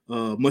like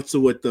much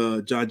of what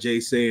John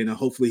Jay's saying,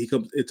 hopefully he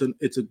comes. It's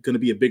going to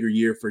be a bigger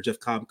year for Jeff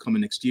Cobb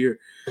coming next year.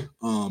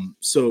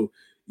 So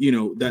you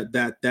know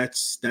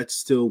that's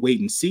still wait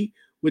and see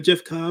with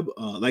Jeff Cobb.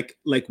 Like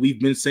we've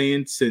been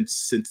saying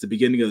since the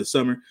beginning of the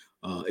summer.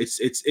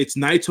 It's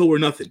Naito or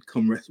nothing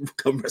come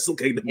Wrestle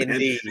Kingdom, man.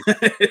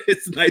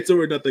 It's Naito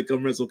or nothing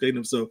come Wrestle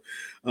Kingdom. So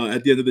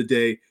at the end of the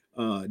day,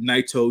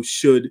 Naito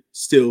should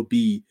still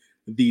be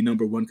the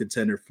number one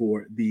contender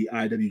for the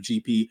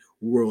IWGP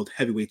World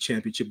Heavyweight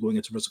Championship going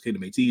into Wrestle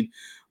Kingdom 18.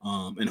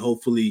 And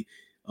hopefully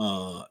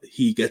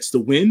he gets the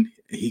win,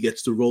 he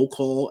gets the roll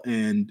call,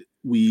 and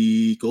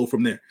we go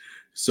from there.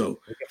 So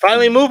we can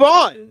finally move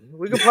on.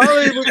 We can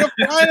finally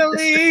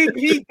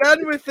be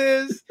done with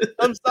this.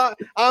 I'm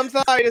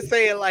sorry to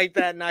say it like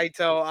that,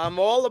 Naito. I'm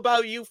all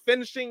about you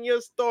finishing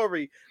your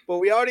story, but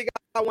we already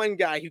got one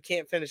guy who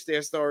can't finish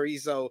their story.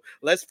 So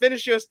let's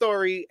finish your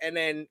story and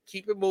then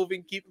keep it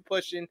moving, keep it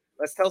pushing.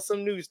 Let's tell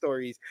some news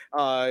stories.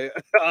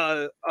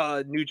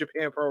 New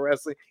Japan Pro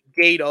Wrestling,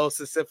 Gato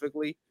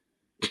specifically.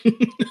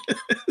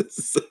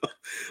 So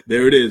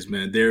there it is,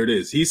 man. There it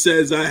is. He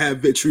says I have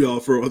vitriol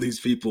for all these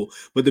people,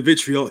 but the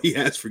vitriol he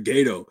has for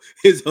Gato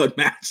is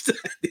unmatched at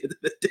the end of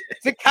the day.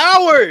 It's a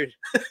coward.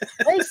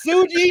 Hey,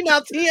 Tsuji,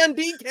 now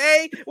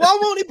TMDK. Why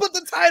won't he put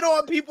the title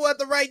on people at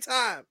the right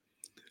time?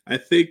 I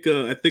think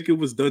it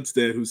was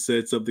Dunstead who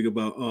said something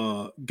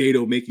about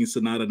Gato making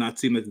Sonata not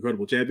seem like a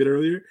credible champion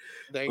earlier.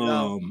 There you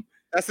go.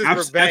 That's his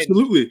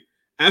revenge.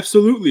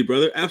 Absolutely,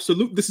 brother.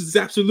 Absolutely. This is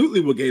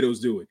absolutely what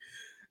Gato's doing.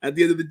 At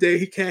the end of the day,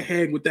 he can't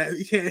hang with that.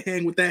 He can't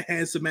hang with that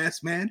handsome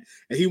ass man,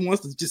 and he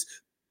wants to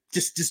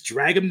just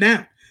drag him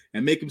down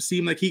and make him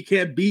seem like he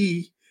can't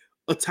be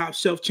a top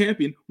shelf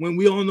champion when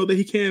we all know that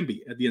he can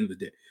be. At the end of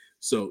the day,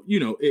 so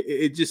you know,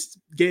 it just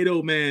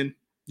Gato, man,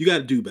 you got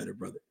to do better,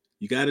 brother.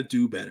 You got to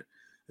do better.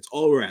 That's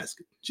all we're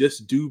asking.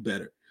 Just do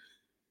better.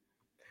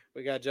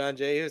 We got John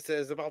Jay who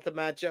says about the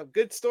matchup,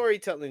 good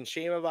storytelling.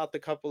 Shame about the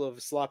couple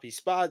of sloppy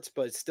spots,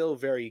 but still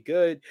very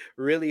good.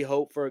 Really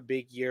hope for a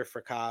big year for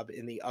Cobb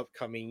in the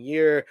upcoming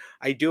year.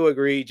 I do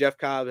agree. Jeff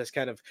Cobb has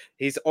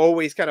he's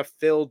always kind of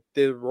filled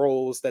the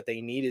roles that they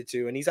needed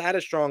to. And he's had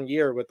a strong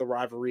year with the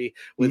rivalry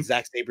with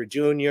Zack Sabre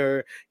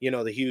Jr., you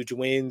know, the huge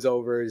wins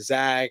over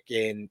Zack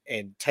and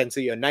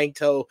Tetsuya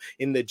Naito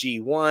in the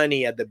G1.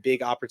 He had the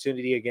big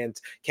opportunity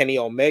against Kenny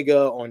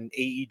Omega on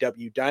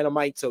AEW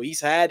Dynamite. So he's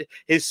had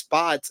his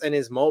spots and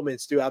his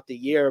moments throughout the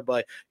year,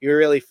 but you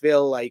really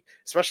feel like,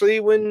 especially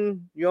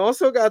when you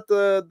also got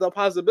the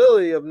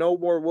possibility of no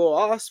more Will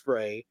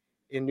Ospreay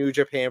in New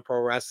Japan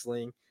Pro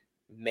Wrestling,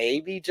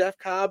 maybe Jeff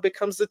Cobb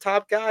becomes the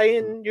top guy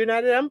in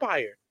United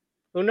Empire.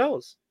 Who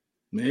knows?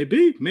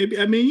 Maybe.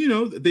 I mean, you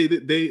know,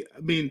 I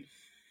mean,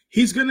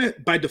 he's gonna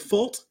by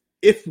default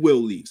if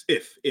Will leaves.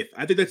 If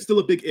I think that's still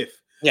a big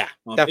if. Yeah.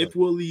 If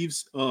Will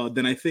leaves,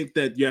 then I think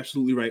that you're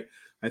absolutely right.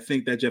 I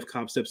think that Jeff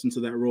Cobb steps into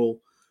that role.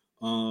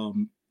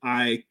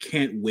 I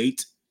can't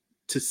wait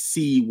to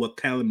see what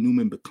Callum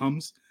Newman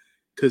becomes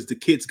because the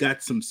kid's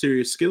got some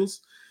serious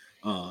skills.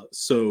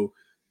 So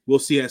we'll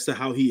see as to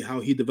how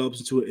he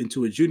develops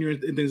into a junior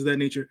and things of that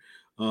nature.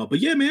 But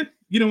yeah, man,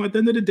 you know, at the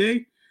end of the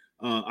day,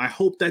 I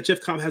hope that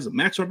Jeff Cobb has a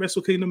match on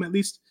Wrestle Kingdom at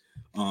least,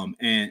 and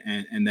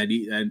that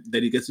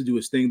he gets to do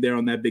his thing there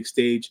on that big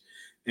stage.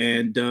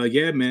 And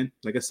yeah, man,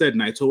 like I said,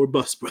 Naito or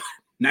bust, bro.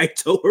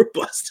 Naito or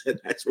bust, and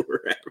that's where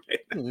we're at right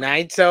now.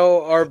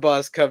 Naito or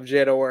bust come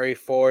January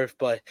 4th,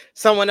 but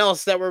someone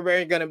else that we're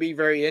going to be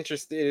very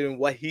interested in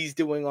what he's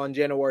doing on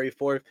January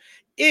 4th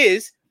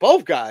is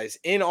both guys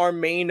in our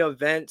main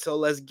event. So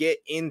let's get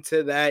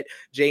into that,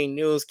 J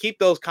News. Keep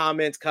those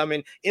comments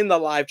coming in the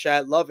live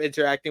chat. Love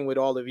interacting with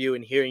all of you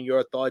and hearing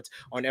your thoughts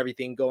on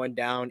everything going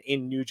down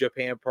in New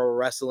Japan Pro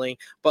Wrestling.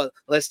 But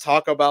let's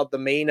talk about the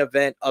main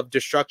event of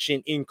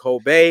Destruction in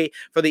Kobe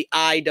for the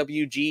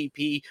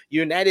IWGP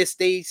United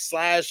States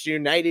 /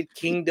 United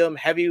Kingdom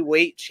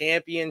Heavyweight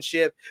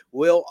Championship.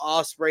 Will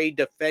Ospreay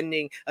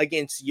defending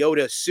against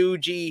Yota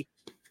Tsuji.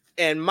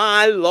 And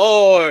my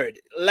Lord,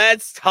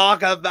 let's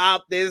talk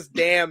about this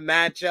damn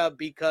matchup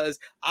because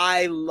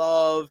I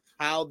love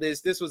how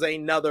this was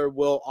another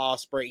Will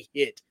Ospreay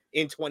hit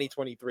in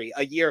 2023,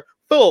 a year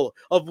full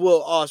of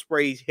Will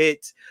Ospreay's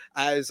hits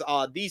as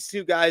these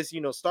two guys,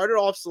 you know, started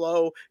off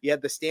slow. You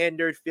had the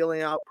standard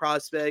filling out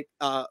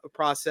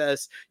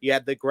process. You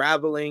had the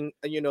grappling,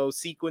 you know,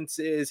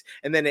 sequences,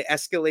 and then it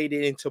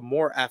escalated into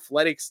more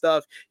athletic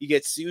stuff. You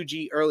get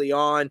Tsuji early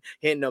on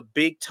hitting a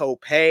big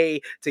tope to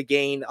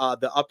gain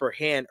the upper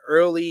hand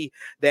early.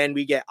 Then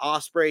we get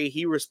Ospreay.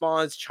 He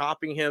responds,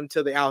 chopping him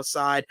to the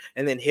outside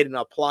and then hitting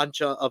a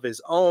plancha of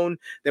his own.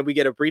 Then we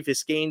get a brief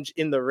exchange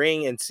in the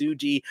ring and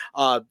Tsuji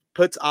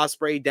puts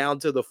Ospreay down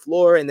to the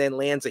floor and then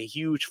lands a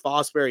huge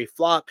Ospreay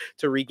flop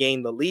to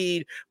regain the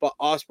lead. But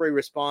Ospreay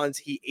responds.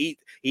 He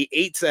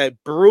eats a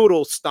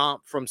brutal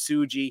stomp from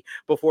Tsuji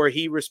before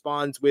he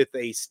responds with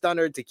a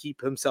stunner to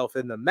keep himself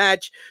in the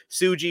match.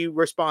 Tsuji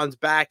responds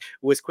back,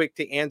 was quick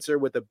to answer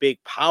with a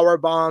big power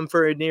bomb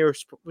for a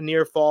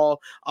near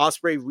fall.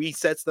 Ospreay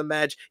resets the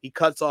match. He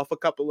cuts off a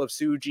couple of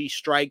Tsuji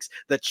strikes.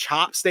 The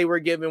chops they were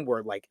given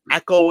were like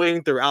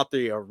echoing throughout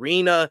the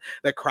arena.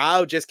 The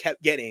crowd just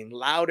kept getting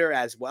louder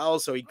as well.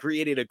 So he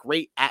created a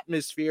great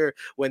atmosphere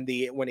when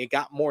it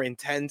got more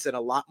intense and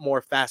a lot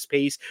more fast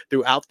paced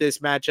throughout this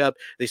matchup.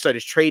 They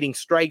started trading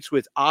strikes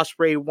with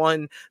Ospreay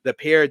won. The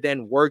pair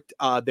then worked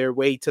their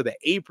way to the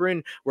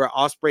apron where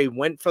Ospreay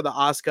went for the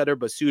Oscutter,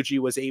 but Tsuji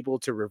was able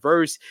to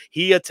reverse.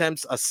 He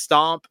attempts a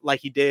stomp like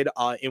he did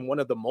in one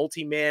of the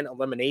multi-man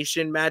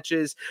elimination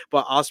matches,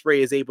 but Ospreay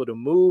is able to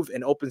move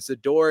and opens the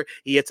door.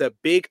 He hits a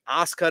big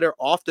Oscutter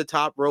off the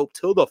top rope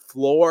to the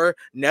floor.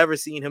 Never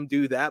seen him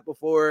do that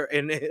before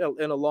in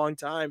a long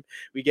time.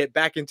 We get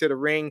back into the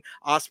ring.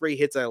 Ospreay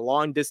hits a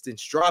long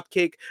distance drop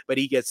kick, but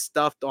he gets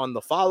stuffed on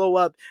the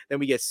follow-up. Then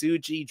we get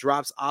Tsuji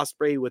drops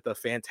Ospreay with a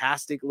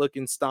fantastic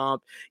looking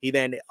stomp. He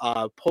then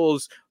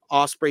pulls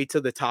Ospreay to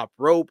the top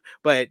rope,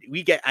 but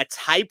we get a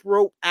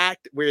tightrope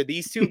act where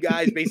these two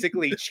guys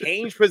basically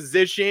change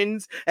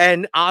positions,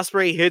 and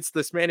Ospreay hits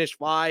the Spanish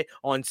Fly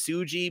on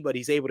Tsuji, but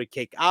he's able to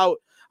kick out.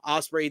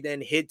 Ospreay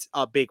then hits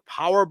a big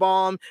power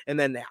bomb and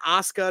then the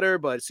Oscutter,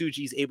 but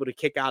Tsuji's able to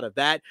kick out of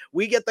that.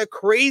 We get the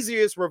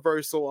craziest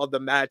reversal of the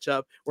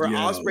matchup where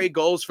Ospreay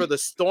goes for the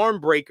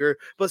Stormbreaker,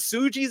 but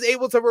Tsuji's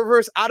able to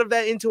reverse out of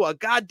that into a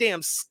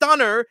goddamn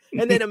stunner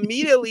and then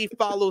immediately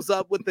follows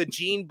up with the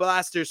Gene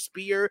Blaster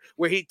Spear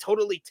where he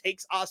totally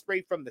takes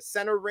Ospreay from the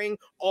center ring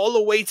all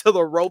the way to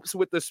the ropes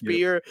with the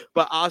spear,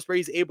 but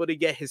Ospreay's able to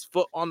get his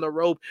foot on the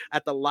rope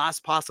at the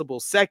last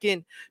possible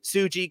second.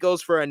 Tsuji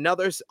goes for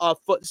another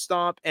foot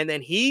stomp, and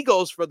then he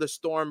goes for the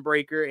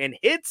Stormbreaker and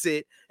hits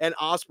it, and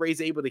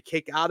Ospreay's able to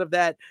kick out of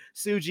that.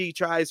 Tsuji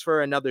tries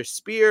for another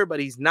spear, but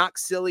he's knocked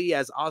silly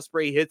as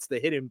Ospreay hits the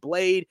hidden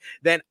blade.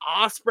 Then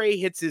Ospreay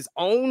hits his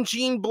own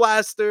Gene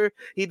Blaster.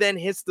 He then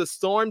hits the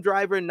Storm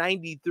Driver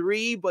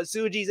 93, but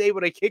Tsuji's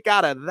able to kick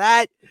out of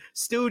that.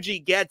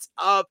 Tsuji gets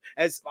up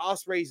as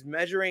Ospreay's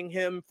measuring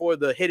him for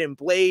the hidden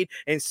blade,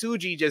 and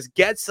Tsuji just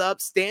gets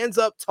up, stands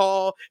up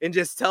tall, and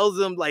just tells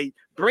him, like,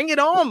 bring it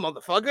on,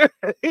 motherfucker.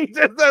 he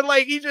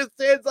just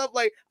stands up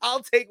like,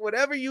 I'll take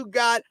whatever you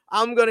got.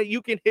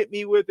 You can hit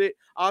me with it.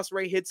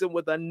 Ospreay hits him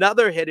with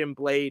another hidden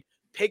blade,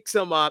 picks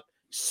him up,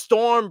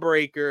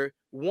 Stormbreaker,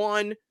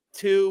 1,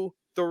 2,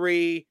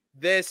 3.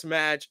 This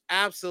match,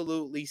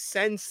 absolutely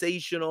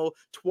sensational.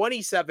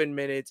 27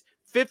 minutes.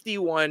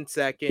 51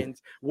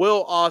 seconds.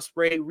 Will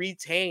Ospreay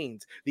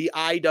retains the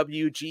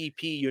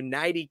IWGP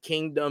United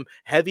Kingdom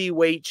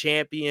Heavyweight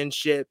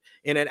Championship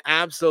in an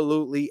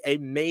absolutely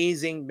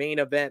amazing main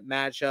event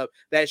matchup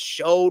that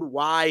showed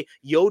why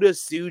Yota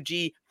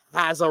Tsuji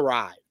has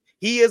arrived.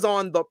 He is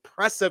on the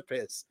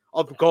precipice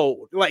of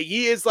gold. Like,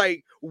 he is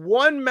like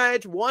one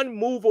match, one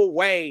move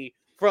away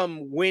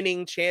from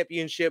winning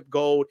championship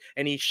gold,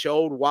 and he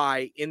showed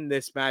why in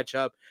this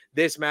matchup.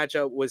 This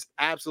matchup was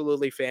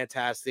absolutely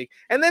fantastic.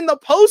 And then the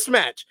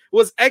post-match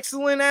was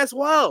excellent as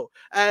well,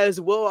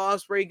 as Will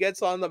Ospreay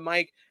gets on the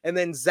mic, and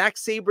then Zack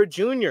Sabre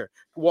Jr.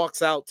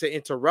 walks out to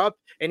interrupt,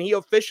 and he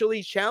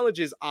officially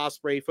challenges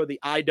Ospreay for the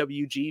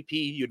IWGP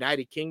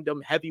United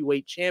Kingdom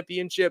Heavyweight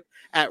Championship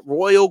at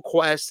Royal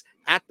Quest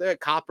at the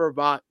Copper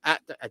Box.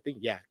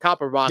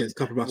 Copper Box. Yes,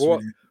 Copper Box.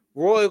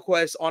 Royal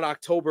Quest on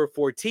October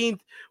 14th.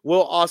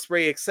 Will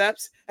Ospreay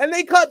accepts, and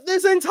they cut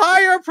this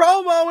entire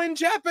promo in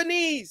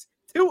Japanese.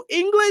 Two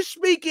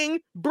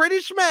English-speaking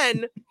British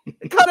men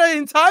cut an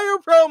entire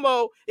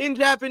promo in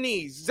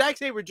Japanese. Zack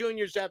Sabre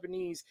Jr.'s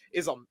Japanese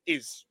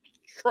is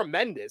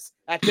tremendous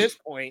at this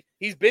point.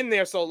 He's been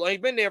there so long. He's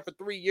been there for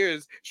 3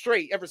 years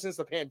straight ever since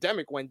the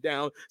pandemic went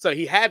down. So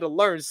he had to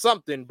learn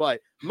something.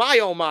 But my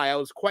oh my, I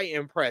was quite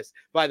impressed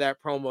by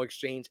that promo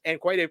exchange and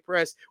quite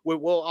impressed with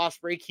Will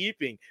Ospreay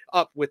keeping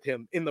up with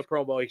him in the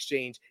promo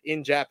exchange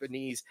in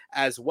Japanese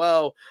as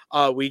well.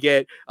 We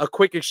get a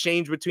quick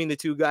exchange between the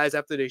two guys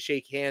after they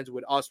shake hands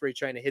with Ospreay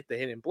trying to hit the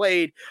hidden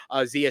blade.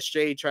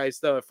 ZSJ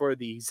tries for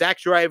the Zack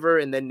Driver,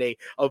 and then they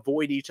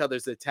avoid each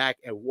other's attack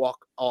and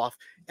walk off.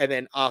 And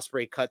then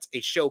Ospreay cuts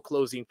a show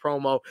closing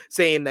promo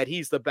saying that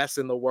he's the best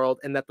in the world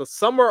and that the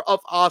summer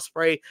of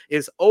Ospreay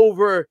is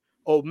over.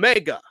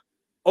 Omega,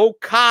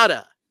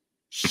 Okada,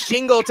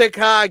 Shingo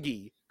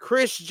Takagi,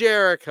 Chris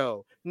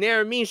Jericho,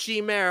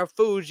 Naramichi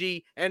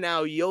Marufuji, and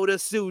now Yota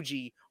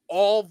Tsuji,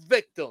 all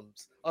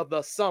victims of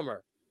the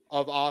summer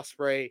of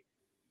Ospreay.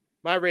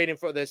 My rating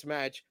for this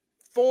match,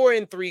 4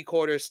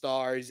 3/4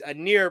 stars, a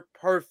near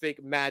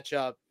perfect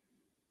matchup.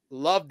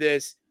 Love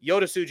this.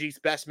 Yota Tsuji's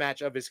best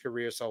match of his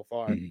career so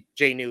far.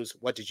 J News,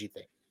 what did you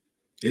think?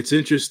 It's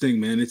interesting,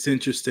 man. It's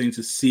interesting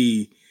to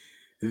see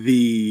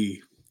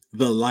the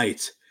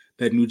light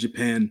that New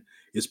Japan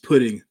is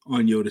putting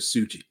on Yota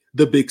Tsuji,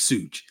 the big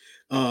Tsuji.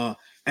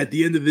 At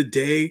the end of the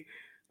day,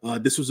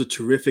 this was a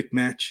terrific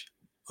match.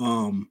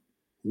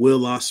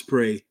 Will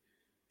Ospreay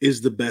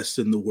is the best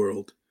in the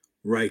world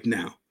right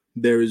now.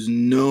 There is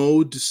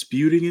no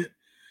disputing it.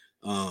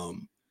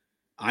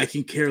 I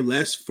can care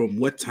less from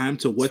what time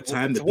to what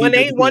time. It's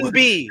 1A,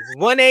 1B.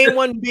 1A,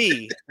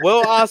 1B.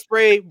 Will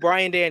Ospreay,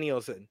 Bryan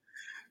Danielson.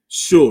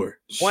 Sure.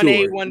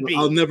 1A, 1B.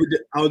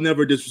 I'll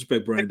never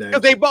disrespect Bryan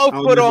Danielson. Because they both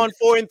put on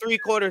 4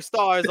 3/4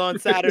 stars on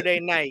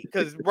Saturday night.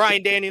 Because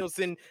Bryan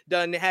Danielson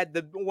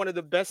had one of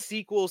the best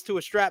sequels to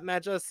a strap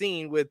match I've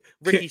seen with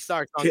Ricky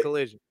Starks on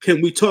Collision.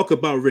 Can we talk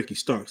about Ricky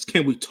Starks?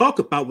 Can we talk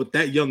about what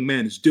that young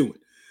man is doing?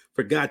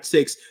 For God's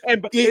sakes.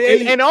 And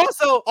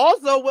also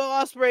Will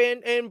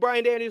Ospreay and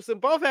Bryan Danielson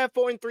both had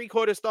 4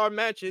 3/4 star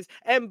matches,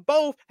 and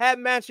both had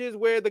matches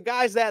where the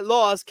guys that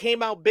lost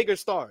came out bigger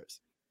stars.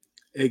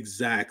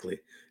 Exactly.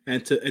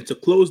 And to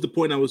close the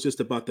point I was just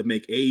about to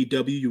make,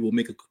 AEW, you will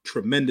make a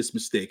tremendous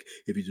mistake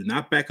if you do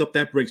not back up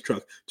that Brinks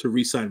truck to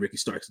re-sign Ricky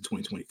Starks in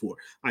 2024.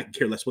 I can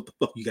care less what the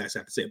fuck you guys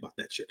have to say about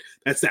that shit.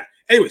 That's that.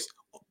 Anyways,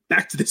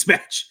 back to this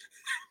match.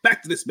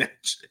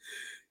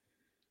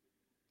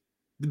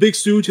 The big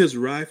Tsuji has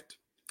arrived.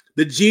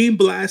 The Gene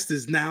Blast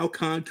is now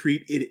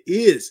concrete. It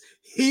is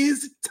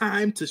his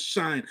time to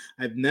shine.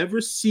 I've never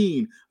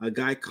seen a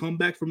guy come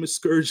back from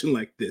excursion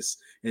like this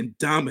and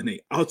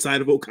dominate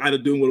outside of Okada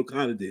doing what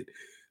Okada did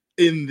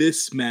in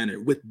this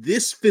manner, with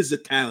this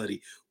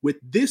physicality, with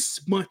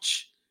this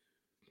much.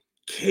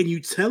 Can you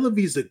tell if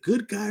he's a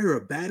good guy or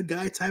a bad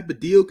guy type of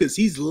deal? Because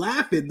he's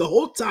laughing the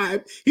whole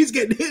time. He's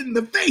getting hit in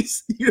the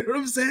face. You know what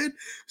I'm saying?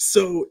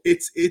 So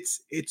it's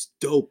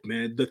dope,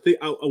 man. The thing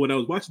when I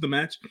was watching the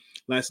match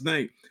last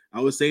night, I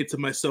was saying to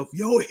myself,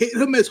 "Yo, hit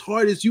him as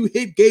hard as you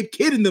hit Gabe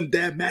Kidd in them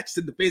damn matches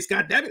in the face.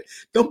 God damn it!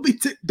 Don't be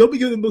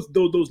giving them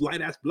those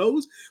light ass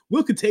blows.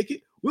 Will can take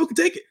it.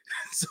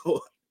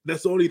 So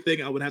that's the only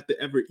thing I would have to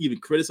ever even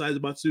criticize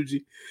about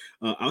Tsuji.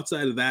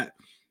 Outside of that,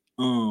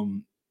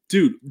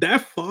 dude,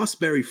 that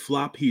Fosbury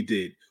flop he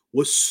did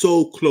was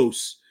so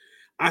close.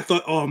 I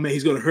thought, oh man,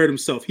 he's gonna hurt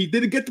himself. He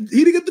didn't get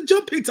the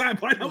jumping time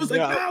part. I was like,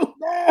 no.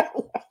 I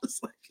was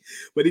like,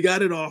 but he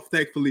got it off,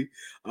 thankfully.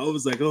 I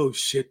was like, oh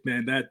shit,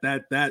 man, that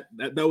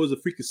was a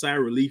freaking sigh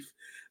of relief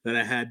that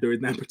I had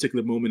during that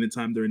particular moment in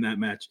time during that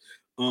match.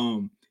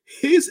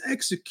 His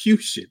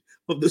execution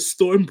of the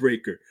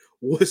Stormbreaker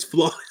was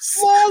flawless.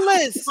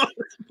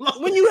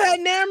 When you had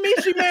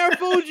Naramichi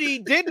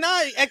Marufuji did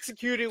not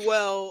execute it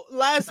well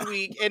last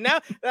week, and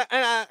now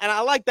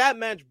I like that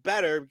match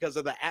better because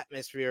of the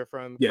atmosphere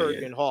from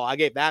Kurgan Hall. I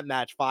gave that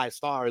match 5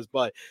 stars,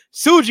 but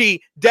Tsuji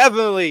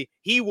definitely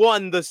he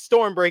won the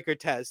Stormbreaker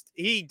test.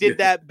 He did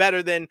that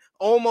better than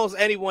almost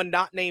anyone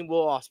not named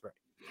Will Ospreay.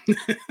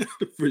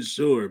 For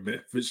sure,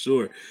 man. For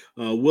sure.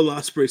 Will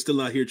Ospreay still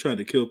out here trying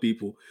to kill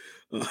people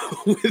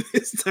with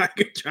his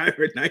Tiger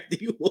Driver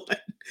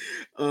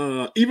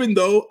 91. Even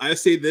though I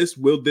say this,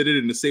 Will did it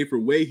in a safer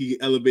way. He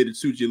elevated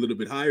Tsuji a little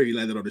bit higher. He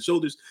landed on his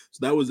shoulders.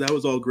 So that was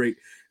all great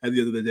at the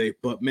end of the day.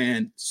 But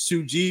man,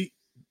 Tsuji,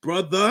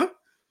 brother,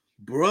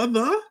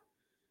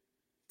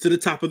 to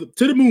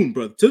the moon,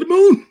 brother. To the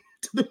moon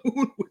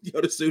with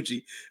Yoda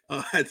Tsuji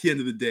at the end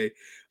of the day.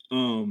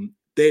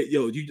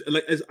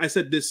 Like as I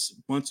said this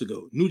months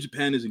ago, New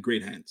Japan is in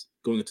great hands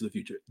going into the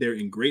future. They're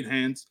in great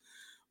hands.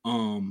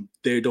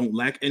 They don't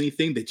lack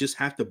anything. They just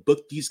have to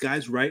book these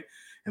guys right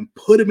and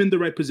put them in the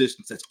right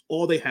positions. That's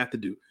all they have to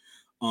do.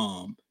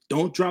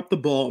 Don't drop the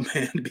ball,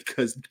 man,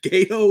 because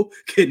Gato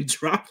can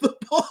drop the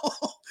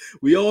ball.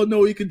 We all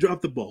know he can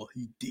drop the ball.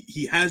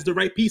 He has the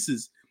right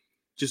pieces.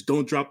 Just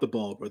don't drop the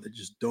ball, brother.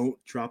 Just don't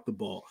drop the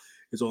ball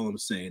is all I'm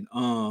saying.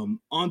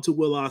 On to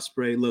Will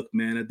Ospreay. Look,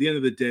 man, at the end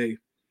of the day,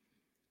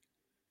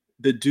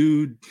 the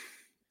dude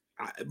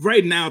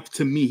right now,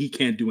 to me, he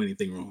can't do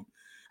anything wrong.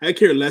 I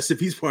care less if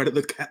he's part of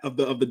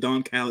the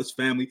Don Callis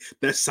family,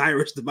 that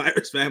Cyrus the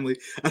Virus family.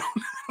 I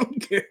don't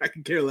care. I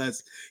can care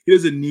less. He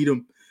doesn't need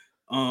him.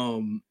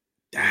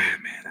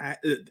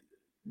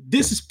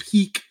 This is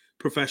peak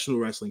professional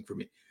wrestling for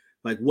me.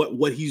 Like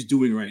what he's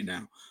doing right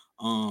now.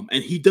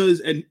 And he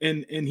does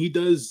he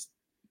does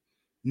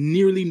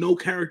nearly no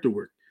character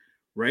work,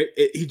 right?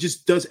 He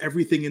just does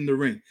everything in the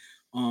ring.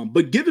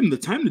 But give him the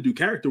time to do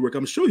character work.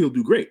 I'm sure he'll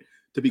do great,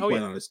 to be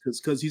quite honest,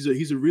 because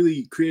he's a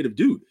really creative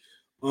dude.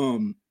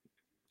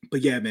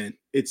 But yeah, man,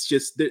 it's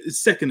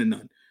second to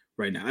none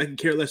right now. I can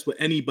care less what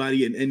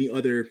anybody in any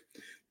other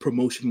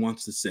promotion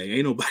wants to say.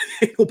 Ain't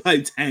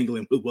nobody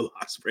tangling with Will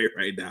Ospreay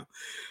right now.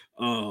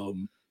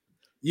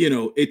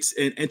 It's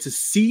and to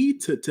see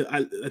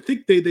I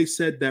think they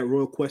said that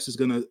Royal Quest is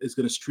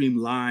gonna stream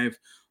live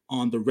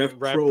on the Rev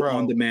Pro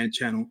on demand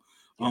channel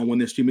when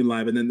they're streaming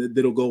live, and then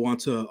it'll go on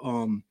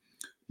to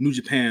New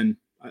Japan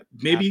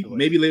maybe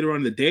later on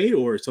in the day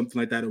or something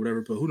like that or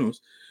whatever, but who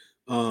knows.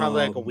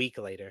 Probably like a week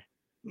later.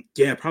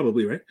 Yeah,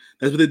 probably, right?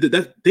 That's what they did.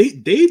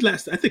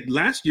 I think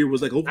last year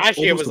was like last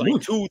year was like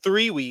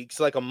 2-3 weeks,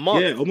 like a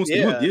month. Yeah, almost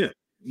a month. Yeah.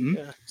 Mm-hmm.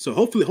 Yeah. So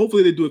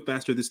hopefully they do it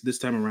faster this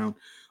time around.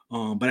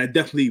 But I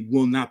definitely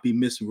will not be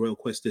missing Royal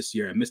Quest this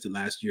year. I missed it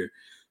last year.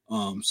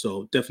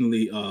 So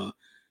definitely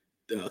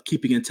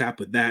keeping in tap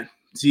with that.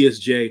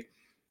 ZSJ,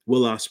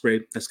 Will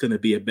Ospreay, that's gonna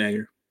be a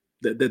banger.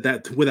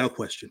 That without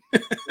question.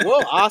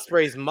 Well,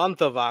 Ospreay's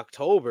month of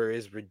October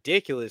is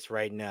ridiculous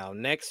right now.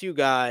 Next, you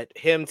got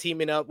him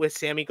teaming up with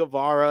Sammy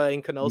Guevara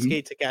and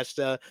Konosuke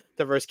Takeshita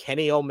to versus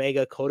Kenny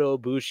Omega, Kota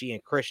Ibushi,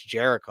 and Chris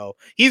Jericho.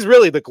 He's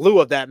really the glue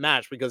of that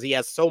match because he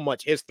has so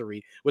much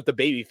history with the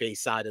babyface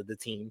side of the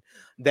team.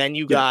 Then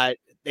you got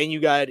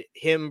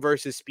him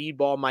versus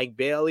Speedball Mike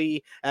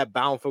Bailey at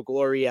Bound for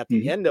Glory at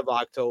the end of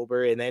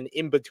October, and then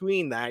in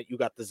between that, you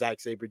got the Zack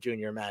Sabre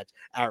Jr. match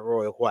at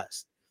Royal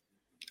Quest.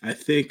 I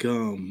think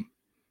the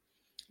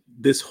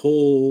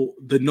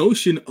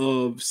notion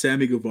of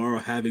Sammy Guevara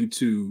having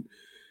to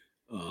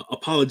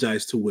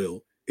apologize to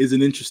Will is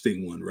an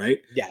interesting one, right?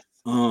 Yes.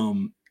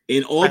 I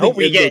hope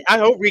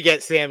we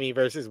get Sammy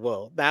versus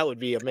Will. That would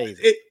be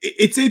amazing.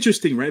 It's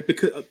interesting, right?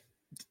 Because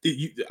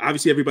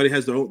obviously everybody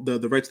has the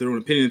right to their own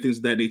opinion and things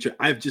of that nature.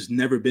 I've just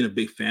never been a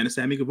big fan of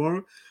Sammy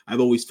Guevara.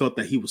 I've always felt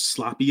that he was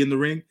sloppy in the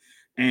ring,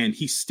 and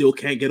he still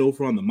can't get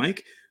over on the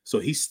mic. So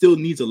he still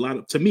needs a lot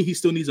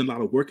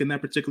of work in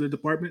that particular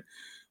department.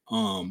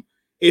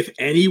 If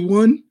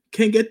anyone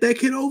can get that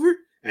kid over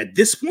at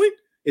this point,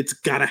 it's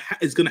gonna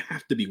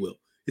have to be Will.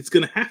 It's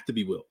gonna have to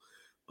be Will.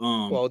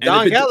 Well,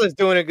 Don Callis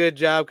doing a good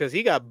job because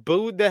he got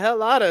booed the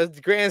hell out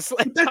of Grand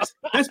Slam. That's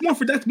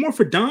more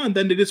for Don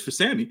than it is for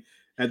Sammy.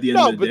 At the end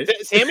of the day,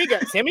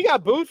 Sammy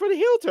got booed for the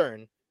heel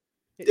turn.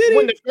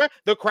 When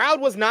the crowd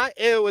was not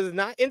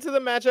into the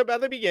matchup at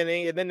the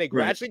beginning, and then they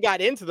gradually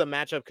got into the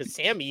matchup because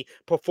Sammy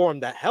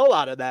performed the hell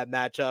out of that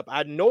matchup.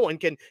 No one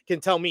can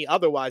tell me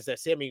otherwise that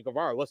Sammy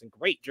Guevara wasn't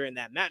great during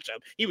that matchup.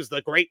 He was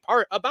the great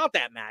part about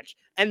that match.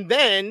 And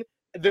then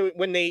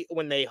when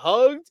they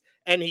hugged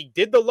and he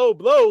did the low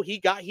blow, he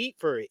got heat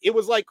for it. It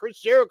was like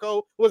Chris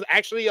Jericho was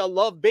actually a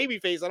love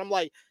babyface, and I'm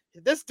like,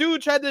 this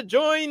dude tried to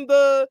join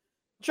the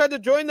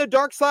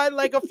dark side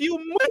like a few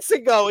months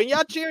ago, and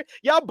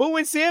y'all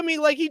booing Sammy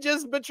like he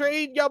just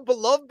betrayed y'all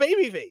beloved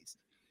babyface.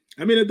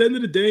 I mean, at the end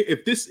of the day,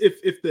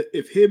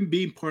 if him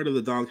being part of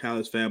the Don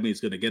Callis family is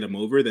going to get him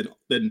over,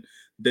 then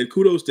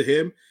kudos to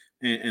him,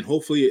 and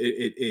hopefully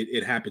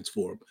it happens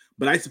for him.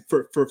 But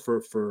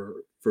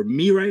for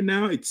me right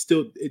now, it's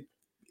still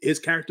his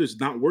character is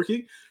not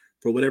working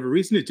for whatever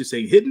reason. It just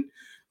ain't hitting.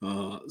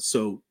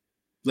 So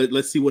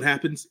let's see what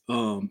happens.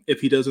 If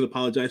he doesn't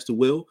apologize to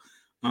Will,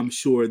 I'm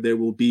sure there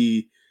will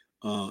be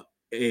I'll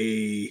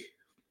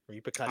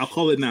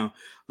call it now,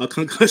 a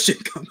concussion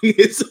coming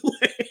his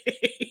way.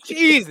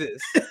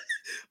 Jesus.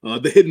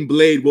 The hidden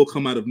blade will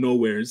come out of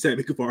nowhere, and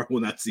Sammy Guevara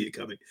will not see it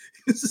coming.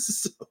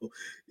 So,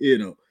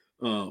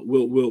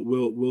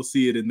 we'll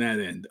see it in that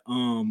end.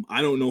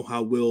 I don't know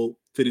how Will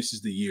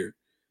finishes the year.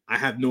 I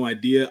have no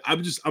idea.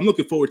 I'm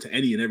looking forward to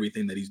any and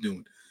everything that he's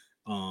doing.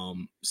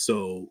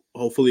 So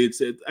hopefully it's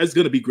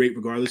going to be great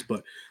regardless,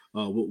 but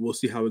we'll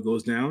see how it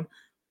goes down.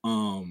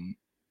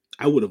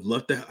 I would have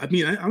loved to. I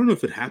mean, I don't know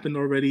if it happened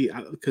already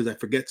because I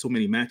forget so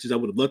many matches. I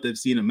would have loved to have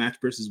seen a match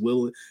versus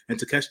Will and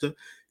Takeshita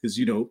because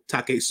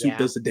Take Soup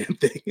does the damn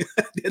thing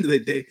at the end of the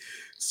day.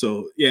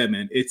 So yeah,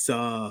 man, it's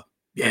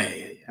yeah.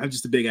 I'm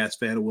just a big ass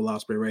fan of Will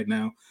Ospreay right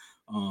now.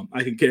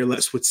 I can care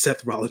less what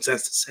Seth Rollins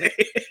has to say.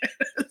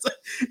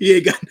 He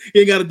ain't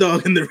got a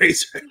dog in the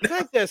race right now. The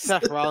fact that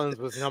Seth Rollins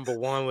was number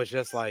one was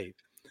just like,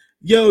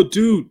 yo,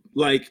 dude,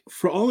 like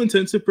for all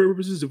intents and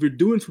purposes, if we're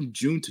doing from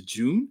June to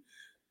June,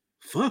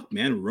 fuck,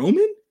 man,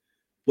 Roman's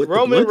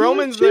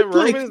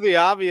the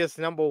obvious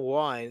number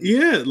one.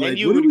 Yeah, like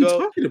what are we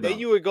talking about? Then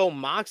you would go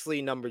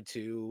Moxley number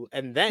two,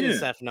 and then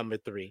Seth number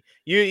three.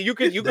 You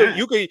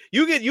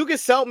could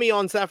sell me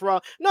on Seth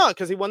Rollins. No,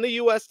 because he won the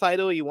U.S.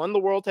 title, he won the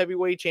World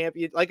Heavyweight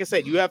Champion. Like I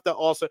said, you have to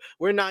also.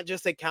 We're not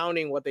just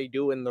accounting what they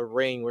do in the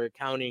ring. We're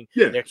counting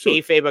their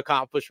kayfabe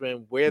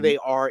accomplishment, where they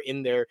are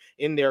in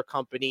their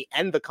company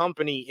and the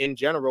company in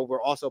general.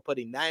 We're also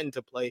putting that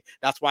into play.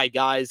 That's why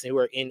guys who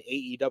are in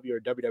AEW or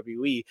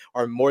WWE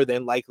are more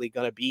than likely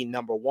going to be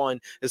number one,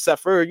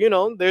 except for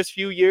there's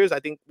few years, I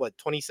think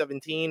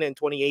 2017 and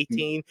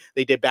 2018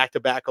 they did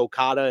back-to-back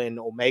Okada and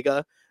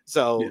Omega,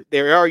 so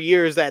there are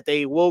years that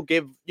they will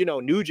give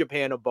New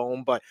Japan a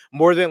bone, but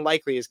more than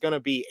likely it's going to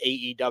be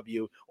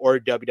AEW or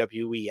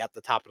WWE at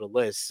the top of the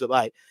list. So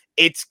like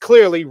it's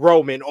clearly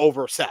Roman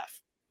over Seth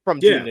from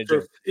June to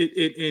June.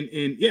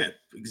 Yeah,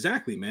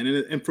 exactly, man.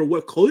 And for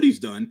what Cody's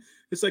done,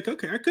 it's like,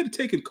 okay, I could have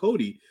taken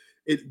Cody,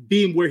 it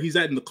being where he's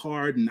at in the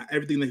card and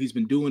everything that he's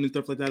been doing and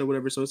stuff like that or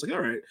whatever. So it's like,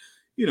 all right,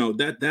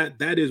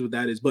 that is what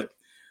that is. But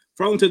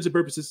for all intents and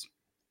purposes,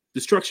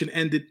 Destruction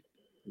ended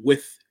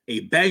with a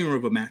banger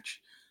of a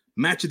match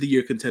of the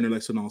year contender,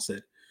 like Sonal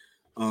said.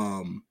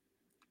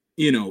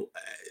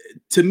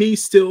 To me,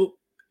 still,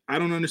 I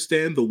don't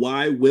understand the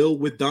why Will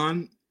with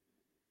Don,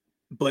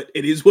 but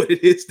it is what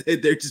it is.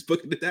 They're just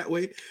booking it that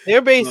way.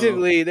 They're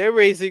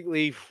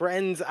basically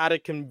friends out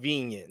of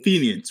convenience.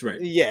 Convenience, right?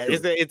 Yeah, sure.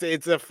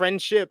 It's a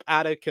friendship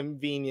out of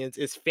convenience.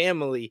 It's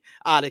family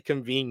out of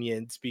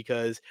convenience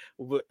because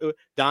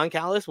Don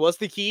Callis was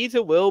the key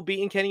to Will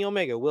beating Kenny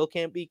Omega. Will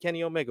can't beat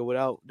Kenny Omega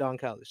without Don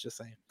Callis. Just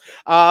saying.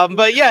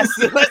 But yes,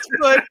 let's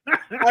put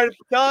our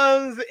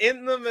thumbs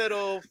in the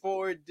middle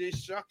for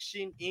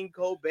Destruction in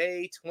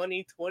Kobe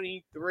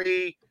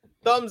 2023.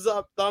 thumbs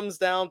up, thumbs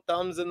down,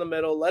 thumbs in the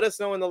middle. Let us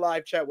know in the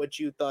live chat what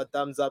you thought.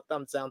 Thumbs up,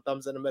 thumbs down,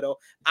 thumbs in the middle.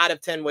 Out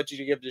of 10, what did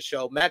you give the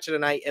show? Match of the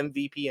night,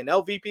 MVP and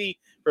LVP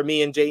for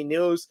me and J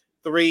News.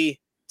 3,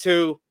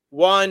 2,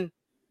 1.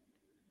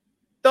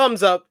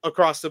 Thumbs up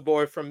across the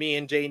board from me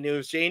and J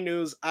News. J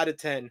News, out of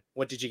 10,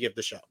 what did you give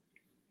the show?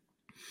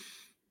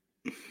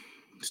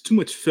 It's too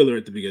much filler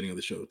at the beginning of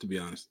the show, to be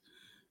honest.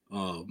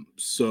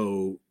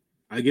 So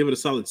I give it a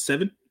solid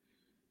 7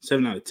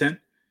 out of 10.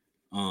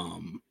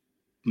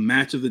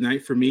 Match of the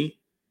night for me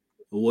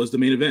was the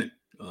main event.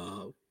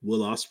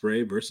 Will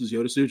Ospreay versus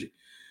Yota Tsuji.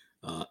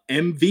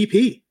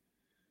 MVP,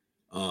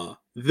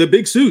 the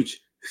big Tsuji,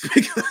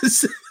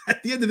 because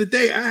at the end of the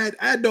day, I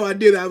had no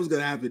idea that was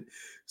going to happen.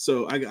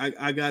 So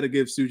I got to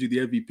give Tsuji the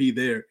MVP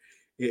there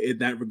in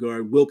that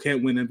regard. Will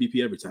can't win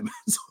MVP every time.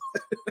 So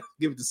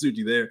give it to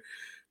Tsuji there.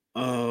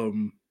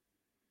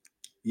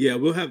 Yeah,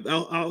 we'll have.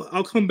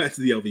 I'll come back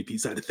to the LVP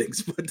side of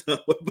things. But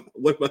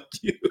what about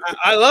you?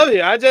 I love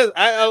you.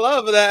 I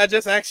love that. I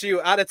just asked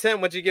you out of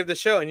 10, what you give the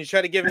show, and you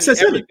try to give me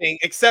everything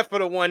except for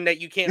the one that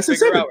you can't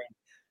figure out.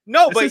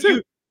 No,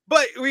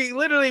 but we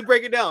literally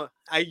break it down.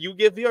 You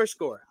give your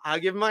score. I'll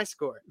give my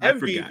score. I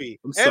MVP.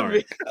 Forgot. I'm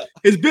sorry.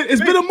 It's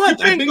been a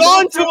month. You've been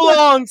gone too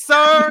long,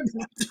 sir.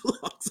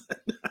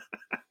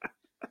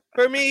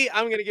 For me,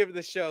 I'm going to give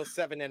the show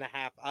 7.5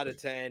 out of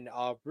 10.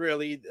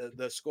 Really,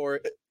 the score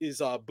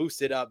is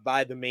boosted up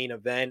by the main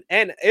event.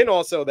 And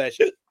also the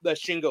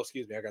Shingo,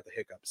 excuse me, I got the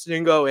hiccups.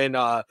 Shingo and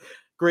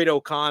Great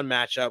Okan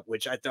matchup,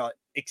 which I thought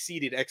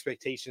exceeded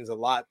expectations a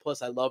lot.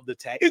 Plus, I love the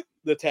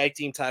tag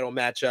team title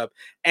matchup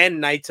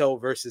and Naito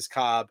versus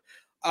Cobb.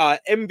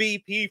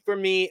 MVP for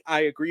me,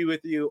 I agree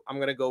with you. I'm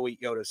going to go with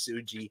Yota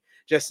Tsuji.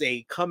 Just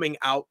a coming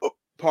out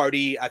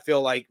party. I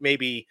feel like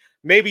maybe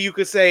you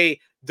could say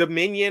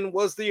Dominion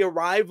was the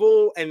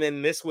arrival, and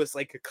then this was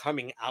like a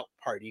coming out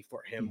party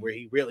for him, where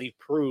he really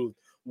proved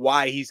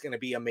why he's going to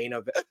be a main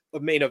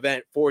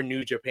event for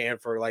New Japan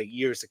for like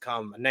years to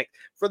come,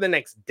 for the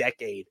next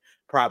decade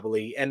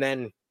probably. And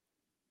then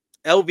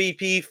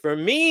LVP for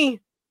me,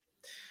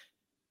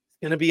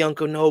 going to be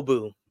Uncle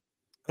Nobu.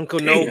 Uncle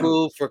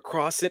Nobu for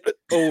crossing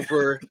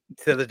over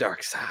to the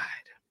dark side.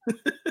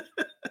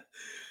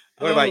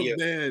 What about you?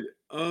 Man.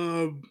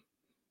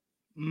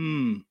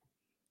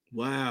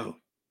 Wow.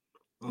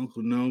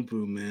 Uncle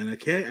Nobu, man. I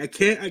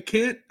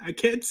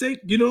can't say,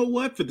 you know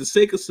what? For the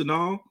sake of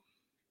Sanal,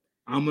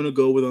 I'm gonna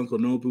go with Uncle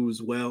Nobu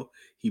as well.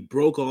 He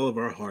broke all of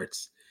our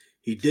hearts.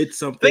 He did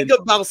something.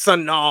 Think about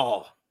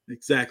Sanal.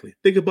 Exactly.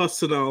 Think about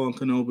Sanal,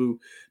 Uncle Nobu.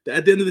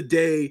 At the end of the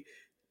day,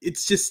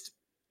 it's just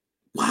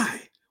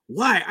why?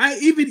 I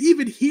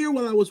even here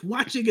while I was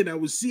watching it, I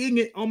was seeing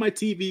it on my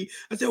TV.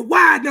 I said,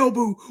 "Why,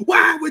 Nobu?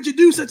 Why would you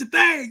do such a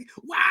thing?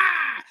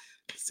 Why?"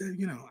 So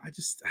I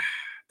just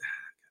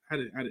I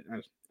don't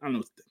know. I don't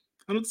know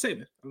what to say,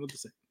 man. I don't know what to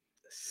say.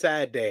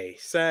 Sad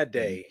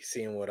day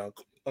seeing what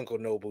Uncle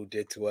Nobu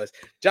did to us.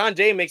 John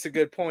Jay makes a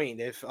good point.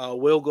 If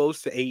Will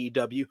goes to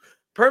AEW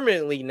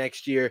permanently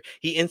next year,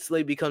 he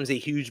instantly becomes a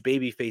huge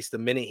babyface the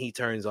minute he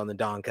turns on the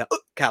Don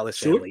Callis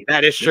family.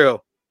 That is true.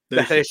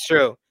 That is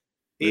true.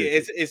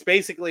 It's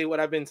basically what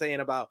I've been saying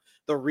about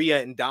the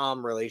Rhea and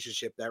Dom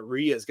relationship, that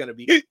Rhea is going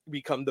to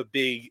become the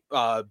big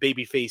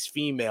babyface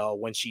female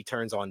when she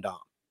turns on Dom.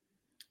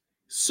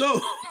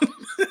 So,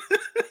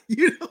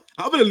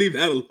 I'm going to leave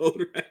that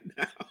alone right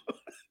now.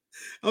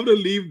 I'm going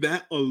to leave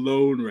that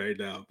alone right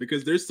now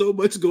because there's so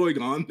much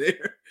going on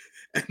there.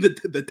 And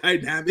the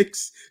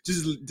dynamics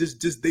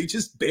they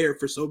just bear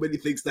for so many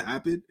things to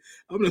happen.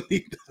 I'm going to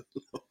leave that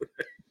alone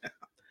right now.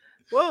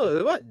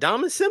 Whoa, what?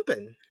 Dom is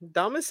simping.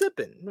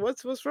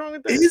 What's wrong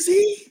with that? Is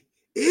he?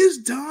 Is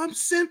Dom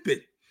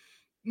simping?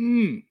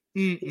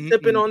 He's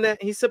sipping on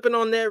that. He's sipping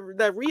on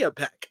that Rhea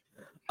pack.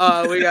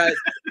 We got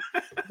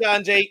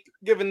John Jake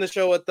giving the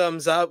show a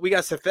thumbs up. We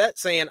got Safet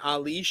saying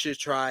Ali should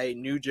try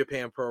New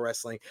Japan Pro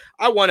Wrestling.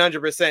 I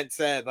 100%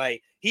 said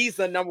like he's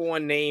the number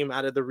one name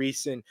out of the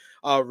recent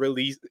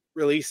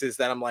releases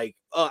that I'm like,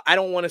 I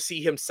don't want to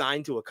see him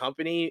signed to a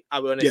company. I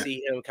want to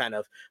see him kind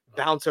of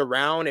bounce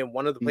around. And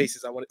one of the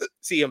places I want to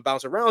see him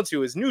bounce around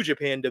to is New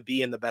Japan to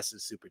be in the best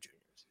of Super Juniors.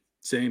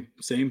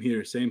 Same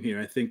here.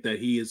 I think that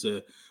he is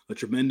a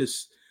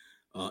tremendous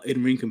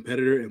in-ring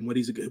competitor, and what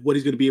he's going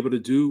to be able to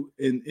do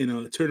in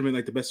a tournament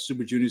like the Best of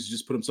Super Juniors is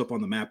just put himself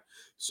on the map.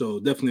 So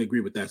definitely agree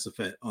with that,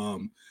 Safet.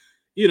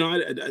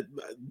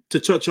 To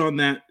touch on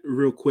that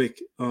real quick,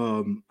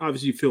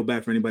 obviously you feel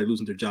bad for anybody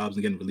losing their jobs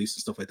and getting released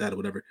and stuff like that or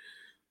whatever.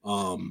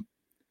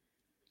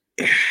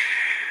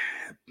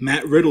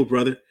 Matt Riddle,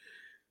 brother.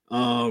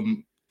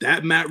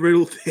 That Matt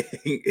Riddle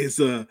thing is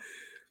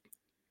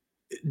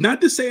not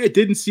to say I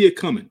didn't see it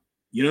coming.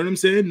 You know what I'm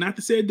saying? Not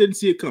to say I didn't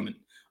see it coming.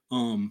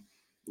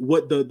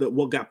 What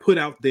got put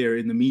out there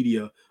in the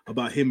media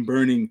about him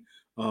burning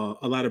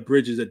a lot of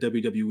bridges at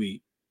WWE,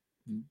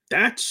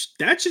 that's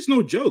just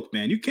no joke,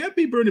 man. You can't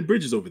be burning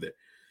bridges over there.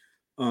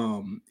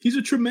 He's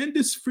a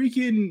tremendous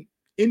freaking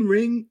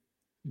in-ring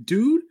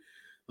dude.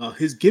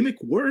 His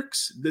gimmick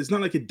works. It's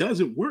not like it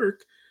doesn't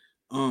work.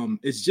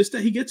 It's just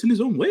that he gets in his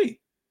own way,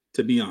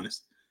 to be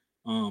honest.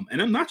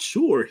 And I'm not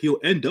sure he'll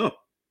end up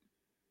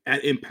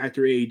at Impact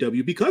or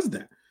AEW because of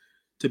that,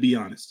 to be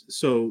honest.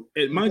 So,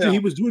 mind you, he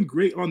was doing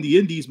great on the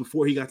indies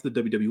before he got to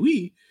the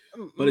WWE.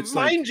 But it's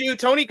mind you,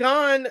 Tony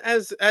Khan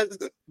has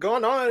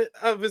gone on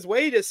of his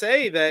way to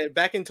say that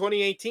back in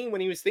 2018, when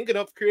he was thinking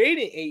of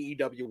creating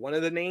AEW, one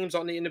of the names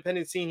on the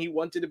independent scene he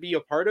wanted to be a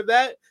part of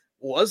that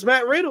was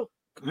Matt Riddle.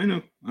 I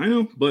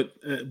know, but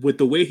with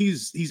the way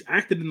he's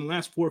acted in the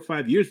last 4 or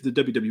 5 years with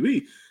the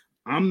WWE,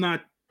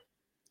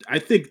 I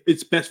think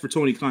it's best for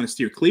Tony Khan to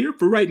steer clear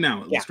for right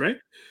now, at least, right?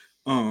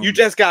 You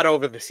just got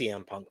over the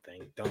CM Punk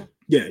thing. Don't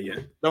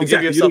exactly.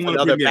 give yourself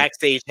another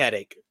backstage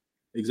headache.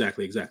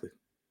 Exactly.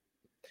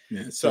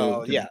 Yeah.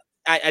 So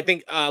I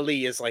think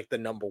Ali is like the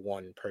number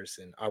one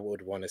person I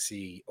would want to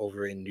see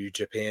over in New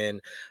Japan.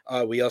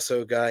 We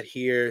also got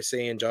here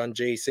saying John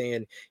Jay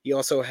saying he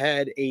also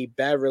had a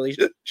bad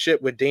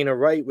relationship with Dana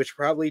Wright, which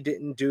probably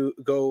didn't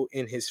go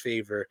in his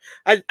favor.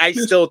 I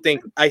still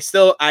think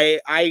I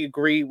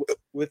agree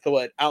with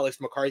what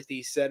Alex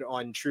McCarthy said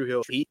on True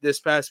Hill Heat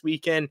this past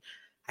weekend.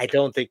 I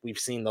don't think we've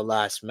seen the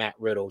last Matt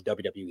Riddle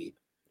WWE.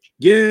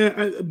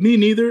 Yeah, me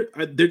neither.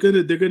 They're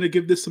gonna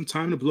give this some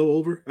time to blow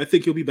over. I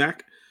think he'll be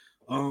back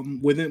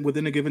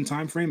within a given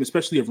time frame,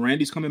 especially if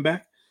Randy's coming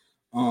back.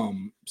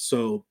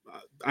 So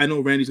I know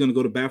Randy's gonna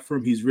go to bat for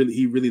him.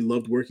 He really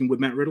loved working with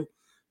Matt Riddle.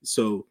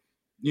 So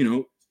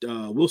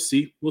we'll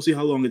see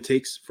how long it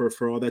takes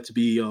for all that to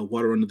be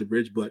water under the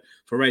bridge. But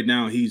for right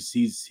now,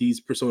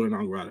 he's persona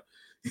non grata.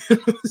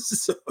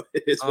 So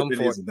it is what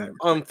it is in that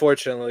regard.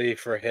 Unfortunately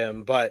for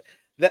him, but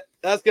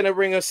that's going to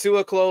bring us to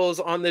a close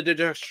on the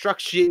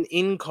Destruction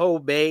in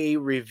Kobe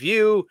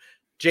review.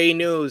 J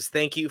News,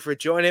 thank you for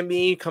joining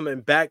me,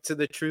 coming back to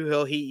the True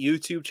Hill Heat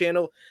YouTube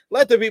channel.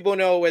 Let the people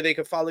know where they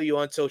can follow you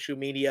on social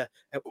media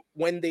and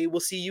when they will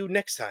see you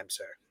next time,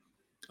 sir.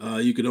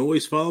 You can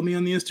always follow me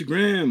on the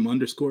Instagram,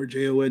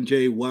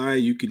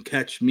 _JONJY. You can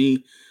catch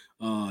me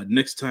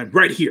next time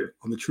right here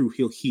on the True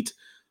Hill Heat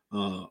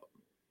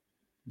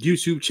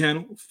YouTube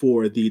channel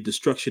for the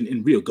Destruction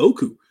in Real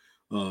Goku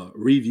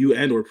review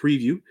and or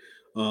preview.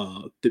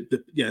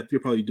 You'll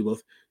probably do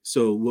both.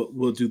 So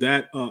we'll do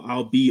that.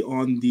 I'll be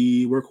on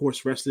the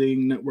Workhorse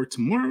Wrestling Network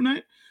tomorrow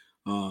night.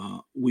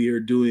 We are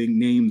doing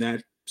Name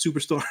That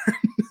Superstar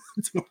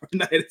tomorrow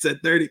night. It's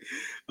at 30.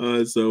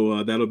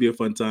 So that'll be a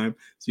fun time.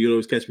 So you can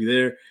always catch me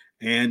there.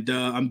 And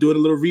I'm doing a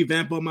little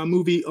revamp on my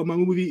movie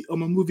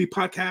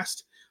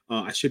podcast.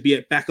 I should be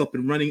back up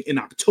and running in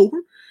October.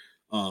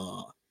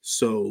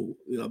 So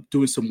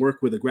doing some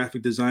work with a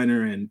graphic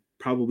designer and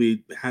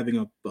probably having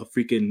a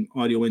freaking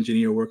audio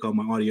engineer work on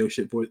my audio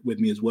shit with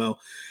me as well.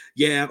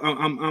 Yeah,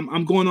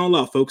 I'm going all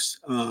out, folks.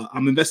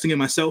 I'm investing in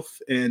myself,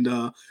 and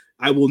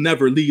I will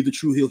never leave the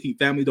True Hill Heat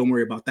family. Don't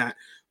worry about that.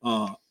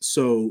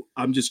 So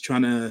I'm just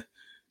trying to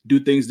do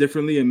things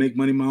differently and make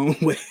money my own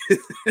way.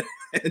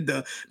 And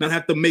not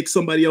have to make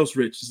somebody else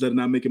rich instead of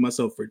not making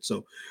myself rich.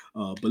 So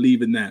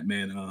believe in that,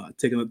 man.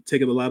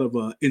 Taking a lot of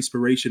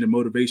inspiration and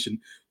motivation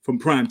from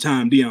prime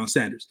time Deion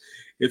Sanders.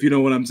 If you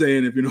know what I'm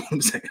saying.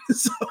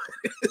 So,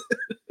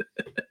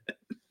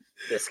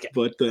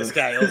 this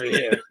guy over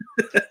here.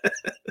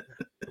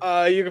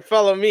 You can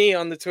follow me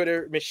on the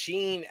Twitter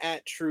machine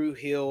at True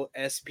Hill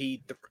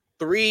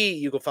SP3.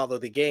 You can follow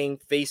the gang,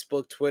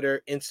 Facebook,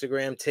 Twitter,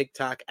 Instagram,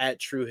 TikTok at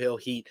True Hill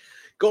Heat.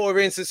 Go over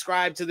and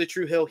subscribe to the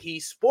True Hill Heat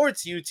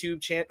Sports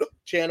YouTube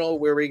channel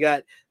where we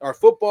got our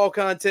football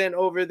content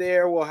over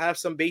there. We'll have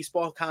some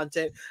baseball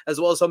content as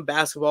well as some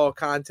basketball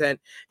content.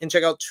 And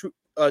check out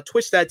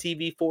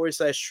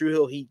twitch.tv/True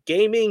Hill Heat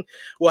Gaming.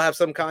 We'll have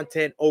some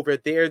content over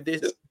there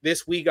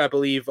this week. I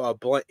believe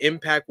Blunt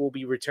Impact will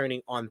be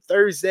returning on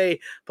Thursday.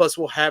 Plus,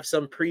 we'll have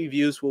some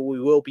previews where we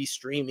will be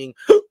streaming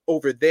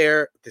over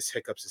there. This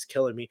hiccups is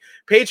killing me.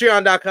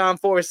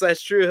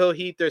 Patreon.com/True Hill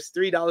Heat. There's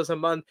 $3 a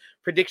month.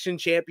 Prediction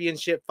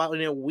Championship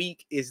following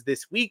week is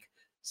this week.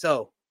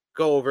 So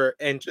go over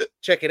and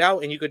check it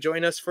out, and you could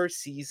join us for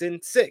season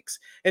 6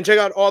 and check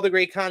out all the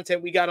great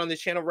content we got on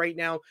this channel right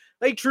now,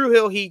 like True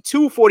Hill Heat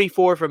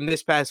 244 from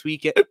this past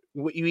weekend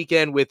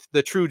with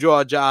the True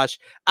Jaw Josh,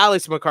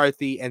 Alex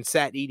McCarthy, and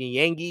Sat Eating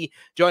Yangi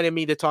joining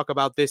me to talk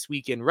about this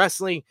week in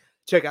wrestling.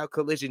 Check out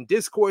Collision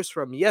Discourse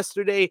from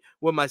yesterday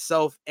with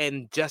myself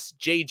and just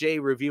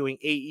JJ reviewing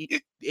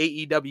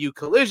AEW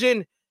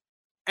Collision.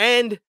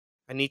 And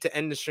I need to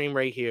end the stream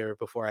right here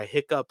before I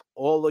hiccup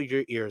all of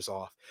your ears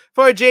off.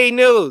 For J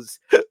News,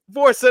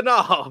 for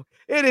Sanal,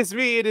 it is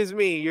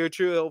me, your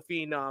True Hill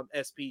Phenom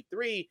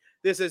SP3.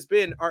 This has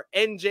been our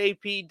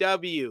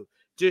NJPW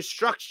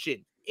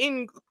Destruction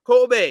in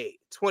Kobe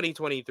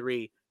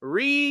 2023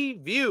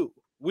 review.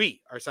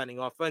 We are signing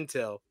off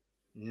until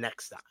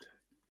next time.